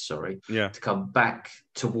left, to come back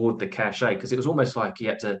toward the cache, because it was almost like he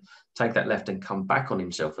had to take that left and come back on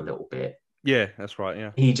himself a little bit. Yeah, that's right,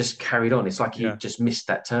 yeah. He just carried on. It's like he just missed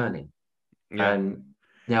that turning. Yeah. And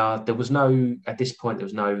now at this point, there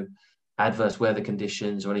was no adverse weather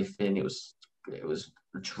conditions or anything. It was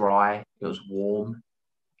dry. It was warm.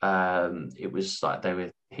 It was like they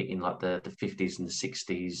were hitting like the 50s and the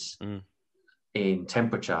 60s in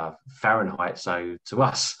temperature Fahrenheit. So to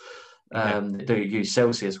us, they use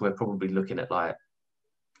Celsius, we're probably looking at like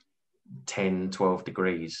 10, 12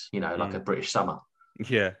 degrees, like a British summer.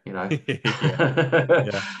 Yeah.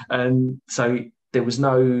 And so there was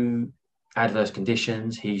no adverse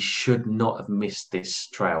conditions. He should not have missed this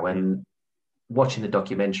trail. And watching the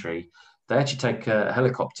documentary, they actually take a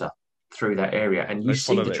helicopter through that area, and you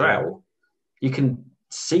see the trail. You can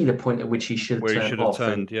see the point at which he should have turned off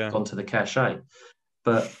and gone to the cache.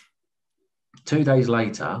 But 2 days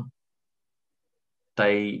later,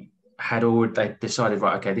 they decided,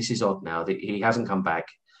 right, okay, this is odd now. He hasn't come back.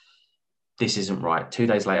 This isn't right. 2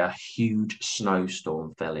 days later, a huge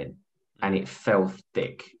snowstorm fell in, and it fell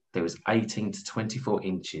thick. There was 18 to 24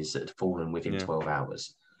 inches that had fallen within 12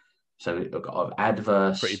 hours. So it got an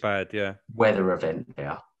adverse, pretty bad, weather event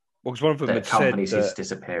there. Well, because one of them had accompanies said his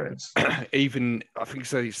disappearance. I think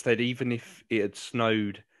so. He said even if it had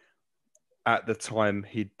snowed at the time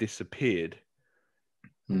he'd disappeared,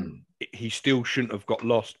 he still shouldn't have got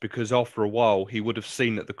lost, because after a while he would have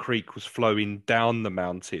seen that the creek was flowing down the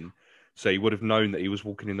mountain. So he would have known that he was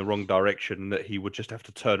walking in the wrong direction, and that he would just have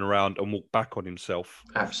to turn around and walk back on himself.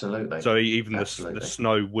 Absolutely. So even the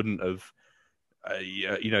snow wouldn't have,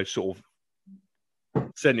 sort of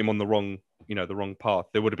sent him on the wrong path.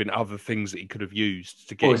 There would have been other things that he could have used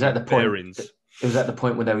to get bearings. It was at the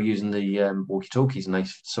point where they were using the walkie-talkies, and they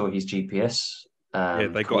saw his GPS Yeah,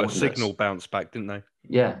 they got a signal bounce back, didn't they?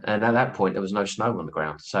 Yeah, and at that point there was no snow on the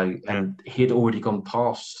ground. So, and he had already gone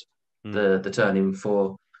past the turning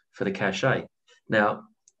for the cache. Now,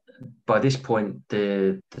 by this point,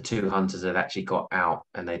 the two hunters had actually got out,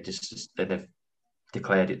 and they've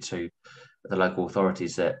declared it to the local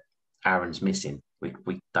authorities that Aaron's missing.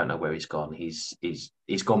 We don't know where he's gone. He's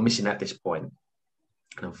gone missing at this point.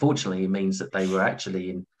 And unfortunately, it means that they were actually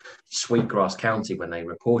in Sweetgrass County when they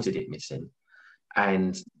reported it missing.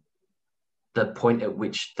 And the point at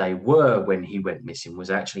which they were when he went missing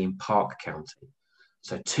was actually in Park County.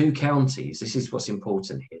 So two counties, this is what's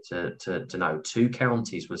important here to know, two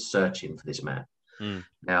counties were searching for this man.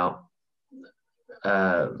 Now,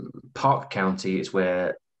 Park County is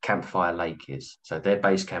where Campfire Lake is. So their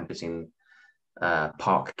base camp is in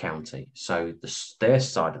Park County. So their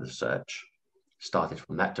side of the search started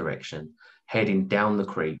from that direction, heading down the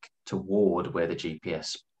creek toward where the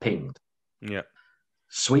GPS pinged. Yeah.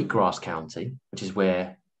 Sweetgrass County, which is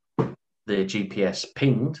where the GPS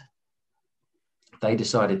pinged, they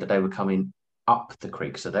decided that they were coming up the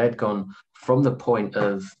creek. So they had gone from the point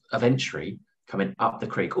of entry, coming up the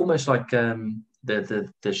creek, almost like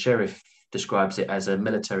the sheriff describes it as a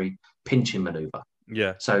military pinching maneuver.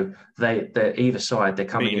 Yeah. So they're either side, they're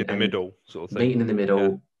coming meeting in the middle, sort of thing. Meeting in the middle.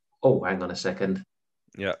 Yeah. Oh, hang on a second.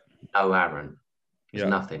 Yeah. No Aaron. There's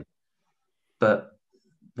nothing. But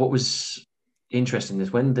what was interesting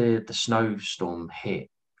is when the snowstorm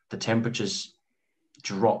hit, the temperatures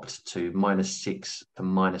dropped to -6 to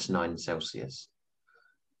 -9 Celsius,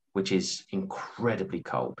 which is incredibly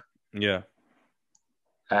cold. Yeah.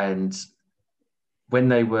 And when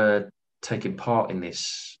they were taking part in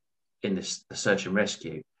this search and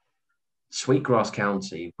rescue, Sweetgrass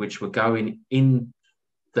County, which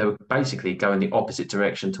they were basically going the opposite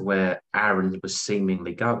direction to where Aaron was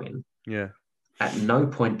seemingly going. Yeah. At no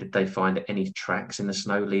point did they find any tracks in the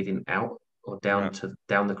snow leading out or down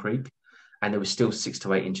the creek, and there was still 6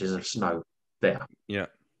 to 8 inches of snow there. Yeah.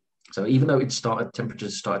 So even though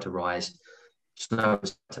temperatures started to rise, snow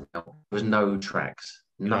was starting to melt. There was no tracks,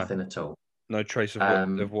 nothing at all. No trace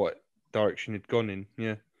of what direction it'd gone in.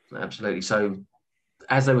 Yeah. Absolutely. So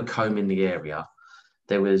as they were combing the area,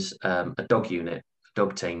 there was a dog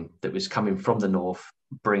team that was coming from the north,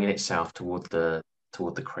 bringing it south toward the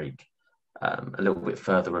creek, a little bit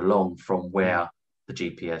further along from where the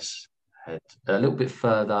GPS had, a little bit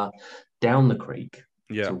further down the creek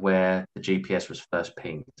to where the GPS was first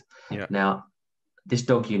pinged. Yeah. Now, this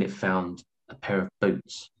dog unit found a pair of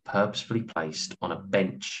boots purposefully placed on a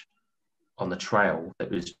bench on the trail that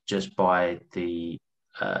was just by the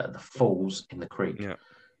falls in the creek. Yeah.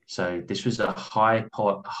 So this was a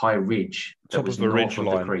high ridge that was north of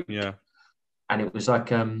the creek. Yeah. And it was like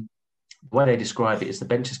the way they describe it is the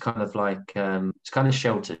bench is kind of like it's kind of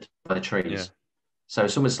sheltered by the trees. Yeah. So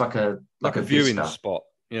it's almost like a viewing vista. spot.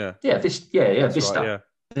 Yeah. Yeah, vista. Right,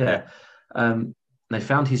 yeah. They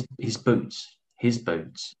found his boots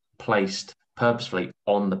placed purposefully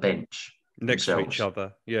on the bench next to each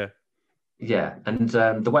other. Yeah. Yeah, and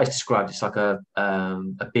the way it's described, it's like a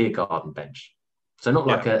beer garden bench. So not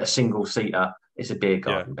like a single seater; it's a beer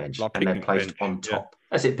garden bench, like and they're placed on top. Yeah.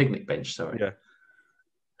 That's it, picnic bench. Sorry. Yeah.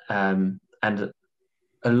 And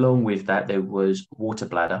along with that, there was water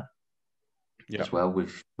bladder as well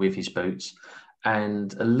with his boots,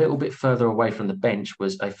 and a little bit further away from the bench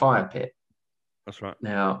was a fire pit. That's right.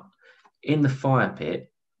 Now, in the fire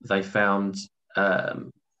pit, they found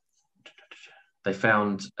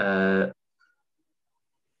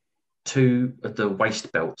two of the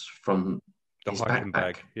waist belts from the his hiking backpack.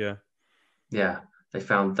 Bag. Yeah. Yeah, they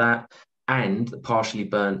found that and a partially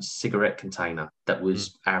burnt cigarette container that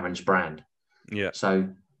was Aaron's brand. Yeah. So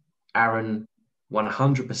Aaron,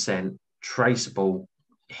 100% traceable.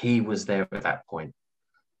 He was there at that point.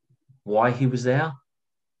 Why he was there?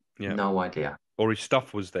 Yeah. No idea. Or his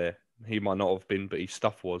stuff was there. He might not have been, but his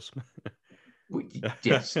stuff was.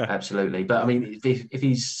 Yes, absolutely. But I mean, if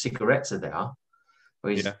his cigarettes are there, or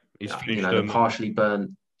he's they're partially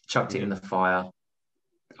burnt, chucked it in the fire.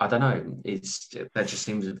 I don't know. That just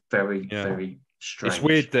seems very, very strange. It's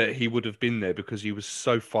weird that he would have been there because he was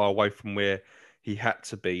so far away from where he had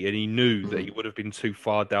to be, and he knew that he would have been too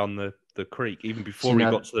far down the creek even before he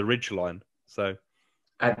got to the ridge line. So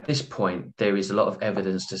at this point, there is a lot of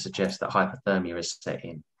evidence to suggest that hypothermia is set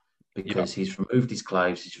in because he's removed his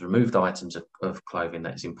clothes, he's removed items of clothing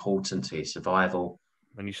that is important to his survival.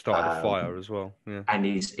 And he started a fire as well. Yeah. And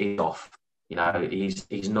he's off.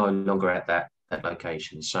 He's no longer at that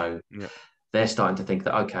location. So they're starting to think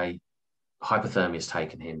that, okay, hypothermia has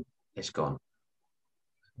taken him. It's gone.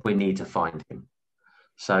 We need to find him.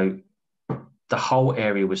 So the whole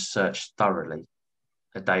area was searched thoroughly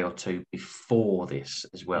a day or two before this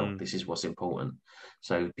as well. This is what's important.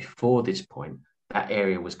 So before this point, that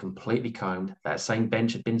area was completely combed. That same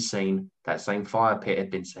bench had been seen. That same fire pit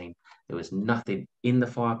had been seen. There was nothing in the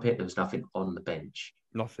fire pit. There was nothing on the bench.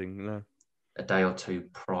 Nothing, no. A day or two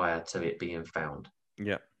prior to it being found.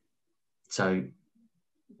 Yeah. So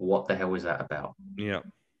what the hell was that about? Yeah.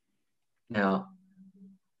 Now,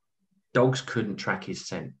 dogs couldn't track his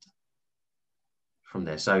scent from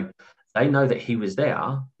there. So they know that he was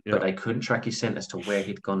there, but they couldn't track his scent as to where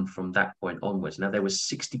he'd gone from that point onwards. Now, there were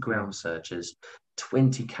 60 ground searchers,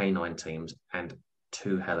 20 canine teams, and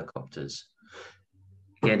 2 helicopters.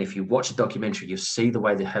 Again, if you watch the documentary, you'll see the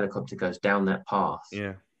way the helicopter goes down that path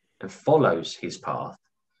and follows his path.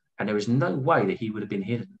 And there is no way that he would have been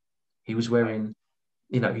hidden. He was wearing,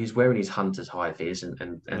 he's wearing his hunter's high vis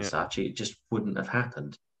and such. It just wouldn't have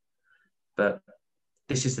happened. But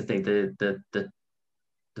this is the thing,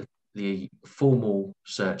 the formal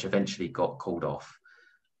search eventually got called off,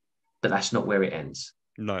 but that's not where it ends.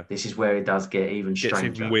 No. This is where it does get even stranger.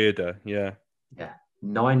 Gets even weirder, yeah.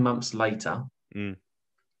 9 months later,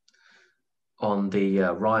 on the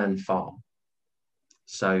Ryan farm,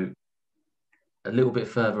 so a little bit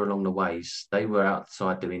further along the ways, they were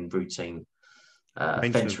outside doing routine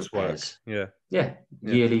fence repairs. Work.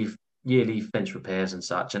 Yearly fence repairs and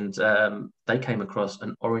such. And they came across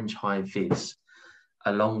an orange high vis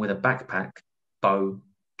along with a backpack, bow,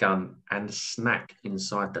 gun, and a snack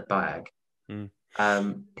inside the bag,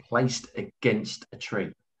 placed against a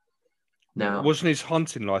tree. Now, wasn't his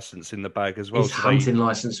hunting license in the bag as well? His hunting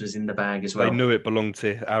license was in the bag as well. They knew it belonged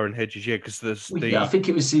to Aaron Hedges, because I think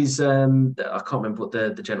it was his. I can't remember what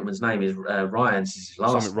the gentleman's name is. Ryan's is his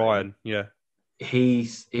last. Something Ryan, yeah.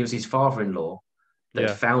 It was his father-in-law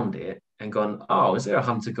that found it and gone, oh, is there a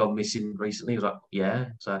hunter gone missing recently? He was like, yeah.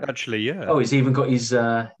 So actually, yeah. Oh, he's even got his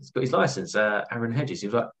license, Aaron Hedges. He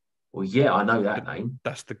was like, well, yeah, I know that name.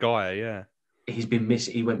 That's the guy, yeah. He's been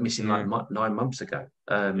missing. He went missing like 9 months ago.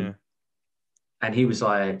 And he was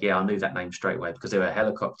like, yeah, I knew that name straight away because there were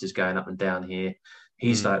helicopters going up and down here.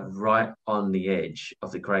 He's like right on the edge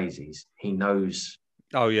of the crazies. He knows.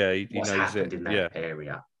 Oh yeah, he what's knows happened it in that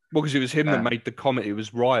area. Well, because it was him that made the comment. It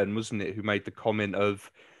was Ryan, wasn't it, who made the comment of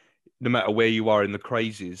no matter where you are in the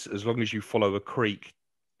crazies, as long as you follow a creek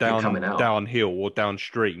downhill or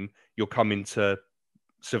downstream, you'll come into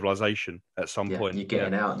civilization at some point. You're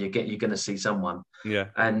getting out. You're going to see someone. Yeah.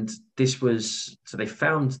 And this was so they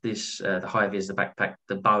found this the high vis, the backpack,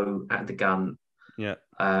 the bow, and the gun. Yeah.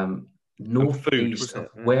 Northeast of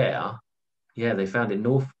where. Yeah, they found it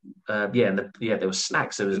north. There was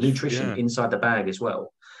snacks. There was nutrition inside the bag as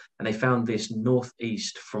well, and they found this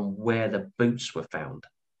northeast from where the boots were found.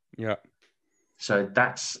 Yeah. So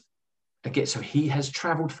that's again. So he has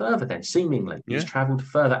travelled further. Then seemingly he's travelled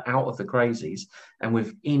further out of the crazies and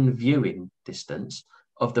within viewing distance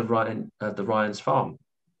of the Ryan's farm.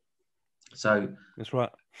 So that's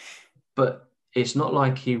right. But it's not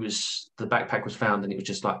like the backpack was found and it was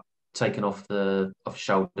just like taken off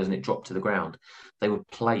shoulders and it dropped to the ground. They were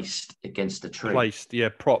placed against the tree.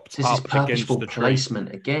 Propped this up is purposeful against the tree.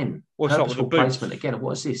 Placement again. What's up with the boots? Placement again.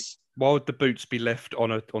 What is this? Why would the boots be left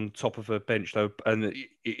on top of a bench though? And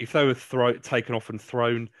if they were taken off and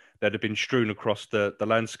thrown, they'd have been strewn across the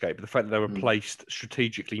landscape. But the fact that they were placed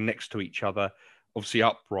strategically next to each other, obviously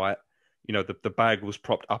upright, the bag was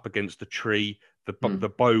propped up against a tree. The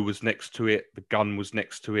bow was next to it. The gun was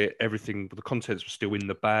next to it. Everything, the contents were still in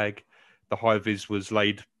the bag. The high vis was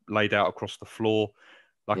laid out across the floor.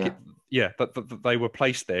 But they were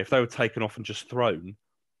placed there. If they were taken off and just thrown,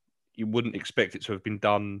 you wouldn't expect it to have been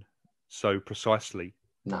done so precisely.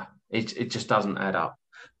 No, it just doesn't add up.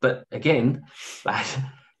 But again,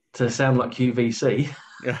 to sound like QVC,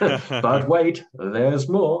 but wait, there's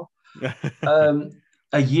more.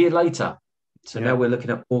 A year later, so now we're looking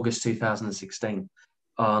at August 2016,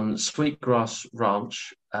 on Sweetgrass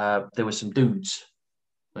Ranch, there were some dudes.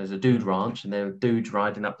 There's a dude ranch, and there were dudes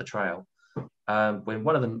riding up the trail. When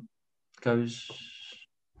one of them goes,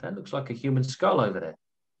 that looks like a human skull over there.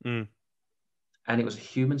 And it was a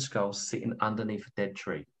human skull sitting underneath a dead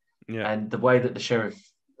tree. Yeah. And the way that the sheriff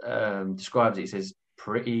describes it, he says,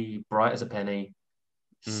 pretty bright as a penny,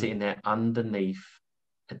 sitting there underneath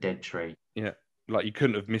a dead tree. Yeah. Like you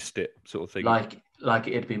couldn't have missed it, sort of thing. Like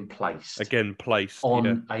it had been placed. Again, placed.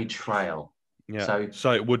 On a trail. Yeah.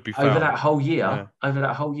 So it would be found. Over that whole year,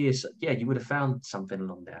 you would have found something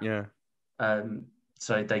along there. Yeah.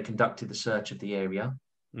 So they conducted the search of the area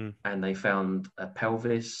and they found a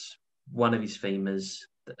pelvis, one of his femurs,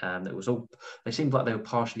 that was all, they seemed like they were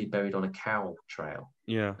partially buried on a cow trail.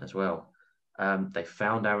 Yeah. As well. They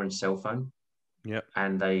found Aaron's cell phone. Yeah.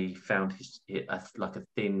 And they found like a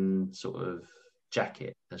thin sort of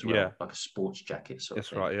jacket as well, Yeah. like a sports jacket sort of That's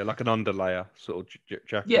thing. right. Yeah, like an underlayer sort of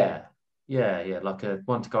jacket. Yeah, like a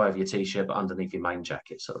one to go over your t-shirt, but underneath your main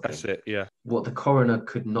jacket sort of That's thing. it. Yeah. What the coroner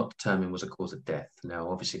could not determine was a cause of death. Now,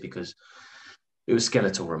 obviously, because it was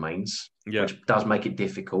skeletal remains, Yeah. which does make it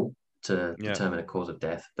difficult to Yeah. determine a cause of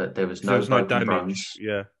death, but there was So there no was no broken damage. bones.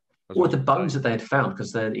 Yeah. That's Or what I the was gonna bones that they had found,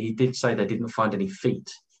 because he did say they didn't find any feet.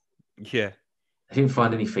 say. Yeah. They didn't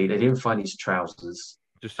find any feet. They didn't find his trousers.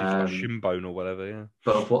 Just his like shin bone or whatever. Yeah.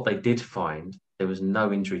 But of what they did find, there was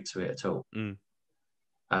no injury to it at all. Mm.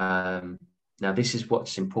 Now, this is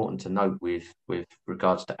what's important to note with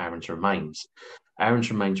regards to Aaron's remains.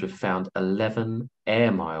 Aaron's remains were found 11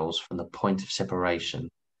 air miles from the point of separation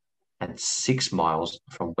and 6 miles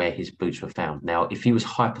from where his boots were found. Now, if he was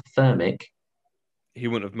hypothermic, He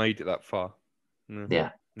wouldn't have made it that far. No.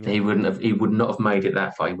 yeah, Yeah. he would not have made it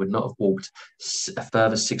that far. He would not have walked a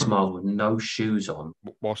further 6 miles with no shoes on.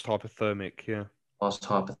 Whilst hypothermic, yeah. Whilst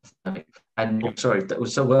hypothermic. And sorry, that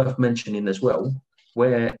was so worth mentioning as well,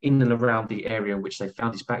 where in and around the area in which they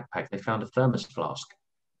found his backpack, they found a thermos flask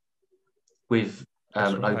with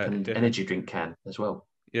an opened energy drink can as well.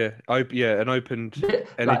 Yeah, an opened energy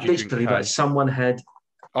like literally, drink can. Like someone had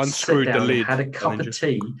unscrewed the lid, had a cup of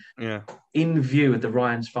tea, in view of the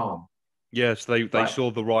Ryan's farm. Yes, they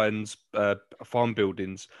saw the Ryan's farm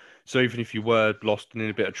buildings. So even if you were lost and in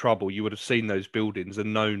a bit of trouble, you would have seen those buildings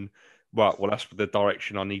and known, well, that's the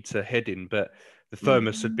direction I need to head in. But the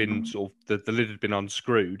thermos had been sort of the lid had been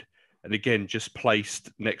unscrewed, and again just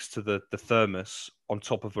placed next to the thermos on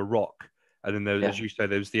top of a rock. And then there, as you say,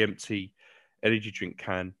 there was the empty energy drink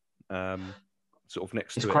can, sort of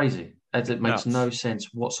next to it. It's crazy. It makes no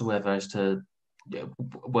sense whatsoever as to.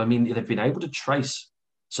 Well, I mean, they've been able to trace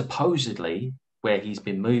supposedly where he's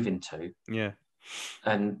been moving to. Yeah.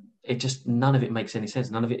 And it just none of it makes any sense.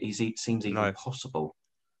 None of it seems even possible.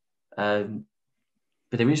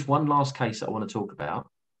 But there is one last case that I want to talk about,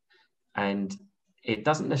 and it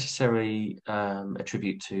doesn't necessarily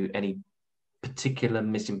attribute to any particular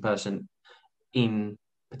missing person in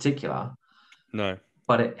particular. No.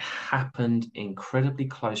 But it happened in incredibly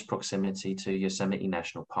close proximity to Yosemite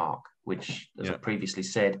National Park, which, as I previously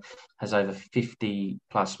said, has over 50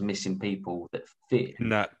 plus missing people that fit in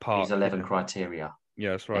that park, these 11 criteria.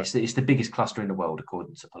 Yeah, that's right. It's the biggest cluster in the world,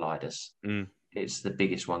 according to Politis. Mm. It's the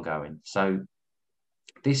biggest one going. So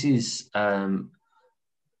this is talking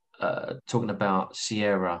about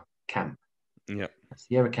Sierra Camp. Yeah.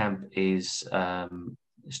 Sierra Camp is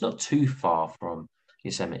it's not too far from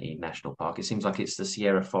Yosemite National Park. It seems like it's the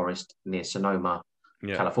Sierra Forest near Sonoma,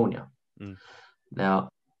 California. Mm. Now,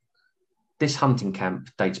 this hunting camp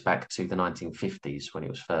dates back to the 1950s when it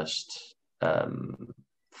was first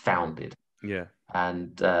founded. Yeah.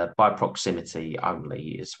 And by proximity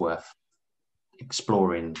only, it's worth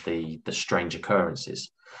exploring the strange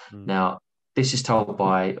occurrences. Mm. Now, this is told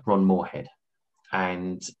by Ron Moorhead,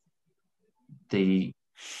 and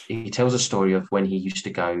he tells a story of when he used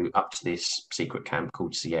to go up to this secret camp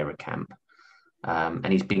called Sierra Camp, and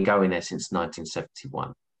he's been going there since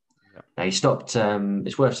 1971. Yeah. Now he stopped.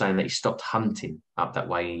 It's worth saying that he stopped hunting up that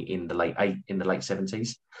way in the late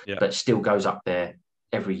 70s, but still goes up there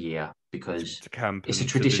every year because it's a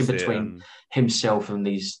tradition between himself and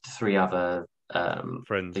these three other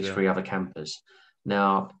friends, three other campers.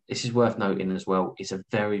 Now, this is worth noting as well. It's a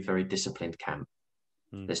very, very disciplined camp.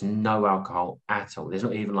 There's no alcohol at all. There's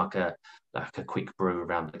not even like a quick brew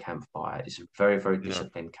around the campfire. It's a very, very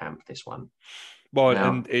disciplined camp, this one. Well,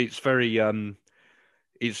 and it's very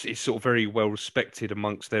it's sort of very well respected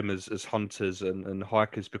amongst them as hunters and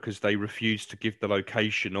hikers, because they refused to give the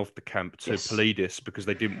location of the camp to Politis because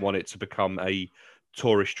they didn't want it to become a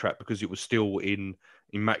tourist trap, because it was still in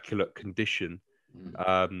immaculate condition.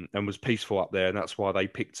 And was peaceful up there, and that's why they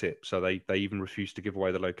picked it. So they even refused to give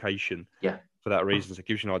away the location. Yeah. For that reason, so it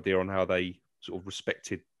gives you an idea on how they sort of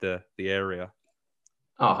respected the area.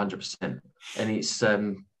 Oh, 100%. And it's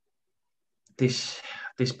this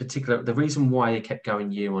particular, the reason why they kept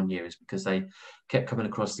going year on year is because they kept coming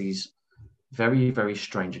across these very, very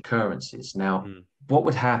strange occurrences. Now, what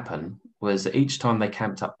would happen was that each time they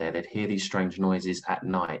camped up there, they'd hear these strange noises at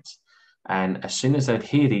night. And as soon as they'd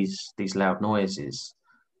hear these loud noises,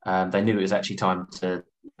 they knew it was actually time to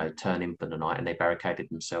turn in for the night, and they barricaded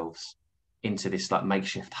themselves into this like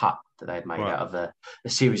makeshift hut that they had made out of a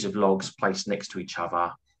series of logs placed next to each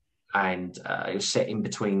other, and it was set in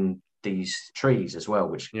between these trees as well,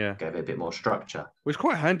 which gave it a bit more structure. Well, it's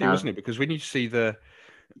quite handy, wasn't it? Because when you see the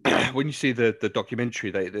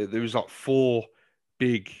documentary, there was like 4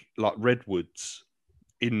 big like redwoods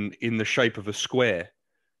in the shape of a square,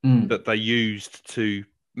 that they used to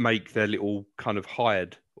make their little kind of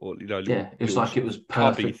hide or little, It was like it was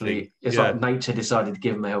cubby thing. perfectly. It's like nature decided to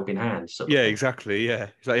give them a helping hand. Sort of Yeah, thing. exactly. Yeah,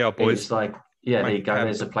 it's like, yeah, boys. It's like, there Make you a go. camp.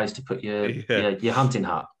 There's a place to put Yeah, your hunting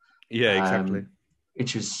hut. yeah, exactly.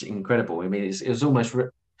 Which was incredible. I mean, it was almost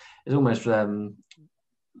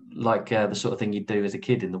like the sort of thing you do as a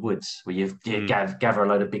kid in the woods, where you gather a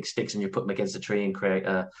load of big sticks and you put them against a tree and create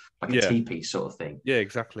a teepee sort of thing. Yeah,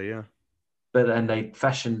 exactly. Yeah. But then they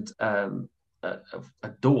fashioned a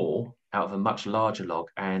door out of a much larger log,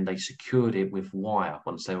 and they secured it with wire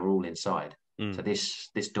once they were all inside. So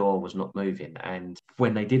this door was not moving. And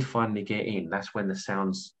when they did finally get in, that's when the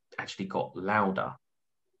sounds actually got louder.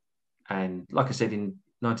 And like I said, in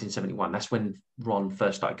 1971, that's when Ron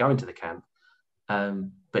first started going to the camp.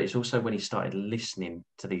 But it's also when he started listening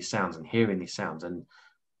to these sounds and hearing these sounds, and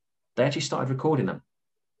they actually started recording them.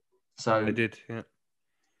 So I did, yeah.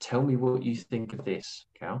 Tell me what you think of this,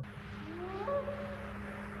 Cal.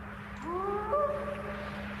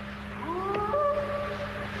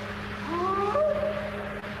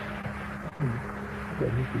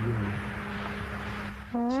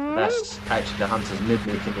 That's actually the hunters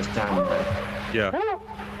mimicking the sound there. Yeah.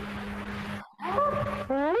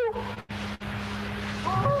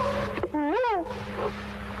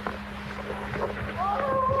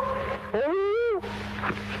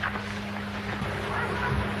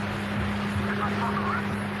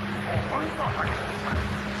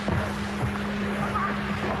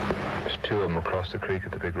 There's two of them across the creek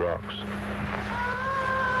at the big rocks.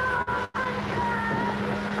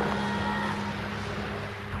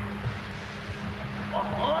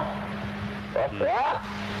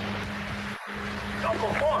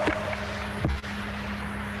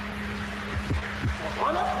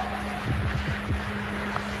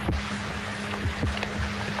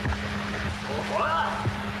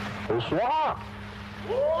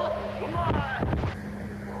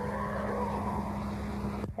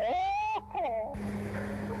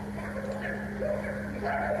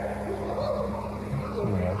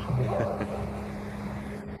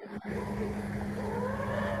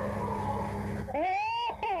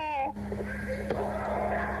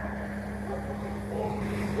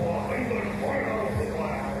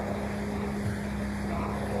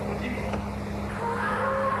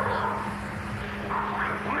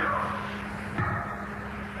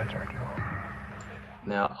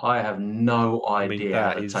 Now, I have no idea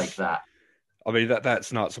how to take that. I mean,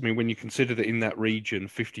 that's nuts. I mean, when you consider that in that region,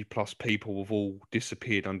 50 plus people have all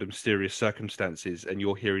disappeared under mysterious circumstances, and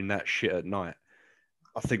you're hearing that shit at night,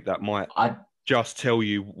 I think that might just tell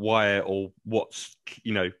you why or what's,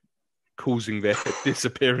 causing their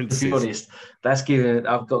disappearances. To be honest, I've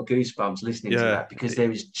got goosebumps listening to that, because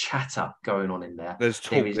there is chatter going on in there. There's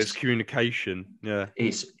talk, there's communication. Yeah.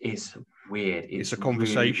 It's weird. It's a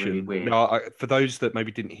conversation. Really, really weird. Now, for those that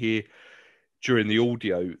maybe didn't hear during the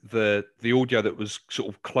audio, the audio that was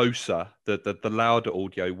sort of closer, the louder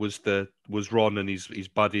audio was Ron and his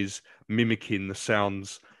buddies mimicking the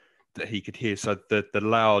sounds that he could hear. So the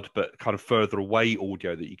loud but kind of further away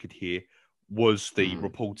audio that you could hear was the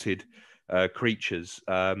reported creatures.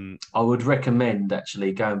 I would recommend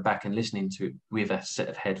actually going back and listening to it with a set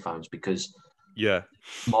of headphones, because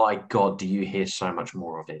my God, do you hear so much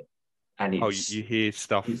more of it? And you hear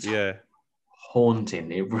stuff,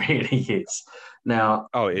 haunting. It really is. Now,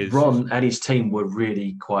 it is. Ron and his team were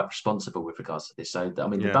really quite responsible with regards to this. So, I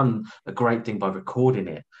mean, they've done a great thing by recording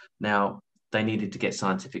it. Now, they needed to get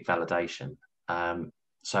scientific validation.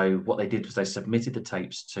 So what they did was they submitted the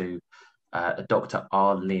tapes to Dr.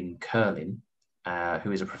 R. Lynn Curlin,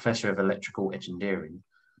 who is a professor of electrical engineering.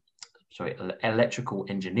 At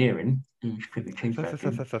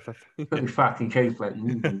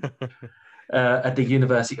the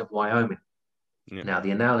University of Wyoming. Yeah. Now,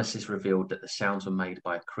 the analysis revealed that the sounds were made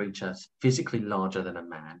by a creature physically larger than a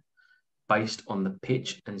man, based on the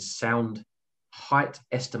pitch and sound height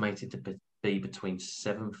estimated to be between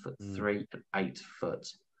 7'3" and 8 foot.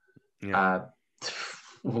 Yeah.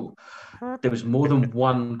 There was more than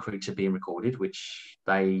one creature being recorded, which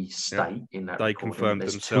they state in that they recording. confirmed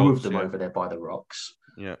There's themselves. 2 of them over there by the rocks.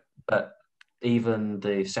 Yeah. But even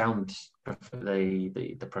the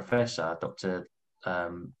professor, Dr.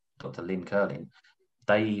 Lynn Curlin,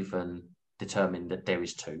 they even determined that there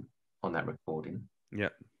is 2 on that recording. Yeah.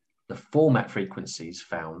 The format frequencies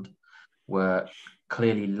found were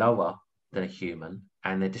clearly lower than a human,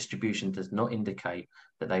 and their distribution does not indicate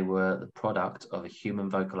that they were the product of a human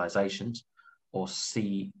vocalizations or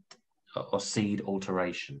seed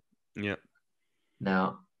alteration. Yeah.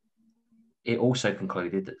 Now, it also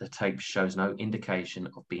concluded that the tape shows no indication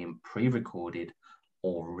of being pre-recorded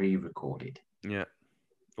or re-recorded. Yeah.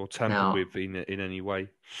 or tampered Now, with in any way.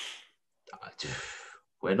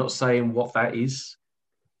 we're not saying what that is,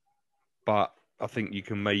 But I think you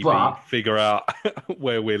can maybe but figure out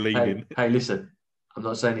where we're leaning. hey, listen, I'm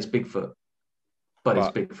not saying it's Bigfoot, but it's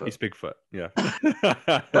Bigfoot. It's Bigfoot, yeah.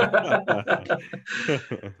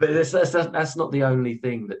 But that's not the only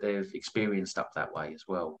thing that they've experienced up that way as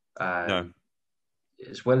well. No.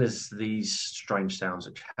 As well as these strange sounds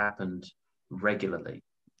which happened regularly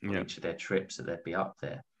on each of their trips that they'd be up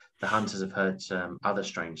there, the hunters have heard other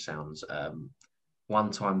strange sounds. One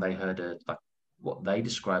time they heard what they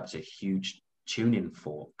described as a huge tuning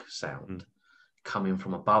fork sound coming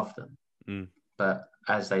from above them. But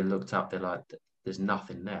as they looked up, they're like, there's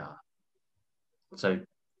nothing there. So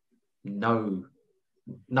nothing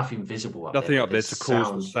visible up there. Nothing up there to cause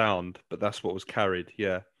sound, the sound, but that's what was carried,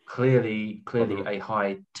 yeah. Clearly a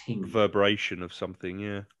high ting. Reverberation of something,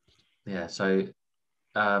 yeah. Yeah, so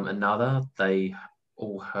another, they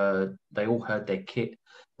all heard their kit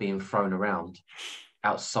being thrown around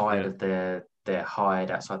outside of their hide,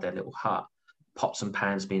 outside their little hut, pots and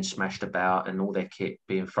pans being smashed about and all their kit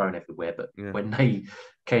being thrown everywhere. But when they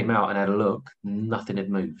came out and had a look, nothing had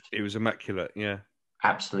moved. It was immaculate, yeah.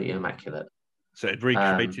 Absolutely immaculate. So it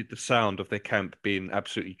recreated the sound of their camp being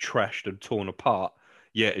absolutely trashed and torn apart.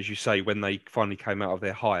 Yet, as you say, when they finally came out of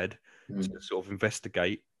their hide to sort of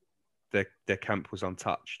investigate, their camp was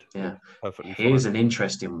untouched. Yeah. Perfectly Here's fine. an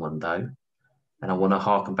interesting one, though. And I want to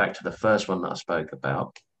harken back to the first one that I spoke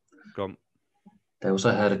about. Go on. They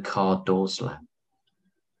also heard a car door slam.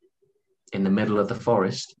 In the middle of the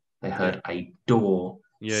forest, they heard a door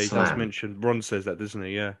slam. He does mention, Ron says that, doesn't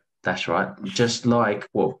he? Yeah. That's right. Just like,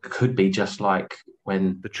 could be just like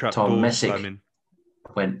when the trap Tom door Messick slamming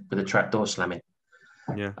went with the trap door slamming.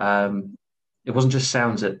 Yeah. It wasn't just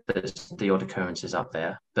sounds at the odd occurrences up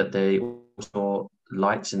there, but they also saw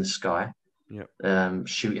lights in the sky,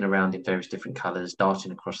 shooting around in various different colours,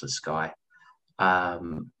 darting across the sky.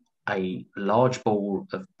 A large ball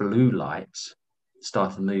of blue lights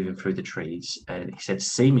started moving through the trees, and he said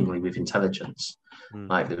seemingly with intelligence.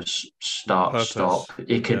 Like there was start, stop.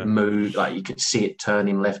 It could move, like you could see it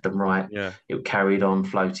turning left and right. Yeah. It carried on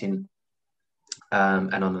floating.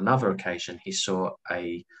 And on another occasion, he saw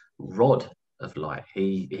a rod of light.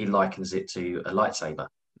 He likens it to a lightsaber.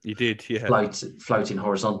 He did, yeah. Floating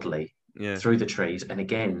horizontally through the trees, and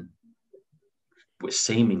again, was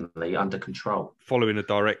seemingly under control, following a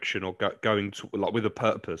direction or going to, like, with a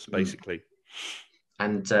purpose, basically.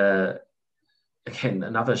 And again,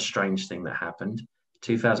 another strange thing that happened.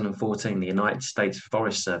 2014, the United States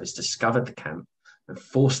Forest Service discovered the camp and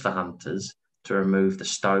forced the hunters to remove the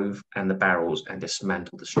stove and the barrels and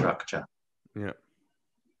dismantle the structure. Yeah.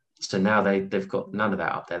 So now they've got none of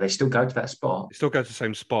that up there. They still go to that spot. They still go to the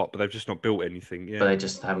same spot, but they've just not built anything. Yeah. But they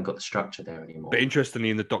just haven't got the structure there anymore. But interestingly,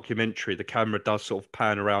 in the documentary, the camera does sort of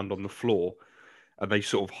pan around on the floor, and they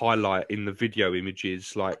sort of highlight in the video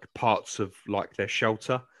images like parts of like their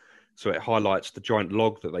shelter. So it highlights the giant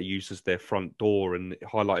log that they use as their front door, and it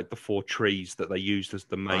highlighted the 4 trees that they used as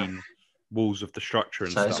the main walls of the structure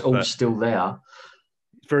and so stuff. So it's all still there.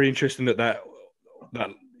 It's very interesting that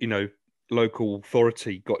local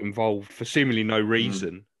authority got involved for seemingly no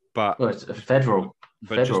reason, but it's a federal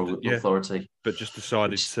authority, but just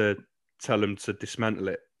decided to tell them to dismantle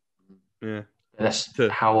it. Yeah,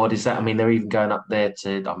 how odd is that? I mean, they're even going up there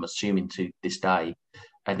I'm assuming to this day,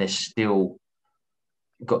 and they're still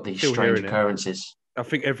got these strange occurrences. I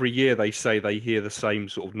think every year they say they hear the same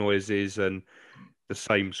sort of noises and the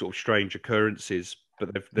same sort of strange occurrences,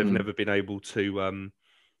 but they've never been able to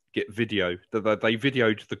get video. They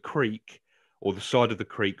videoed the creek or the side of the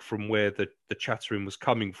creek from where the chattering was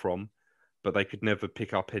coming from, but they could never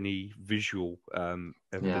pick up any visual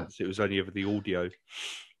evidence. It was only ever the audio.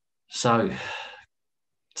 So,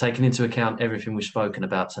 taking into account everything we've spoken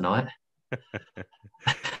about tonight,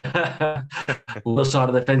 what side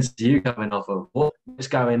of the fence are you coming off of? What's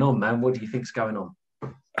going on, man? What do you think's going on?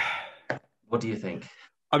 What do you think?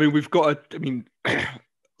 I mean,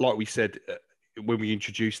 like we said when we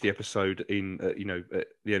introduced the episode in, at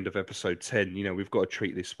the end of episode 10, we've got to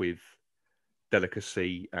treat this with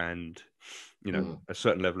delicacy and, a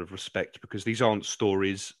certain level of respect, because these aren't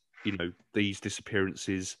stories. These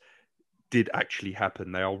disappearances did actually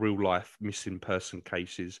happen. They are real life missing person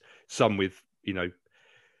cases, some with,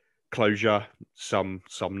 closure, some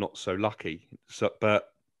not so lucky. But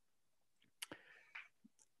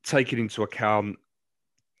taking into account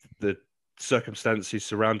the circumstances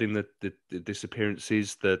surrounding the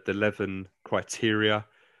disappearances, the 11 criteria,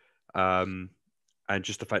 and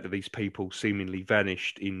just the fact that these people seemingly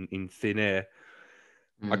vanished in thin air,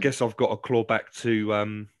 I guess I've got to claw back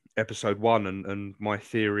to episode 1 and my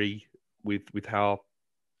theory with how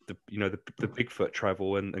the Bigfoot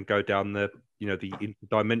travel and go down the the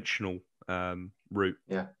interdimensional route.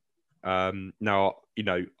 Yeah. Now,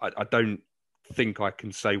 I don't think I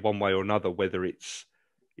can say one way or another whether it's,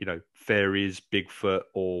 fairies, Bigfoot,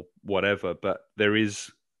 or whatever, but there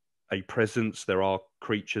is a presence. There are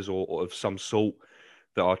creatures or of some sort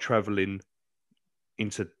that are traveling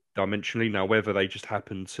interdimensionally. Now, whether they just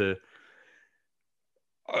happen to,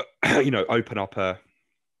 open up a,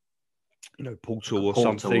 portal or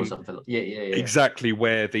something. Yeah. Exactly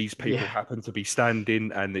where these people happen to be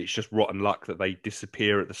standing, and it's just rotten luck that they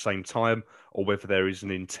disappear at the same time, or whether there is an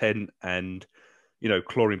intent and,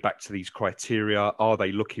 clawing back to these criteria. Are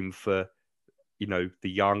they looking for, the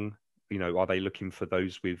young? Are they looking for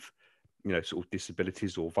those with, sort of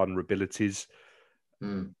disabilities or vulnerabilities?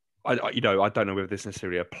 I don't know whether there's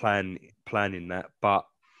necessarily a plan in that, but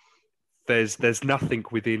there's nothing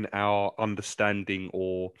within our understanding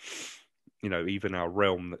or, even our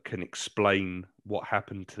realm that can explain what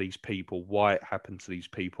happened to these people, why it happened to these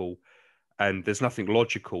people, and there's nothing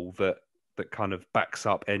logical that kind of backs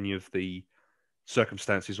up any of the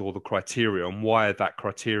circumstances or the criteria, and why that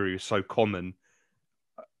criteria is so common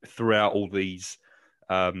throughout all these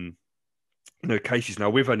cases. Now,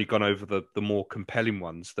 we've only gone over the more compelling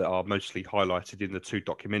ones that are mostly highlighted in the 2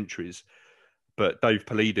 documentaries, but Dave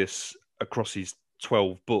Politis, across his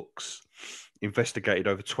 12 books, investigated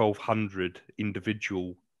over 1,200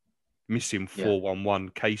 individual missing 411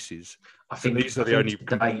 cases. I think these are the only.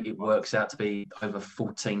 Today it works out to be over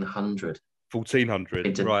 1,400.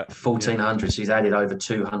 1,400, right? 1,400. So he's added over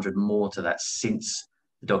 200 more to that since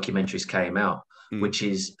the documentaries came out, which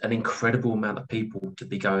is an incredible amount of people to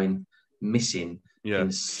be going missing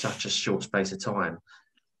in such a short space of time.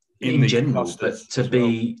 In general, but to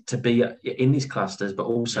be in these clusters, but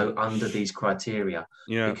also under these criteria,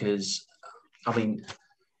 because I mean,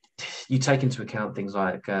 you take into account things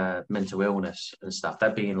like mental illness and stuff.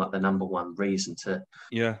 That being like the number one reason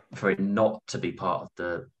for it not to be part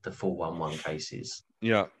of the 411 cases.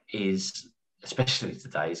 Is especially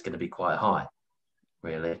today is going to be quite high.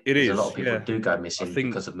 Really, is. A lot of people do go missing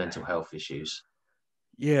because of mental health issues.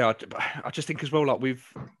 Yeah, I just think as well, like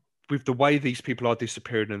with the way these people are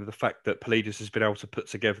disappearing and the fact that Politis has been able to put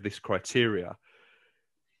together this criteria.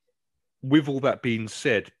 With all that being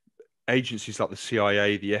said, agencies like the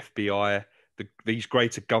CIA, the FBI, these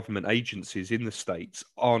greater government agencies in the States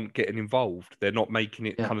aren't getting involved. They're not making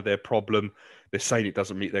it kind of their problem. They're saying it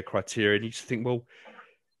doesn't meet their criteria. And you just think, well,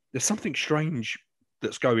 there's something strange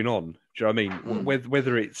that's going on. Do you know what I mean?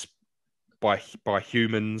 Whether it's by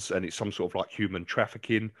humans and it's some sort of like human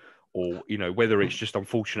trafficking, or, whether it's just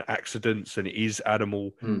unfortunate accidents and it is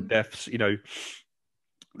animal deaths,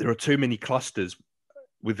 there are too many clusters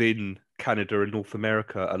within Canada and North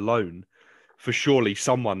America alone for surely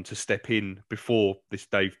someone to step in before this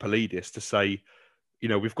Dave Politis to say,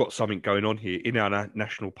 we've got something going on here in our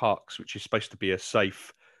national parks, which is supposed to be a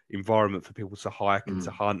safe environment for people to hike and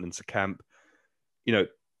to hunt and to camp.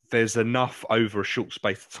 There's enough over a short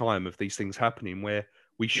space of time of these things happening where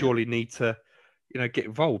we surely need to, get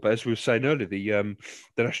involved. But as we were saying earlier, the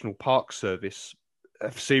National Park Service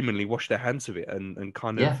have seemingly washed their hands of it and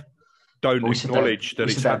kind of don't acknowledge that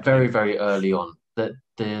it's happening. Very, very early on that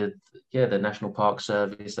the National Park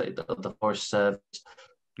Service, the Forest Service,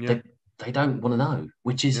 they don't want to know,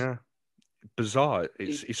 which is bizarre.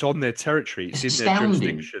 It's on their territory. It's in their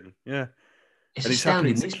jurisdiction. Yeah, it's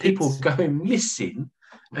astounding. These people going missing,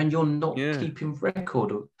 and you're not keeping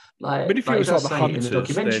record of. But if it was like the Hunters, in the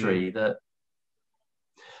documentary that.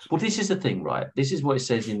 Well, this is the thing, right? This is what it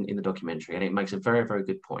says in the documentary, and it makes a very, very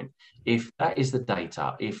good point. If that is the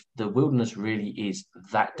data, if the wilderness really is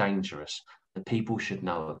that dangerous, the people should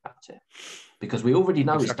know about it. Because we already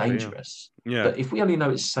know it's dangerous. Yeah. But if we only know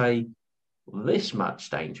it's, say, this much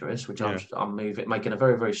dangerous, which I'm making a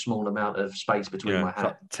very, very small amount of space between my hands.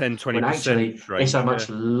 Like 10, 20%. When actually, it's a much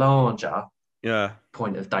larger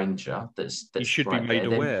point of danger that's you should right be made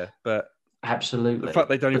there. aware, but... Absolutely. The fact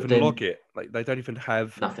they don't even log it, like they don't even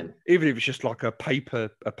have nothing. Even if it's just like a paper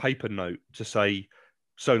note to say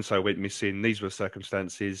so and so went missing. These were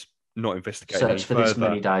circumstances. Not investigated. Search for this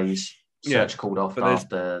many days. Search called off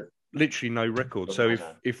after. Literally no record. So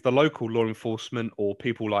if the local law enforcement or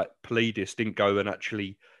people like Politis didn't go and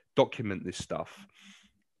actually document this stuff,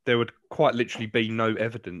 there would quite literally be no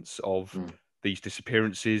evidence of these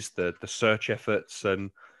disappearances, the search efforts, and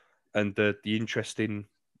the interesting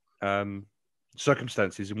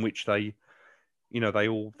circumstances in which they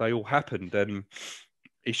all happened, and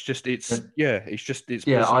it's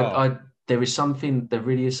bizarre. there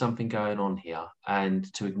really is something going on here,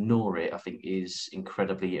 and to ignore it, I think, is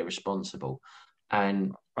incredibly irresponsible.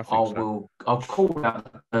 And I'll call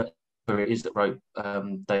out who it is that wrote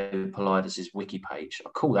David Polides' wiki page.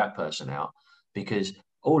 I'll call that person out, because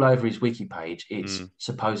all over his wiki page, it's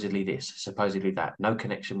supposedly this, supposedly that, no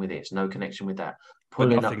connection with this, no connection with that,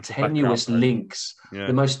 pulling up tenuous links,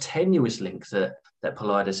 the most tenuous links that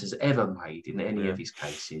Polides has ever made in any of his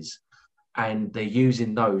cases. And they're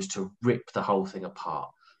using those to rip the whole thing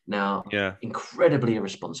apart. Now, incredibly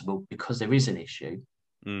irresponsible, because there is an issue.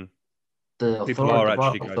 The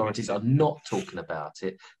authorities are not talking about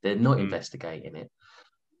it. They're not investigating it.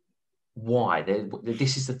 Why?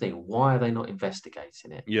 This is the thing. Why are they not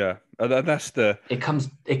investigating it? Yeah, that's the. It comes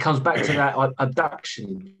back to that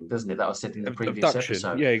abduction, doesn't it? That I said in the previous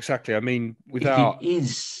episode. Yeah, exactly. I mean, without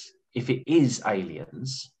if it is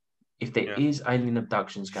aliens, if there is alien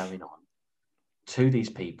abductions going on to these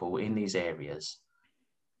people in these areas,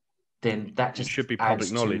 then that just should be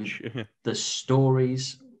public knowledge. The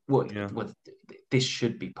stories. This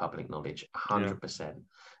should be public knowledge, 100%.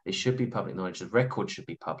 It should be public knowledge. The record should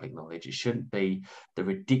be public knowledge. It shouldn't be the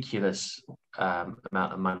ridiculous amount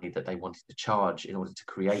of money that they wanted to charge in order to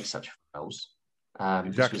create such files.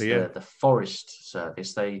 Exactly. The Forest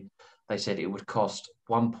Service. They said it would cost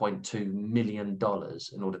 $1.2 million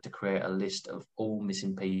in order to create a list of all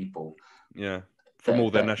missing people. Yeah. From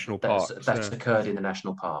all their national parks. That's occurred in the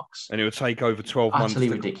national parks. And it would take over 12 months to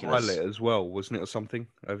ridiculous. compile it as well, wasn't it, or something?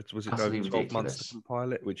 Was it Utterly over 12 ridiculous. months to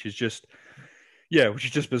compile it? Which is just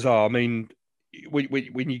bizarre. I mean, when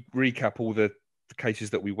you recap all the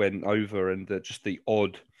cases that we went over and just the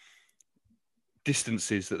odd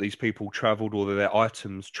distances that these people travelled or that their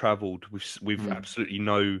items travelled with absolutely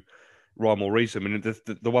no rhyme or reason. I mean,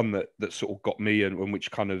 the one that sort of got me and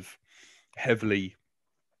which kind of heavily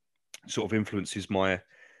sort of influences my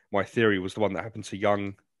theory was the one that happened to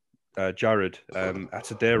young Jared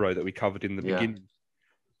Atadero that we covered in the beginning.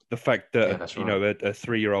 The fact that right. a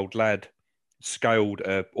 3-year-old lad scaled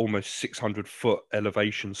a almost 600-foot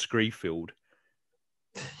elevation scree field,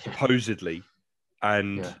 supposedly,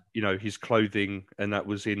 and his clothing, and that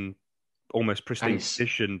was in almost pristine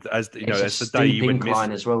condition as the day he went missing.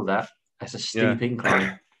 Incline as well. That's a steep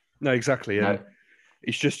incline. No, exactly, and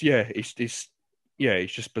it's just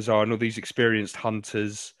it's just bizarre. And all these experienced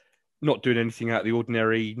hunters not doing anything out of the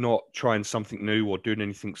ordinary, not trying something new or doing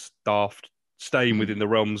anything daft, staying within the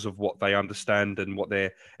realms of what they understand and what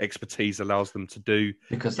their expertise allows them to do.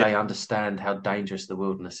 Because they understand how dangerous the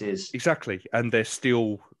wilderness is. Exactly. And they're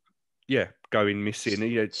still, going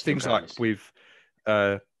missing. Things like with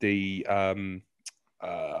the,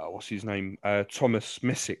 what's his name? Thomas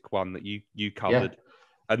Messick one that you covered. Yeah.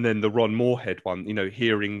 And then the Ron Moorhead one,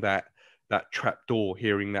 hearing that trap door,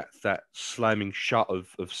 hearing that slamming shut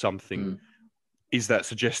of something, is that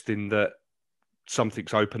suggesting that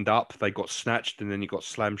something's opened up, they got snatched, and then you got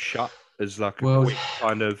slammed shut as like a quick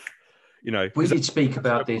kind of, We did speak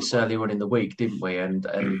about this earlier on in the week, didn't we? And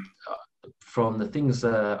from the things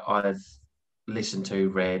that I've listened to,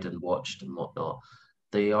 read, and watched and whatnot,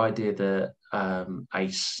 the idea that a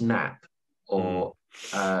snap or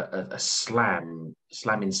a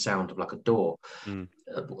slamming sound of like a door.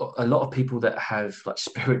 A lot of people that have like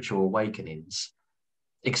spiritual awakenings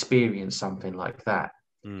experience something like that,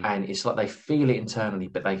 and it's like they feel it internally,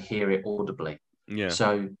 but they hear it audibly. Yeah.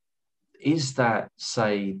 So, is that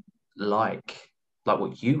like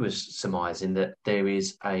what you were surmising, that there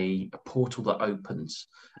is a portal that opens,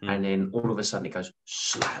 and then all of a sudden it goes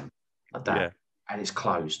slam like that, and it's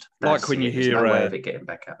closed? Like when you hear no way of it getting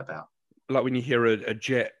back out about. Like when you hear a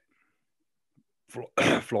jet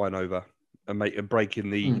flying over and breaking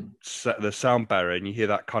the sound barrier, and you hear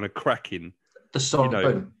that kind of cracking. The sonic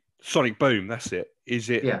boom. Sonic boom, that's it. Is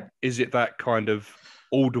it? Yeah. Is it that kind of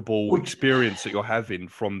audible experience that you're having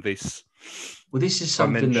from this? Well, this is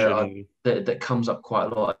something that comes up quite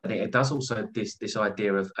a lot. I think it does also this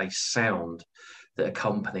idea of a sound that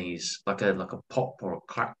accompanies like a pop or a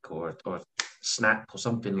crack or a snap or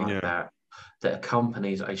something like that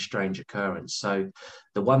accompanies a strange occurrence. So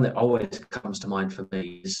the one that always comes to mind for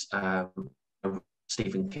me is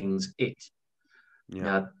Stephen King's It. Yeah.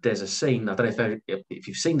 Now, there's a scene, I don't know if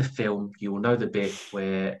you've seen the film, you will know the bit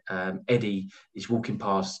where Eddie is walking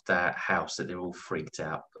past that house that they're all freaked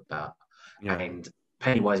out about. Yeah. And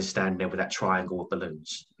Pennywise is standing there with that triangle of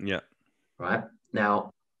balloons. Yeah. Right?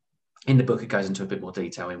 Now, in the book, it goes into a bit more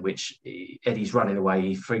detail in which Eddie's running away,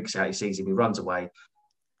 he freaks out, he sees him, he runs away.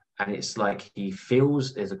 And it's like he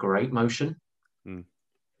feels there's a great motion.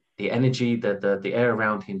 The energy, the air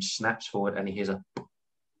around him snaps forward, and he hears a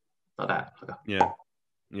like that.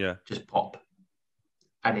 Like just pop.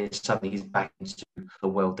 and then suddenly he's back into the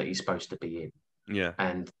world that he's supposed to be in. Yeah.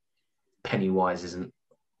 And Pennywise isn't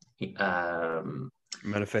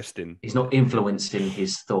manifesting. He's not influencing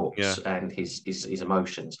his thoughts and his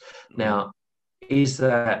emotions. Now, is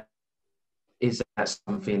that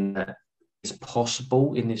something that is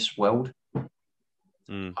possible in this world?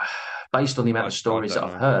 Based on the amount of stories that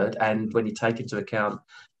I've heard, and when you take into account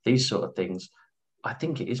these sort of things, I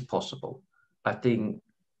think it is possible. I think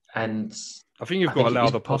you've got to allow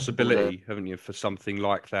the possibility, haven't you, for something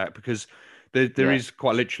like that? Because there is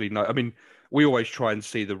quite literally no. I mean, we always try and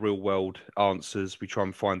see the real world answers. We try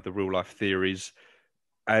and find the real life theories,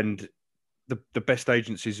 and the best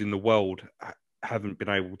agencies in the world haven't been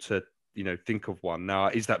able to, think of one. Now,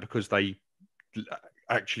 is that because they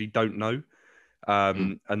actually don't know,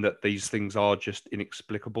 and that these things are just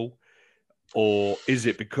inexplicable, or is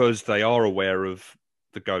it because they are aware of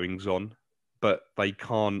the goings on, but they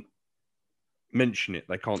can't mention it?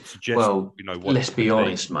 They can't suggest. Well, let's be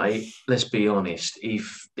honest, mate. Let's be honest.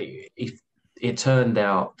 If it turned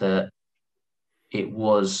out that it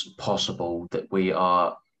was possible that we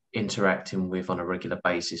are interacting with on a regular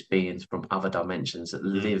basis beings from other dimensions that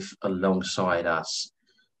live alongside us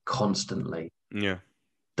constantly,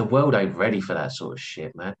 the world ain't ready for that sort of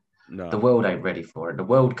shit, man. No. The world ain't ready for it. The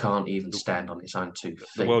world can't even stand on its own 2 feet.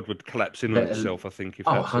 The world would collapse in on itself, I think, if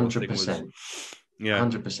that 100%. Sort of thing was... Yeah,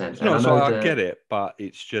 100%. No, so I get it, but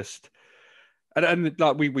it's just, and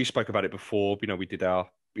like we spoke about it before. We did our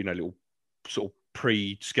little sort of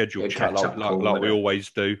pre-scheduled chat like we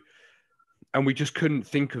always do, and we just couldn't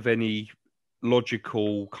think of any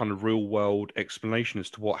logical kind of real-world explanation as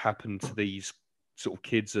to what happened to these sort of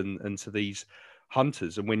kids and to these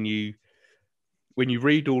hunters. And when you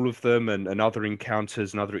read all of them and other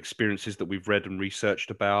encounters and other experiences that we've read and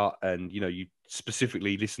researched about, and you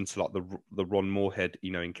specifically listen to like the Ron Moorhead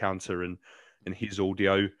encounter and his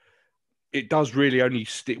audio, it does really only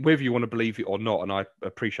stick, whether you want to believe it or not. And I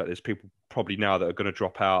appreciate there's people probably now that are going to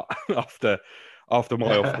drop out after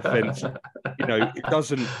my off the fence.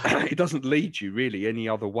 It doesn't lead you really any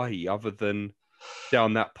other way other than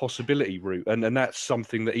down that possibility route, and that's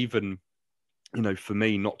something that even for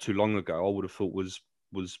me, not too long ago, I would have thought was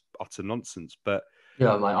utter nonsense. But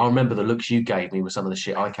I remember the looks you gave me with some of the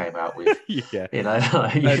shit I came out with.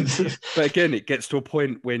 But again, it gets to a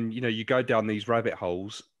point when you go down these rabbit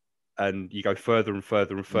holes, and you go further and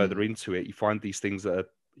further and further into it. You find these things that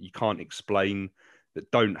you can't explain, that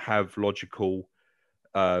don't have logical,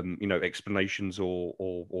 explanations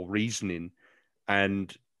or reasoning,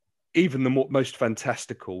 and even the most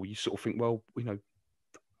fantastical, you sort of think, well,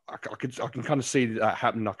 I can kind of see that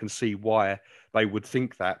happening. I can see why they would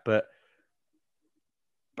think that, but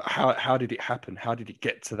how did it happen? How did it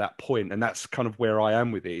get to that point? And that's kind of where I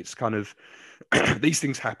am with it. It's kind of these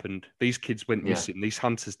things happened. These kids went missing. These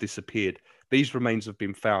hunters disappeared. These remains have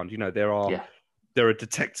been found. There are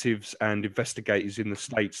detectives and investigators in the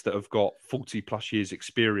States that have got 40 plus years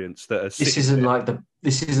experience that are. This isn't like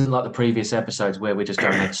the previous episodes where we're just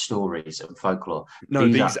going into stories and folklore. No,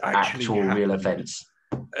 these are actual real events.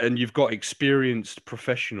 And you've got experienced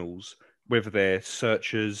professionals, whether they're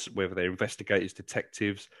searchers, whether they're investigators,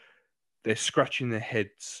 detectives, they're scratching their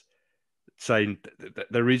heads saying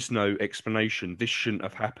that there is no explanation. This shouldn't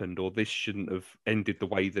have happened, or this shouldn't have ended the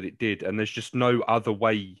way that it did. And there's just no other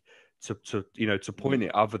way to point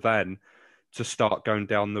it other than to start going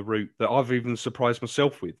down the route that I've even surprised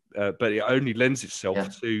myself with. But it only lends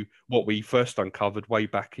itself to what we first uncovered way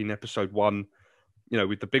back in episode 1,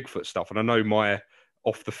 with the Bigfoot stuff. And I know my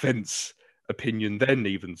off the fence opinion then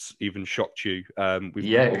even shocked you.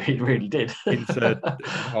 It really did. Into the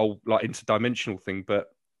whole interdimensional thing, but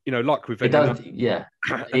like with it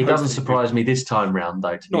doesn't surprise me this time round,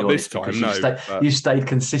 though. To be honest, this time, you stayed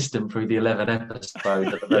consistent through the 11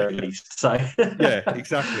 episodes at the very least. So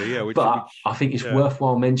exactly. Yeah, I think it's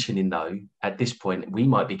worthwhile mentioning, though, at this point we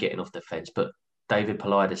might be getting off the fence, but David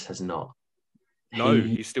Politis has not. No,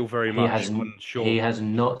 he's still very much unsure. He has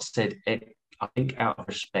not said it. I think out of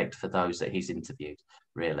respect for those that he's interviewed,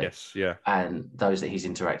 really. Yes, yeah. And those that he's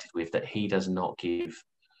interacted with, that he does not give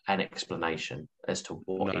an explanation as to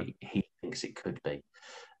what he thinks it could be.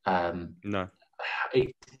 No.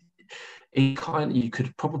 You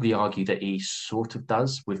could probably argue that he sort of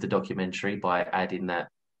does with the documentary by adding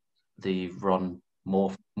the Ron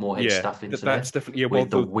Moorhead stuff into that's definitely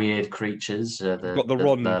with the weird creatures,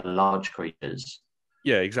 the large creatures.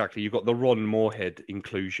 Yeah, exactly. You've got the Ron Moorhead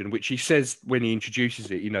inclusion, which he says when he introduces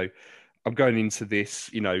it, I'm going into this,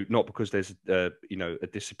 not because there's a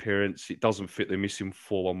disappearance. It doesn't fit the missing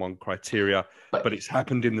 411 criteria, but it's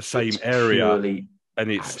happened in the same area.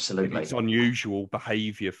 Absolutely. it's unusual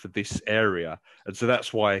behaviour for this area, and so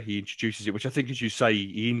that's why he introduces it. Which I think, as you say,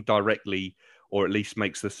 he indirectly, or at least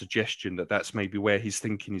makes the suggestion that that's maybe where his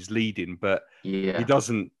thinking is leading, but he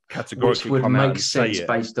doesn't Which categorically would come out make and say sense it.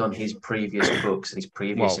 based on his previous books and his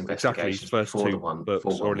previous Exactly. His investigations first before two the one, books,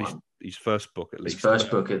 before or at one least one. his first book, at His least. first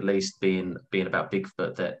book, at least, being about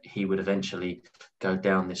Bigfoot, that he would eventually go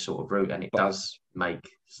down this sort of route, and it does make,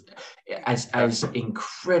 as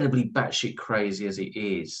incredibly batshit crazy as it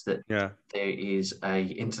is, that there is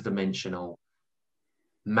a interdimensional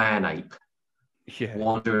man ape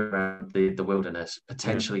wandering around the wilderness,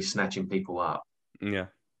 potentially snatching people up. Yeah,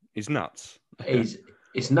 he's nuts. It's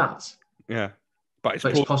nuts. Yeah, but it's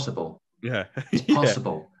possible. Yeah, it's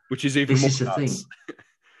possible. Which is even more nuts. This is the thing.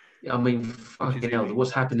 I mean, fucking hell,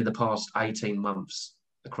 what's happened in the past 18 months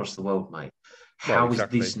across the world, mate? How is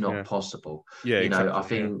this not possible? Yeah, exactly. I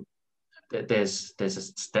think that there's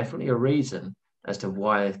definitely a reason as to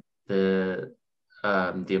why the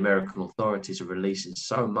American authorities are releasing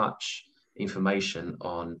so much information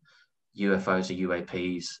on UFOs or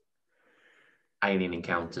UAPs, alien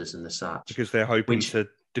encounters and the such. Because they're hoping to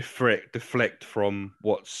deflect from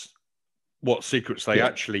what secrets they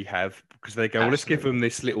actually have, because they go, well, let's give them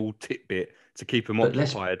this little tidbit to keep them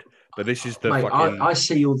occupied. But this is the fucking... I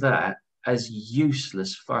see all that as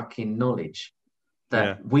useless fucking knowledge.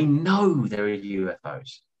 That we know there are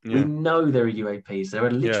UFOs. We know there are UAPs. There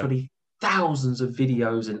are literally thousands of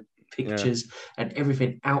videos and pictures and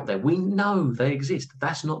everything out there. We know they exist.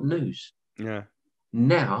 That's not news. Yeah.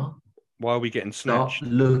 Now, why are we getting snatched?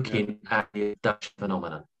 Start looking at the abduction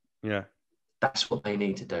phenomenon. Yeah. That's what they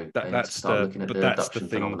need to do. That's start looking at the abduction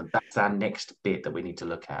phenomenon. That's our next bit that we need to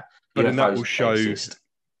look at. But then that will show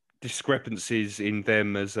discrepancies in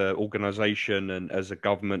them as an organisation and as a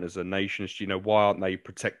government, as a nation. You know, why aren't they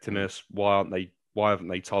protecting us? Why haven't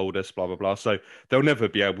they told us? Blah blah blah. So they'll never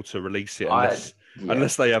be able to release it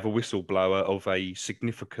unless they have a whistleblower of a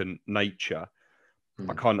significant nature.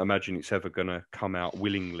 I can't imagine it's ever going to come out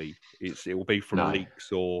willingly. It will be from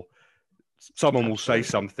leaks, or someone will say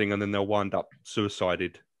something and then they'll wind up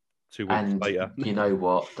suicided 2 weeks later. You know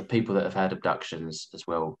what? The people that have had abductions as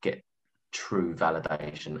well get true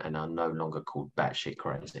validation and are no longer called batshit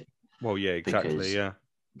crazy. Well, yeah, exactly. Because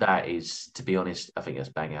that is, to be honest, I think that's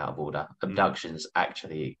bang out of order. Abductions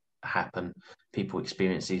actually happen. People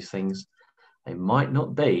experience these things. They might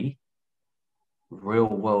not be real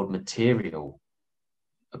world material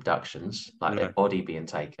abductions, like their body being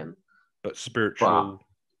taken, but spiritual. But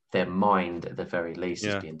their mind, at the very least,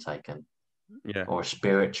 is being taken. Yeah. Or a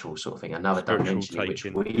spiritual sort of thing, another dimension in which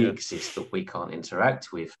we exist that we can't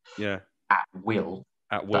interact with. Yeah. At will.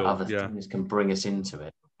 That other things can bring us into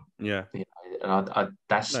it. Yeah. You know, and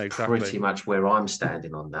that's pretty much where I'm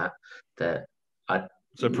standing on that.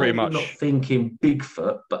 Not thinking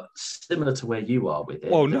Bigfoot, but similar to where you are with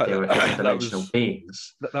it. Well, no, there are interdimensional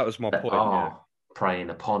beings. That was my point. Preying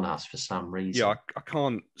upon us for some reason. Yeah, I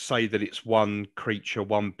can't say that it's one creature,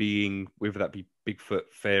 one being, whether that be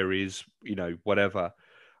Bigfoot, fairies, you know, whatever.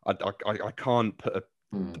 I can't put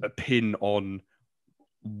a pin on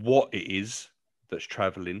what it is that's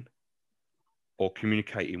traveling or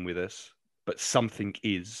communicating with us, but something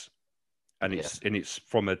is, and it's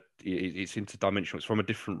interdimensional. It's from a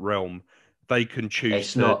different realm. They can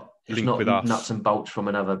choose to link with us. Nuts and bolts from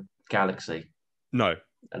another galaxy. No.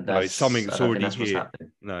 It's something that's already here.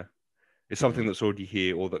 No, it's something that's already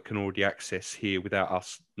here, or that can already access here without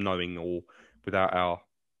us knowing, or without our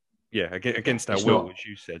against our will, as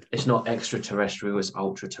you said. It's not extraterrestrial; it's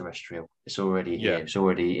ultra-terrestrial. It's already here. It's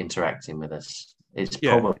already interacting with us. It's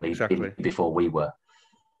probably before we were.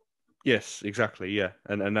 Yes, exactly. Yeah,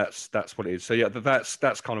 and that's what it is. So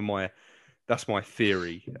that's kind of my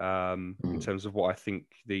theory in terms of what I think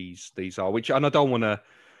these are. And I don't want to,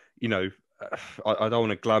 you know. I don't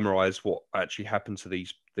want to glamorize what actually happened to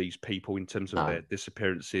these people in terms of their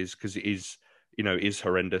disappearances, because it is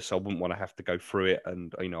horrendous. I wouldn't want to have to go through it,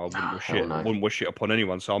 and I wouldn't wish it upon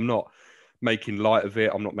anyone. So I'm not making light of it.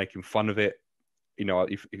 I'm not making fun of it.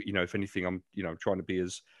 If anything, I'm trying to be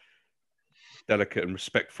as delicate and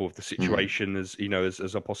respectful of the situation as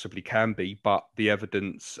I possibly can be. But the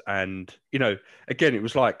evidence, and again, it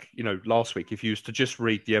was like last week. If you was to just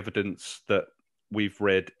read the evidence that we've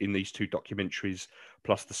read in these two documentaries,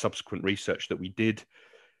 plus the subsequent research that we did,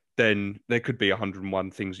 then there could be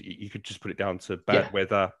 101 things. You could just put it down to bad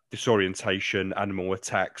weather, disorientation, animal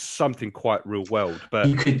attacks, something quite real world. But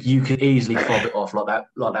you could easily fob it off like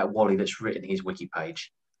that Wally that's written his wiki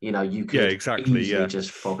page. You could easily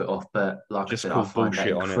just fob it off. But like I said, I find that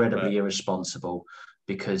incredibly irresponsible,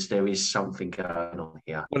 because there is something going on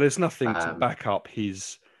here. Well, there's nothing to back up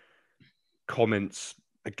his comments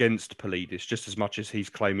against Politis just as much as he's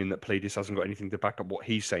claiming that Politis hasn't got anything to back up what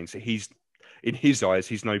he's saying. So he's, in his eyes,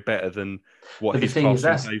 he's no better than what But his the thing is,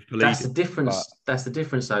 classing Dave Politis. that's the difference. But That's the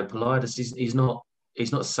difference, though. Politis, he's not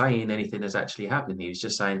saying anything that's actually happening. He's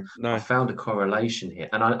just saying, no, I found a correlation here.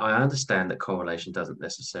 And I understand that correlation doesn't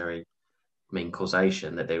necessarily mean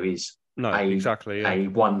causation, that there is exactly, a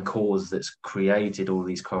one cause that's created all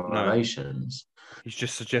these correlations. No. He's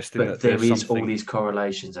just suggesting but that there is something... all these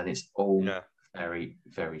correlations, and it's all very,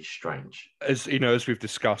 very strange. As you know, as we've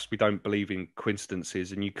discussed, we don't believe in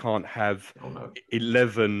coincidences, and you can't have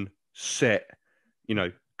 11 set,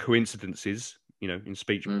 coincidences, in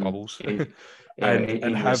speech bubbles, and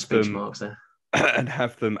have them marks there. and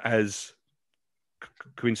have them as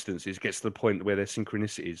coincidences. It gets to the point where they're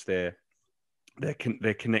synchronicities, they're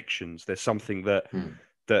connections. There's something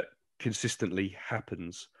that consistently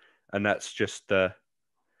happens, and that's just and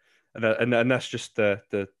that's just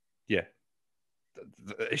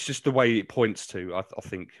it's just the way it points to. I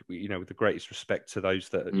think with the greatest respect to those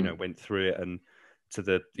that went through it, and to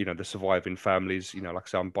the the surviving families. Like I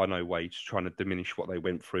say, I'm by no way trying to diminish what they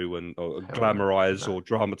went through or glamorize or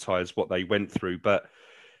dramatize what they went through, but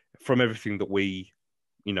from everything that we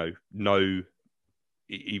know,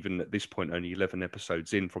 even at this point, only 11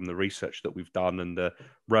 episodes in, from the research that we've done and the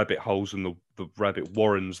rabbit holes and the rabbit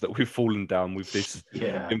warrens that we've fallen down with this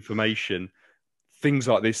information, things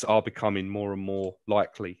like this are becoming more and more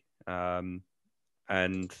likely. And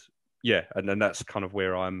that's kind of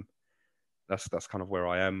where that's kind of where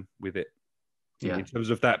I am with it. Yeah. In terms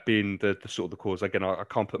of that being the sort of the cause. Again, I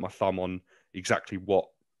can't put my thumb on exactly what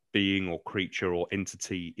being or creature or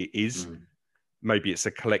entity it is. Maybe it's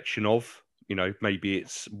a collection of, maybe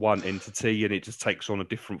it's one entity and it just takes on a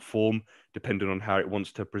different form depending on how it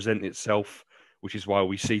wants to present itself, which is why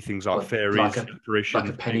we see things like fairies, apparitions,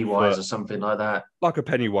 like a Pennywise or something like that. Like a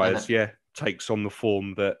Pennywise, takes on the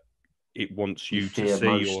form that it wants you to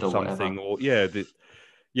see or something,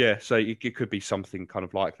 so it could be something kind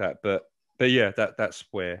of like that. But yeah, that's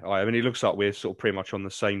where I mean, it looks like we're sort of pretty much on the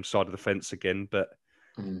same side of the fence again, but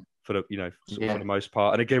for the for the most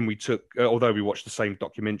part. And again, we took, although we watched the same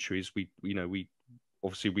documentaries, we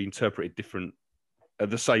interpreted different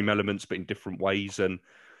the same elements but in different ways, and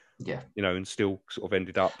and still sort of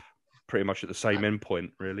ended up pretty much at the same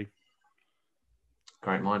endpoint, really.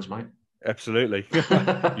 Great minds, mate. Absolutely. You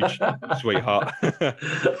sweetheart.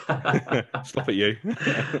 Stop at you.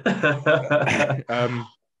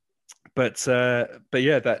 But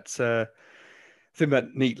yeah, that's I think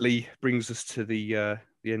that neatly brings us to the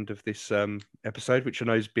end of this episode, which I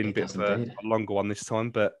know has been a bit of a longer one this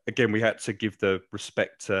time. But again, we had to give the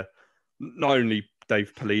respect to not only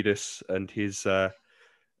Dave Politis and his and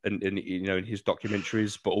in his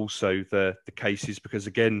documentaries, but also the cases, because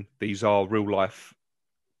again, these are real life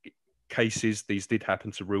cases. These did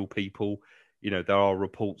happen to real people. There are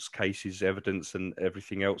reports, cases, evidence, and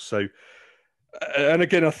everything else. So, and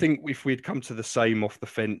again, I think if we'd come to the same off the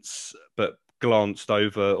fence, but glanced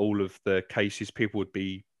over all of the cases, people would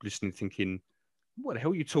be listening, thinking, "What the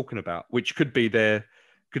hell are you talking about?" Which could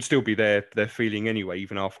still be their feeling anyway,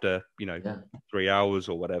 even after 3 hours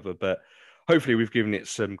or whatever. But hopefully, we've given it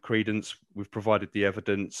some credence. We've provided the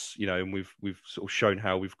evidence, and we've sort of shown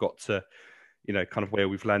how we've got to, kind of where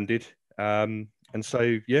we've landed. And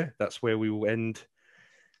so, that's where we will end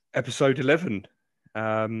episode 11,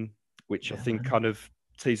 which I think kind of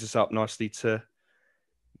tees us up nicely to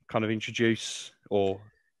kind of introduce or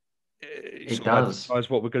it does advertise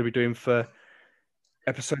what we're going to be doing for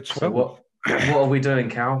episode 12. So what are we doing,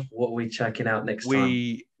 Cal? What are we checking out next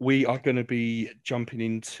time? We are going to be jumping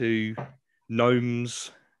into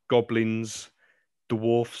gnomes, goblins,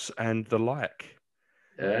 dwarfs, and the like.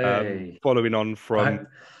 Hey. Following on from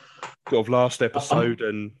sort of last episode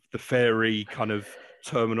and the fairy kind of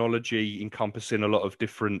terminology encompassing a lot of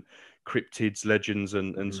different cryptids, legends,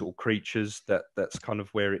 and sort of creatures. That's kind of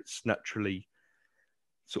where it's naturally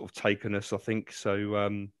sort of taken us, I think.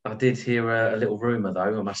 So I did hear a little rumor,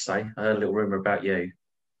 though. I must say, I heard a little rumor about you.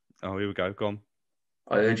 Oh, here we go. Go on.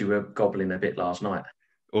 I heard you were gobbling a bit last night.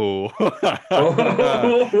 Oh,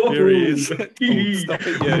 here he is. Oh, stop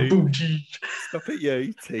it, you. Stop it,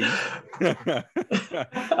 you, T.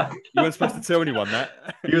 You weren't supposed to tell anyone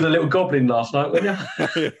that. You was a little goblin last night, weren't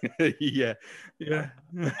you? Yeah.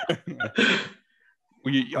 Well,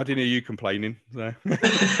 I didn't hear you complaining. So.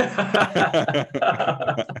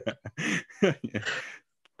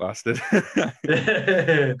 Bastard.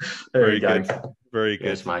 Very good. Very good.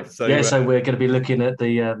 Yes, mate. So, so we're going to be looking at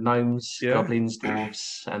the gnomes, goblins,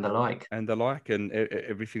 dwarves, and the like. And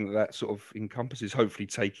everything that sort of encompasses, hopefully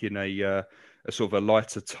taking a sort of a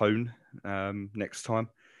lighter tone next time.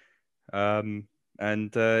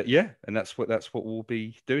 And that's what we'll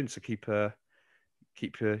be doing to keep your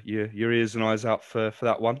ears and eyes out for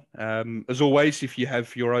that one. As always, if you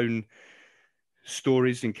have your own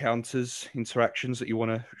stories, encounters, interactions that you want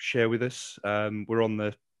to share with us, we're on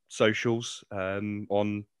the socials,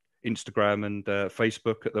 on Instagram and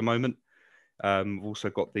Facebook at the moment. We've also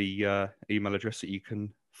got the email address that you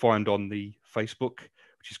can find on the Facebook,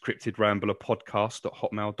 which is Cryptid Rambler Podcast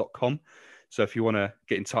 @hotmail.com. So if you want to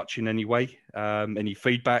get in touch in any way, any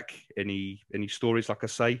feedback, any stories, like I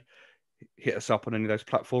say, hit us up on any of those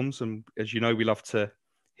platforms. And as you know, we love to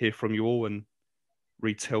hear from you all and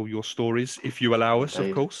retell your stories if you allow us,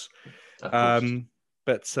 of course. But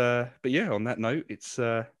yeah, on that note, it's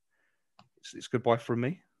goodbye from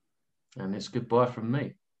me. And it's goodbye from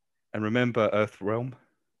me. And remember, Earth Realm,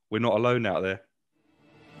 we're not alone out there.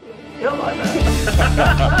 You like that?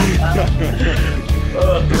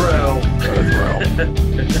 Earth Realm.